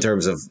 Yeah. In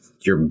terms of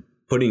you're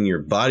putting your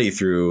body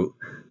through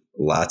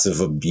lots of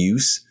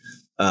abuse.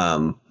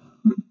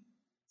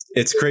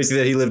 It's crazy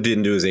that he lived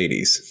into his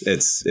 80s.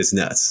 It's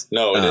nuts.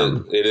 No,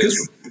 it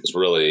is. It's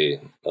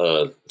really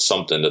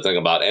something to think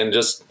about, and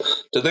just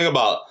to think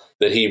about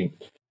that he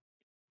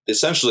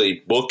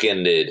essentially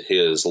bookended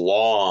his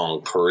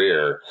long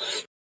career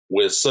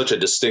with such a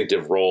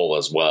distinctive role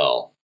as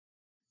well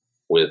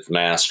with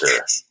Master.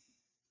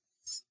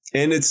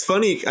 And it's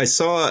funny. I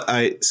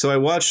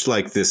watched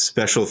like this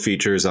special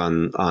features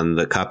on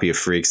the copy of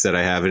Freaks that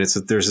I have, and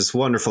there's this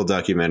wonderful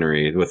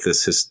documentary with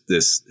this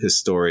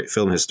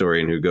film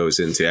historian who goes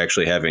into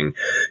actually having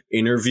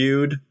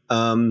interviewed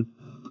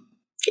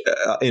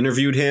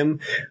him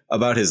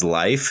about his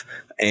life,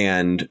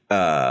 and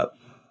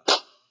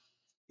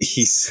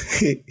he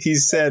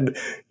said,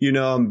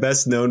 I'm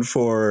best known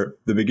for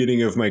the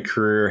beginning of my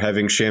career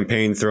having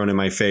champagne thrown in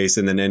my face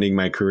and then ending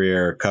my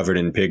career covered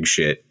in pig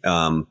shit.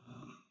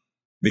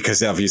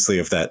 Because obviously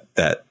of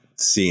that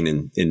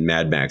scene in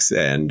Mad Max,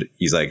 and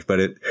he's like,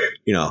 but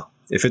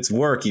if it's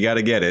work, you got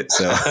to get it.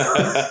 So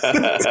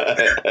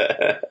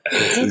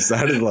it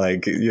sounded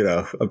like,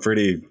 a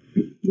pretty,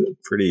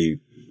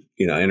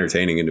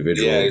 entertaining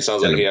individual. Yeah, he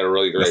sounds like he had a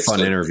really great,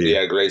 fun interview.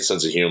 Yeah, great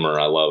sense of humor.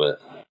 I love it.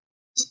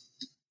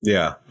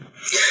 Yeah.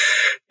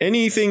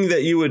 Anything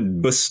that you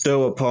would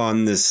bestow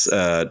upon this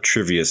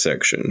trivia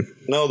section?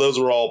 No, those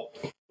were all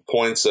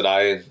points that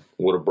I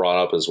would have brought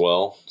up as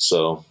well.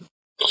 So,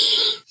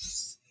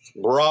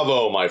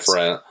 bravo, my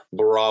friend.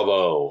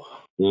 Bravo.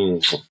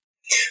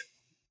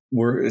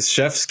 We're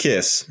chef's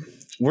kiss.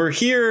 We're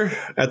here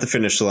at the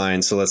finish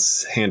line, so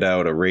let's hand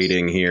out a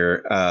rating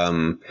here.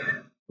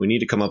 We need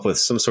to come up with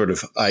some sort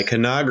of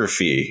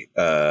iconography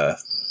out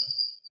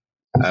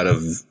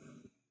of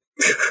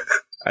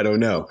I don't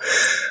know,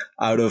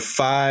 out of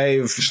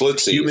 5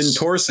 Schlitzies. Human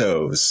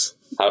torsos.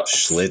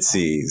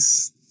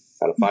 Schlitzies.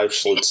 Out of 5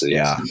 Schlitzies.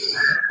 Yeah.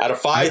 Out of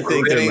 5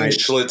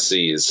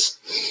 Schlitzies.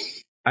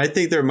 I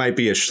think there might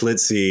be a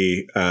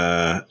Schlitzie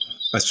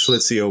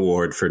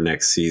award for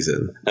next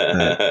season.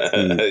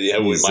 Yeah,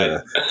 we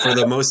might. For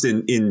the most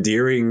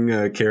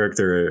endearing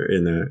character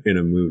in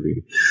a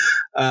movie.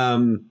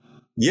 5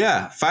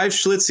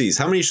 Schlitzies.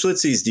 How many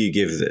Schlitzies do you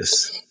give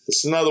this?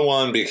 This is another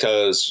one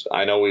because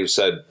I know we've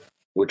said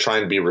we're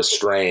trying to be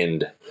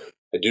restrained.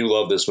 I do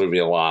love this movie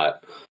a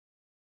lot.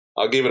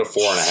 I'll give it a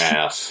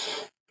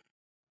 4.5.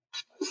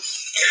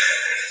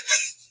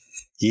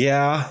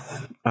 Yeah,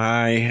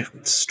 I'm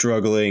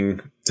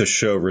struggling to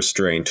show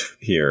restraint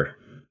here.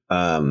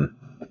 I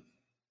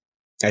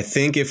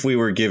think if we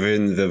were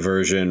given the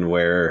version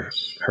where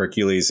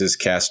Hercules is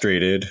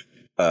castrated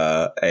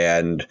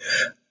and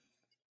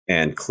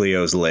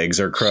Cleo's legs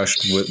are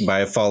crushed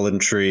by a fallen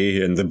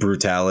tree and the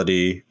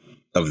brutality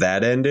of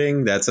that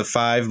ending, that's a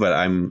 5. But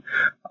I'm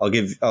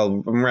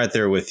right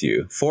there with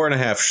you. 4.5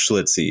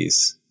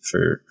 Schlitzies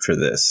for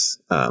this.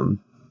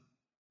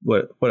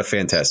 What a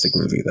fantastic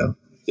movie, though.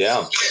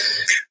 Yeah.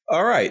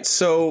 All right.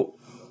 So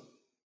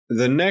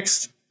the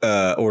next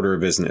order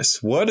of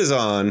business. What is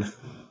on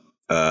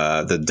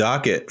the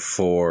docket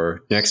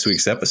for next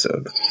week's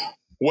episode?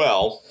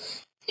 Well,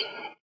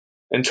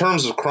 in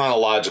terms of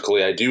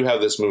chronologically, I do have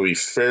this movie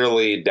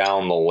fairly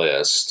down the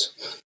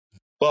list,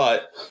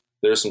 but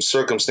there's some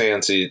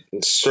circumstances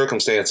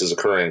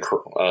occurring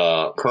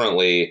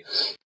currently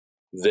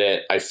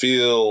that I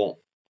feel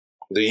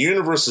the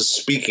universe is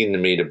speaking to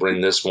me to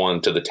bring this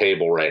one to the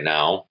table right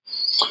now.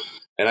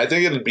 And I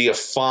think it would be a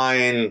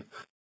fine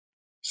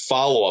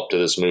follow-up to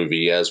this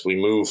movie as we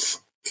move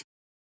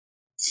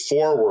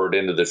forward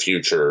into the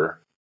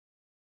future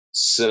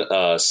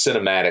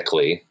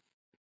cinematically.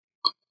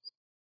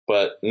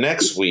 But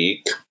next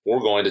week, we're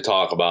going to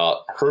talk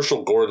about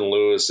Herschel Gordon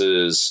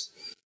Lewis's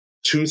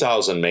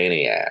 2000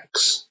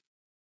 Maniacs.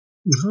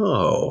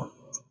 Oh,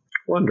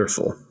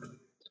 wonderful.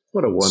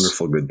 What a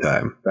wonderful good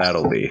time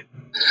that'll be.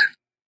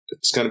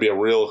 It's going to be a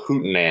real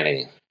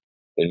hootenanny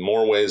in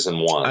more ways than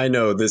one. I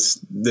know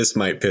this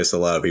might piss a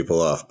lot of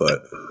people off,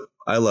 but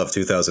I love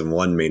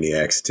 2001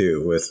 Maniacs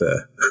too with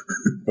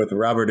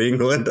Robert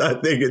Englund. I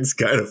think it's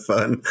kind of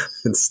fun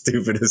and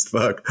stupid as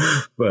fuck,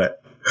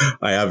 but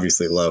I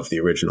obviously love the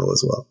original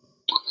as well.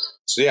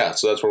 So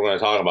that's what we're going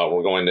to talk about.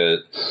 We're going to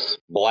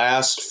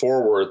blast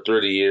forward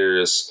 30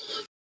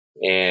 years,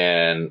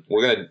 and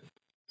we're going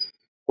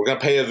to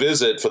pay a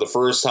visit for the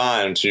first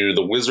time to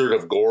the Wizard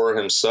of Gore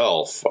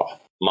himself,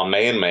 my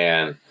main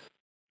man,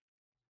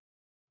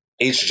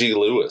 H.G.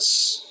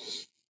 Lewis.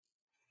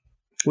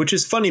 Which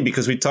is funny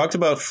because we talked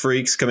about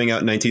Freaks coming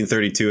out in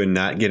 1932 and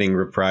not getting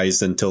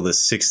reprised until the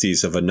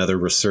 60s of another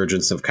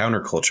resurgence of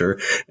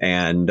counterculture.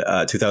 And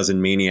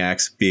 2000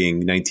 Maniacs being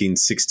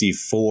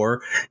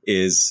 1964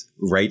 is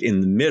right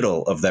in the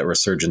middle of that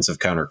resurgence of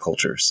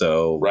counterculture.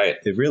 So right.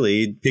 It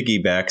really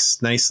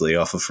piggybacks nicely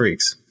off of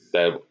Freaks.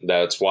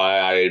 That's why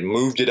I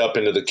moved it up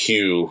into the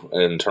queue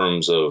in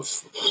terms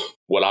of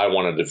what I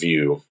wanted to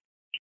view.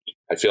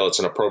 I feel it's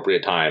an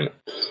appropriate time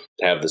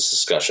to have this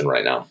discussion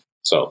right now.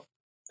 So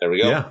There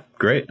we go. Yeah,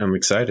 great. I'm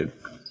excited.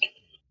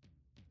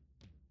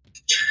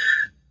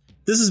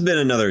 This has been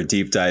another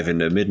deep dive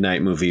into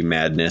Midnight Movie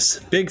Madness.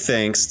 Big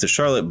thanks to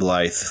Charlotte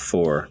Blythe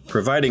for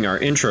providing our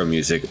intro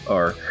music.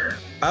 Our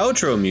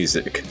outro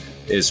music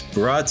is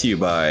brought to you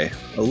by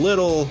a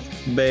little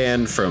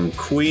band from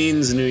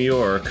Queens, New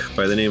York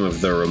by the name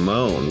of The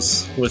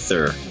Ramones with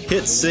their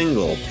hit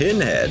single,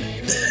 Pinhead.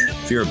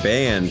 If you're a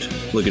band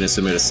looking to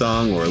submit a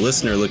song or a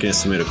listener looking to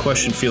submit a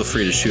question, feel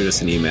free to shoot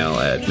us an email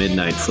at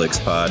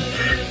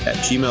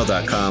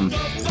midnightflixpod@gmail.com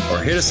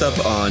or hit us up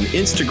on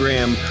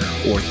Instagram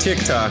or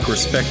TikTok,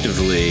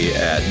 respectively,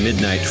 at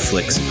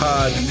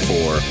midnightflixpod.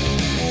 For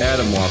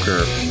Adam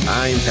Walker,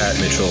 I'm Pat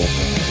Mitchell.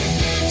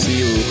 See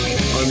you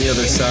on the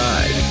other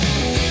side.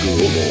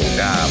 Google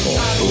gobble.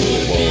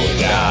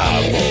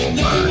 Gobble,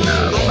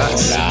 gobble,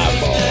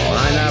 gobble.